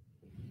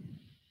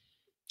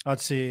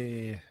 I'd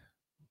say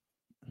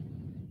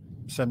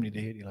 70 to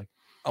 80. Like,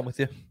 I'm with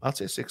you. I'd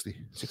say 60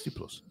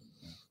 plus.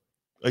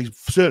 He's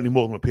certainly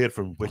more than we paid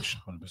for him, which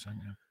 100%. Yeah.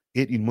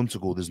 18 months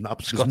ago, there's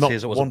not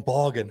says it was one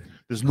bargain.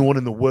 There's no one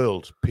in the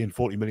world paying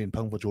 £40 million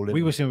for Joe Linton.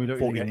 We were saying we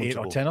don't get 8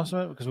 or 10 or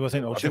something because we were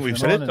thinking. I think we've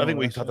said it. I think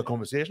we've had the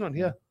conversation on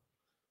here.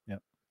 Yeah,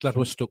 glad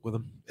we're stuck with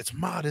him. It's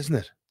mad, isn't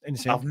it?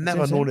 Insane. I've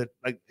never known it.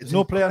 Like, there's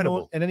no player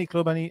in any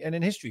club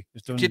in history.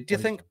 Do you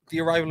think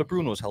the arrival of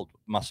Bruno's helped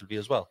massively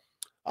as well?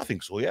 I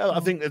think so. Yeah, I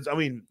think.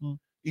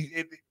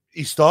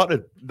 He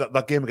started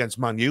that game against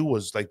Man U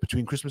was like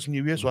between Christmas and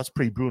New Year, so that's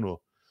pre-Bruno.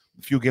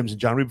 A few games in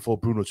January before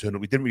Bruno turned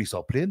up. We didn't really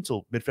start playing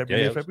until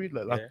mid-February,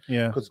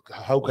 Because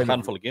a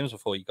handful of games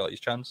before he got his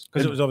chance.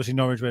 Because it was obviously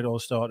Norwich where it all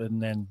started,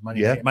 and then Man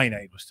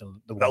United was still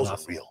the one. That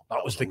was real.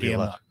 That was the game.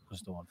 That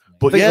was the one for me.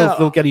 But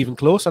they'll get even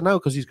closer now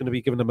because he's going to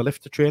be giving them a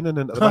lift to training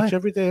and to the match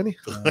every day, isn't he?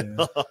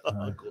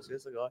 Of course,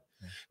 he's the guy.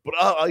 But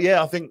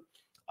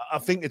I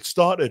think it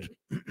started.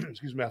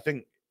 Excuse me. I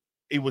think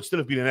he would still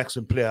have been an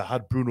excellent player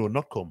had Bruno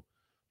not come.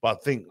 But I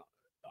think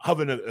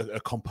having a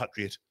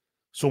compatriot,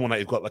 someone that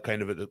you've got that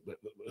kind of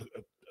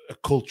a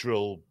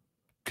cultural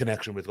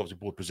connection with, obviously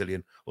both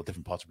Brazilian or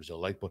different parts of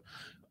Brazil, but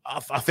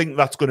I think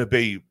that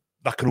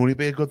can only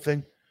be a good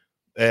thing.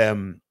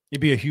 It'd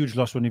be a huge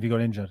loss when if you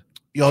got injured.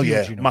 Oh,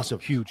 huge,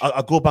 massive, huge.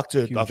 I go back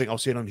to I think I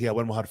was saying on here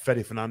when we had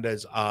Freddy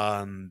Fernandez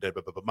and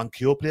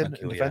Manquillo playing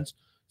in defence.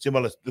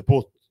 Saying they're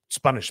both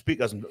Spanish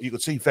speakers, and you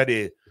could see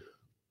Freddy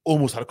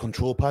almost had a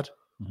control pad.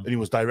 And he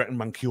was directing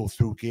Manquillo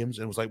through games,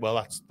 and it was like, well,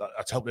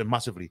 that's helped him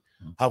massively,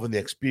 having the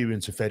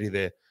experience of Freddy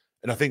there.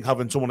 And I think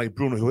having someone like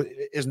Bruno, who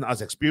isn't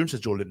as experienced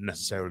as Joe Linton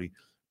necessarily,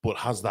 but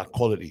has that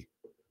quality,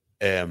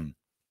 and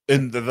they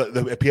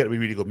appear to be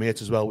really good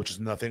mates as well, which is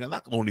another thing, and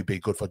that can only be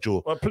good for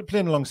Joe. Well,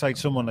 playing alongside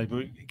someone like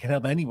can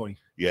help anybody.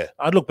 Yeah,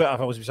 I'd look better if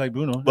I was beside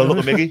Bruno. Well, look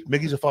at Miggy.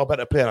 Miggy's a far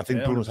better player, and I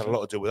think Bruno's had a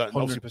lot to do with that.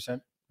 100%.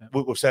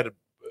 We've said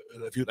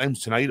a few times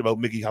tonight about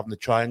Miggy having the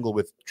triangle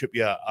with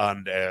Trippier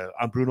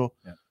and Bruno.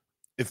 Yeah.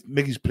 If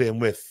Miggy's playing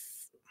with,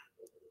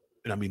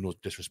 and I mean no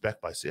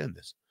disrespect by saying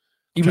this,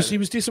 he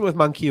was decent with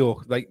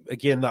Manquillo. Like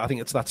again, I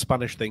think it's that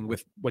Spanish thing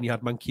with when you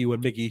had Manquillo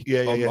and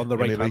Miggy on the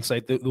right hand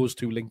side, those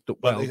two linked up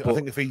well. I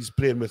think if he's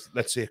playing with,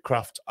 let's say,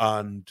 Kraft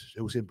and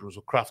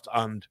Kraft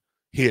and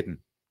Hayden,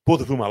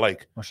 both of whom I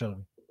like,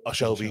 or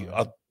Shelby.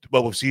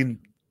 Well, we've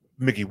seen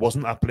Miggy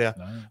wasn't that player.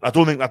 No. I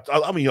don't think that.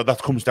 I mean,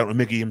 that comes down to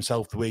Miggy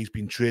himself, the way he's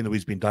been trained, the way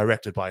he's been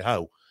directed by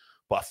how.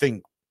 But I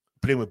think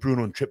playing with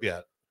Bruno and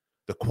Trippier,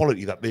 the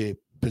quality that they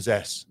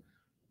possess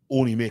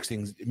only makes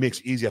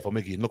it easier for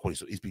Miggy. And look what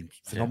he's been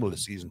phenomenal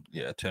this season.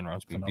 Yeah,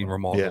 turnaround's been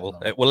remarkable.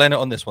 Yeah. We'll end it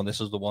on this one. This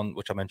is the one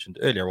which I mentioned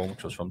earlier on,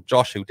 which was from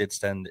Josh, who did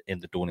send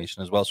in the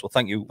donation as well. So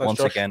thank you once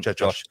again,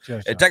 Josh.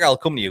 Deg, I'll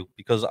come to you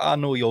because I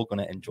know you're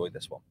going to enjoy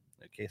this one.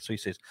 Okay, so he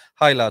says,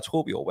 "Hi lads,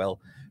 hope you're well.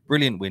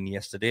 Brilliant win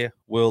yesterday.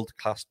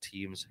 World-class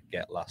teams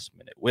get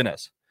last-minute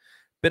winners.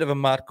 Bit of a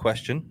mad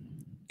question.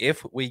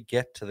 If we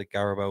get to the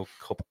Carabao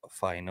Cup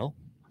final."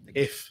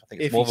 I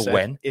think it's more of a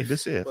when. If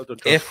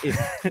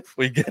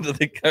we get to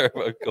the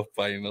Carabao Cup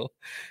final,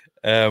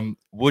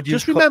 would you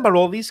just remember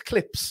all these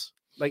clips?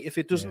 Like if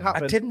it doesn't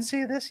happen, I didn't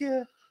say this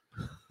yet.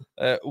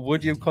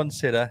 Would you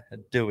consider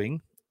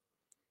doing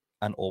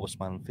an Always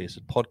Smiling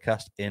Faces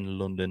podcast in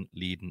London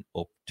leading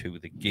up to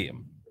the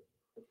game?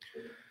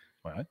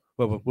 All right.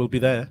 Well, we'll be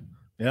there.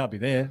 Yeah, I'll be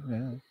there.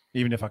 Yeah.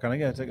 Even if I can't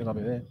get a ticket, I'll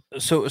be there.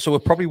 So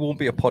it probably won't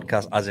be a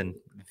podcast as in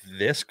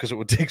this, because it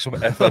would take some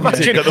effort.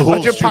 Imagine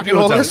packing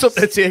all this up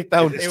to take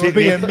down. It would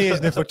be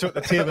amazing if we took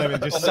the table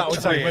and just sat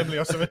outside Wembley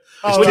or something.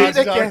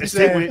 It's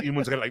taking 18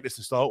 months to get like this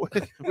to start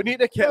with. We need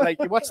to get like,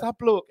 what's that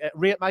bloke?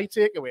 Rate My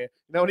Takeaway. You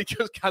know, and he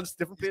just cants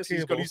different places.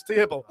 He's got his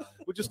table.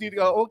 We just need to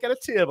go, get a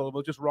table and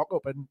we'll just rock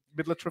up in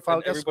middle of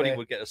Trafalgar and everybody Square.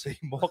 would get to see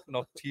Mark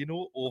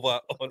Noctino over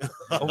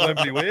on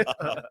Wembley Way.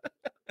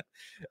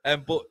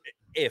 But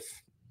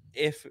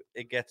if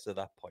it gets to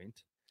that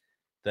point,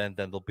 then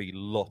there'll be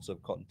lots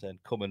of content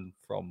coming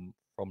from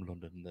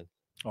London.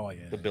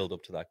 The build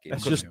up to that game.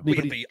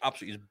 We'd be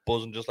absolutely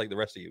buzzing just like the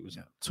rest of you.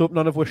 Yeah. So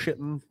none of us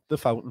shitting the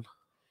fountain.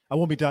 I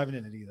won't be diving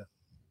in it either.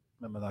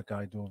 Remember that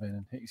guy dove in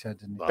and hit his head,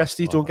 didn't he?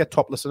 Bestie, don't get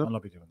topless in it. I'll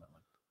not be doing that.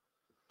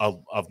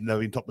 I've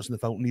never been topless in the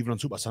fountain, even on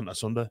Super Santa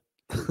Sunday.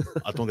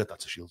 I don't get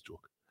that's a Shields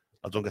joke.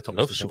 I don't get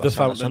topless in the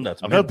fountain.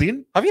 I've never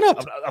been. Have you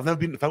not? I've never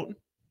been to the fountain.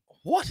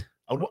 What?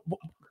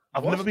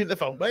 I've never been to the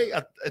fountain. Wait,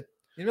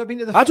 You've never been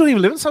to the I don't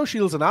even live in South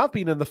Shields, and I've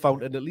been in the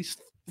fountain at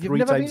least You've 3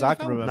 never times been in I the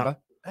can fountain? remember.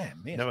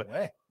 mate, Never. no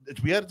way.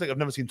 It's weird. Like, I've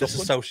never seen This is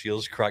topless. South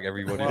Shields crack,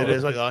 everybody. It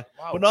is like Wow.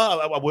 But no,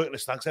 I work in a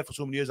stag's head for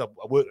so many years. I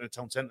worked in a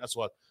town centre,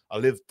 so I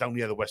live down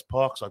near the West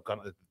Park. So I've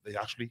gone to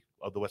the Ashley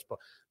of the West Park.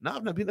 No,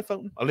 I've never been to the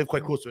fountain. I live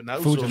quite close to it now.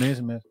 Food's so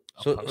amazing, mate.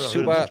 So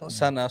Super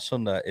Santa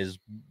Sunday is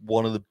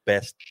one of the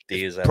best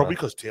days ever. probably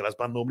because Taylor's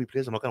band normally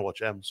plays. I'm not going to watch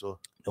them. So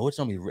No, it's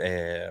normally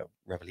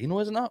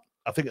Revelino, isn't it?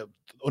 I think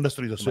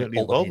understudies are certainly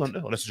alternate. involved, aren't they?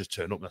 Unless they just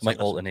turn up. That's Might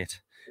it.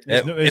 alternate. His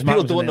If man people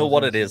was in don't know there,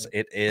 what wasn't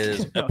it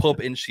is a pub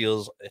in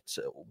Shields. It's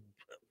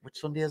which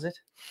Sunday is it?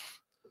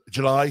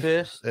 July.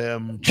 First.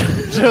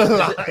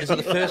 Is it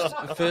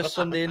the first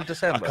Sunday in I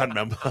December? can't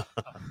remember.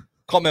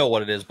 Can't remember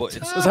what it is, but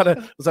it's Was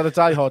that a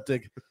Die Hard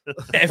dig?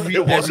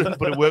 It wasn't,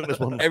 but it worked this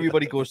one.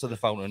 everybody goes to the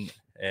fountain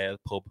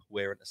pub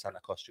wearing a Santa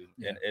costume,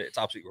 and it's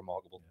absolutely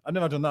remarkable. I've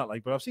never done that,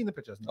 but I've seen the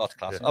pictures. Oh, it's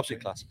class, Yeah.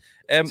 absolute class.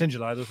 It's in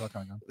July, though, so I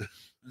can't go.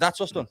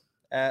 That's us done.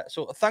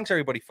 So thanks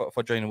everybody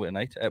for joining with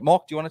tonight.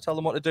 Mark, do you want to tell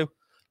them what to do?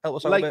 Help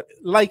us out a bit.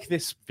 Like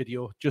this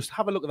video, just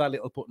have a look at that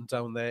little button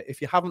down there. If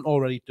you haven't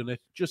already done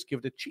it, just give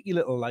it a cheeky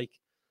little like.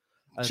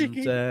 And,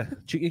 cheeky,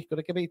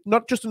 gotta give it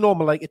not just a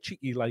normal like, a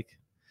cheeky like.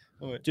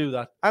 Right. Do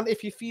that. And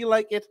if you feel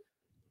like it,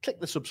 click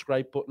the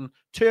subscribe button,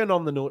 turn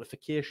on the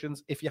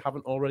notifications if you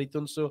haven't already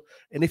done so.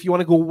 And if you want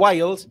to go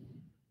wild,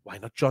 why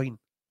not join?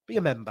 Be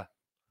a member.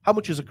 How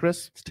much is it,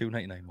 Chris? It's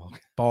 $2.99, Mark.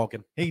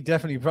 Bargain. He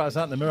definitely practiced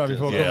that in the mirror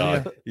before coming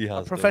here. He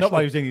has. Professional. Not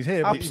while he was doing his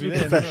hair, but he'd be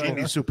Absolute there.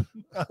 professional. Soup.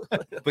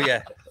 But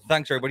yeah,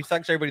 thanks everybody.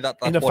 Thanks everybody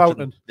that's In the watching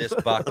fountain. this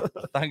back.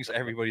 Thanks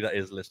everybody that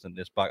is listening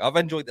this back. I've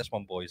enjoyed this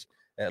one, boys.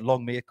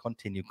 Long may it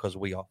continue because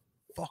we are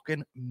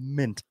fucking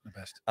mint The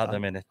best. at the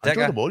minute. I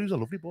enjoy the Degger, boys. Are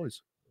lovely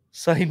boys.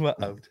 sign we're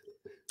out.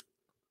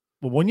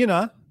 Well, one, you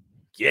know.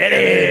 Get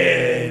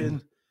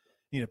in.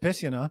 Need a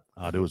piss, you know.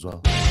 I do as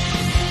well.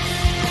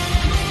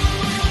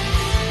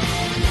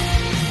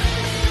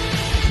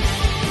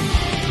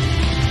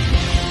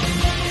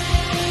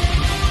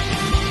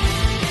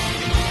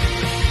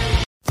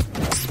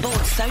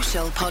 Sports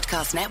Social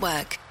Podcast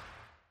Network.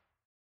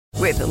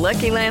 With the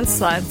Lucky Land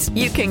Slots,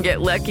 you can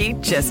get lucky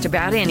just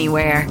about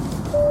anywhere.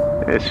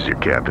 This is your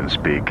captain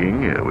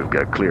speaking. We've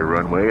got clear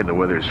runway and the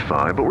weather's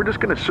fine, but we're just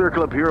going to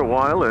circle up here a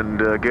while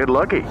and get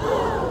lucky.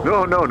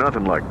 No,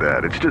 nothing like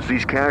that. It's just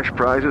these cash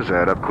prizes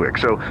add up quick.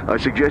 So I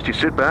suggest you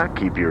sit back,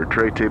 keep your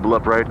tray table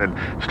upright, and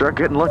start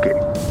getting lucky.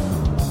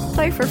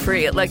 Play for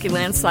free at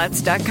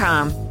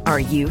LuckyLandSlots.com. Are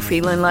you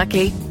feeling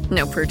lucky?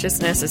 No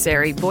purchase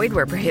necessary. Void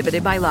where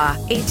prohibited by law.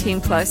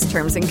 18+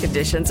 terms and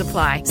conditions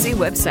apply. See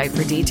website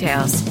for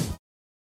details.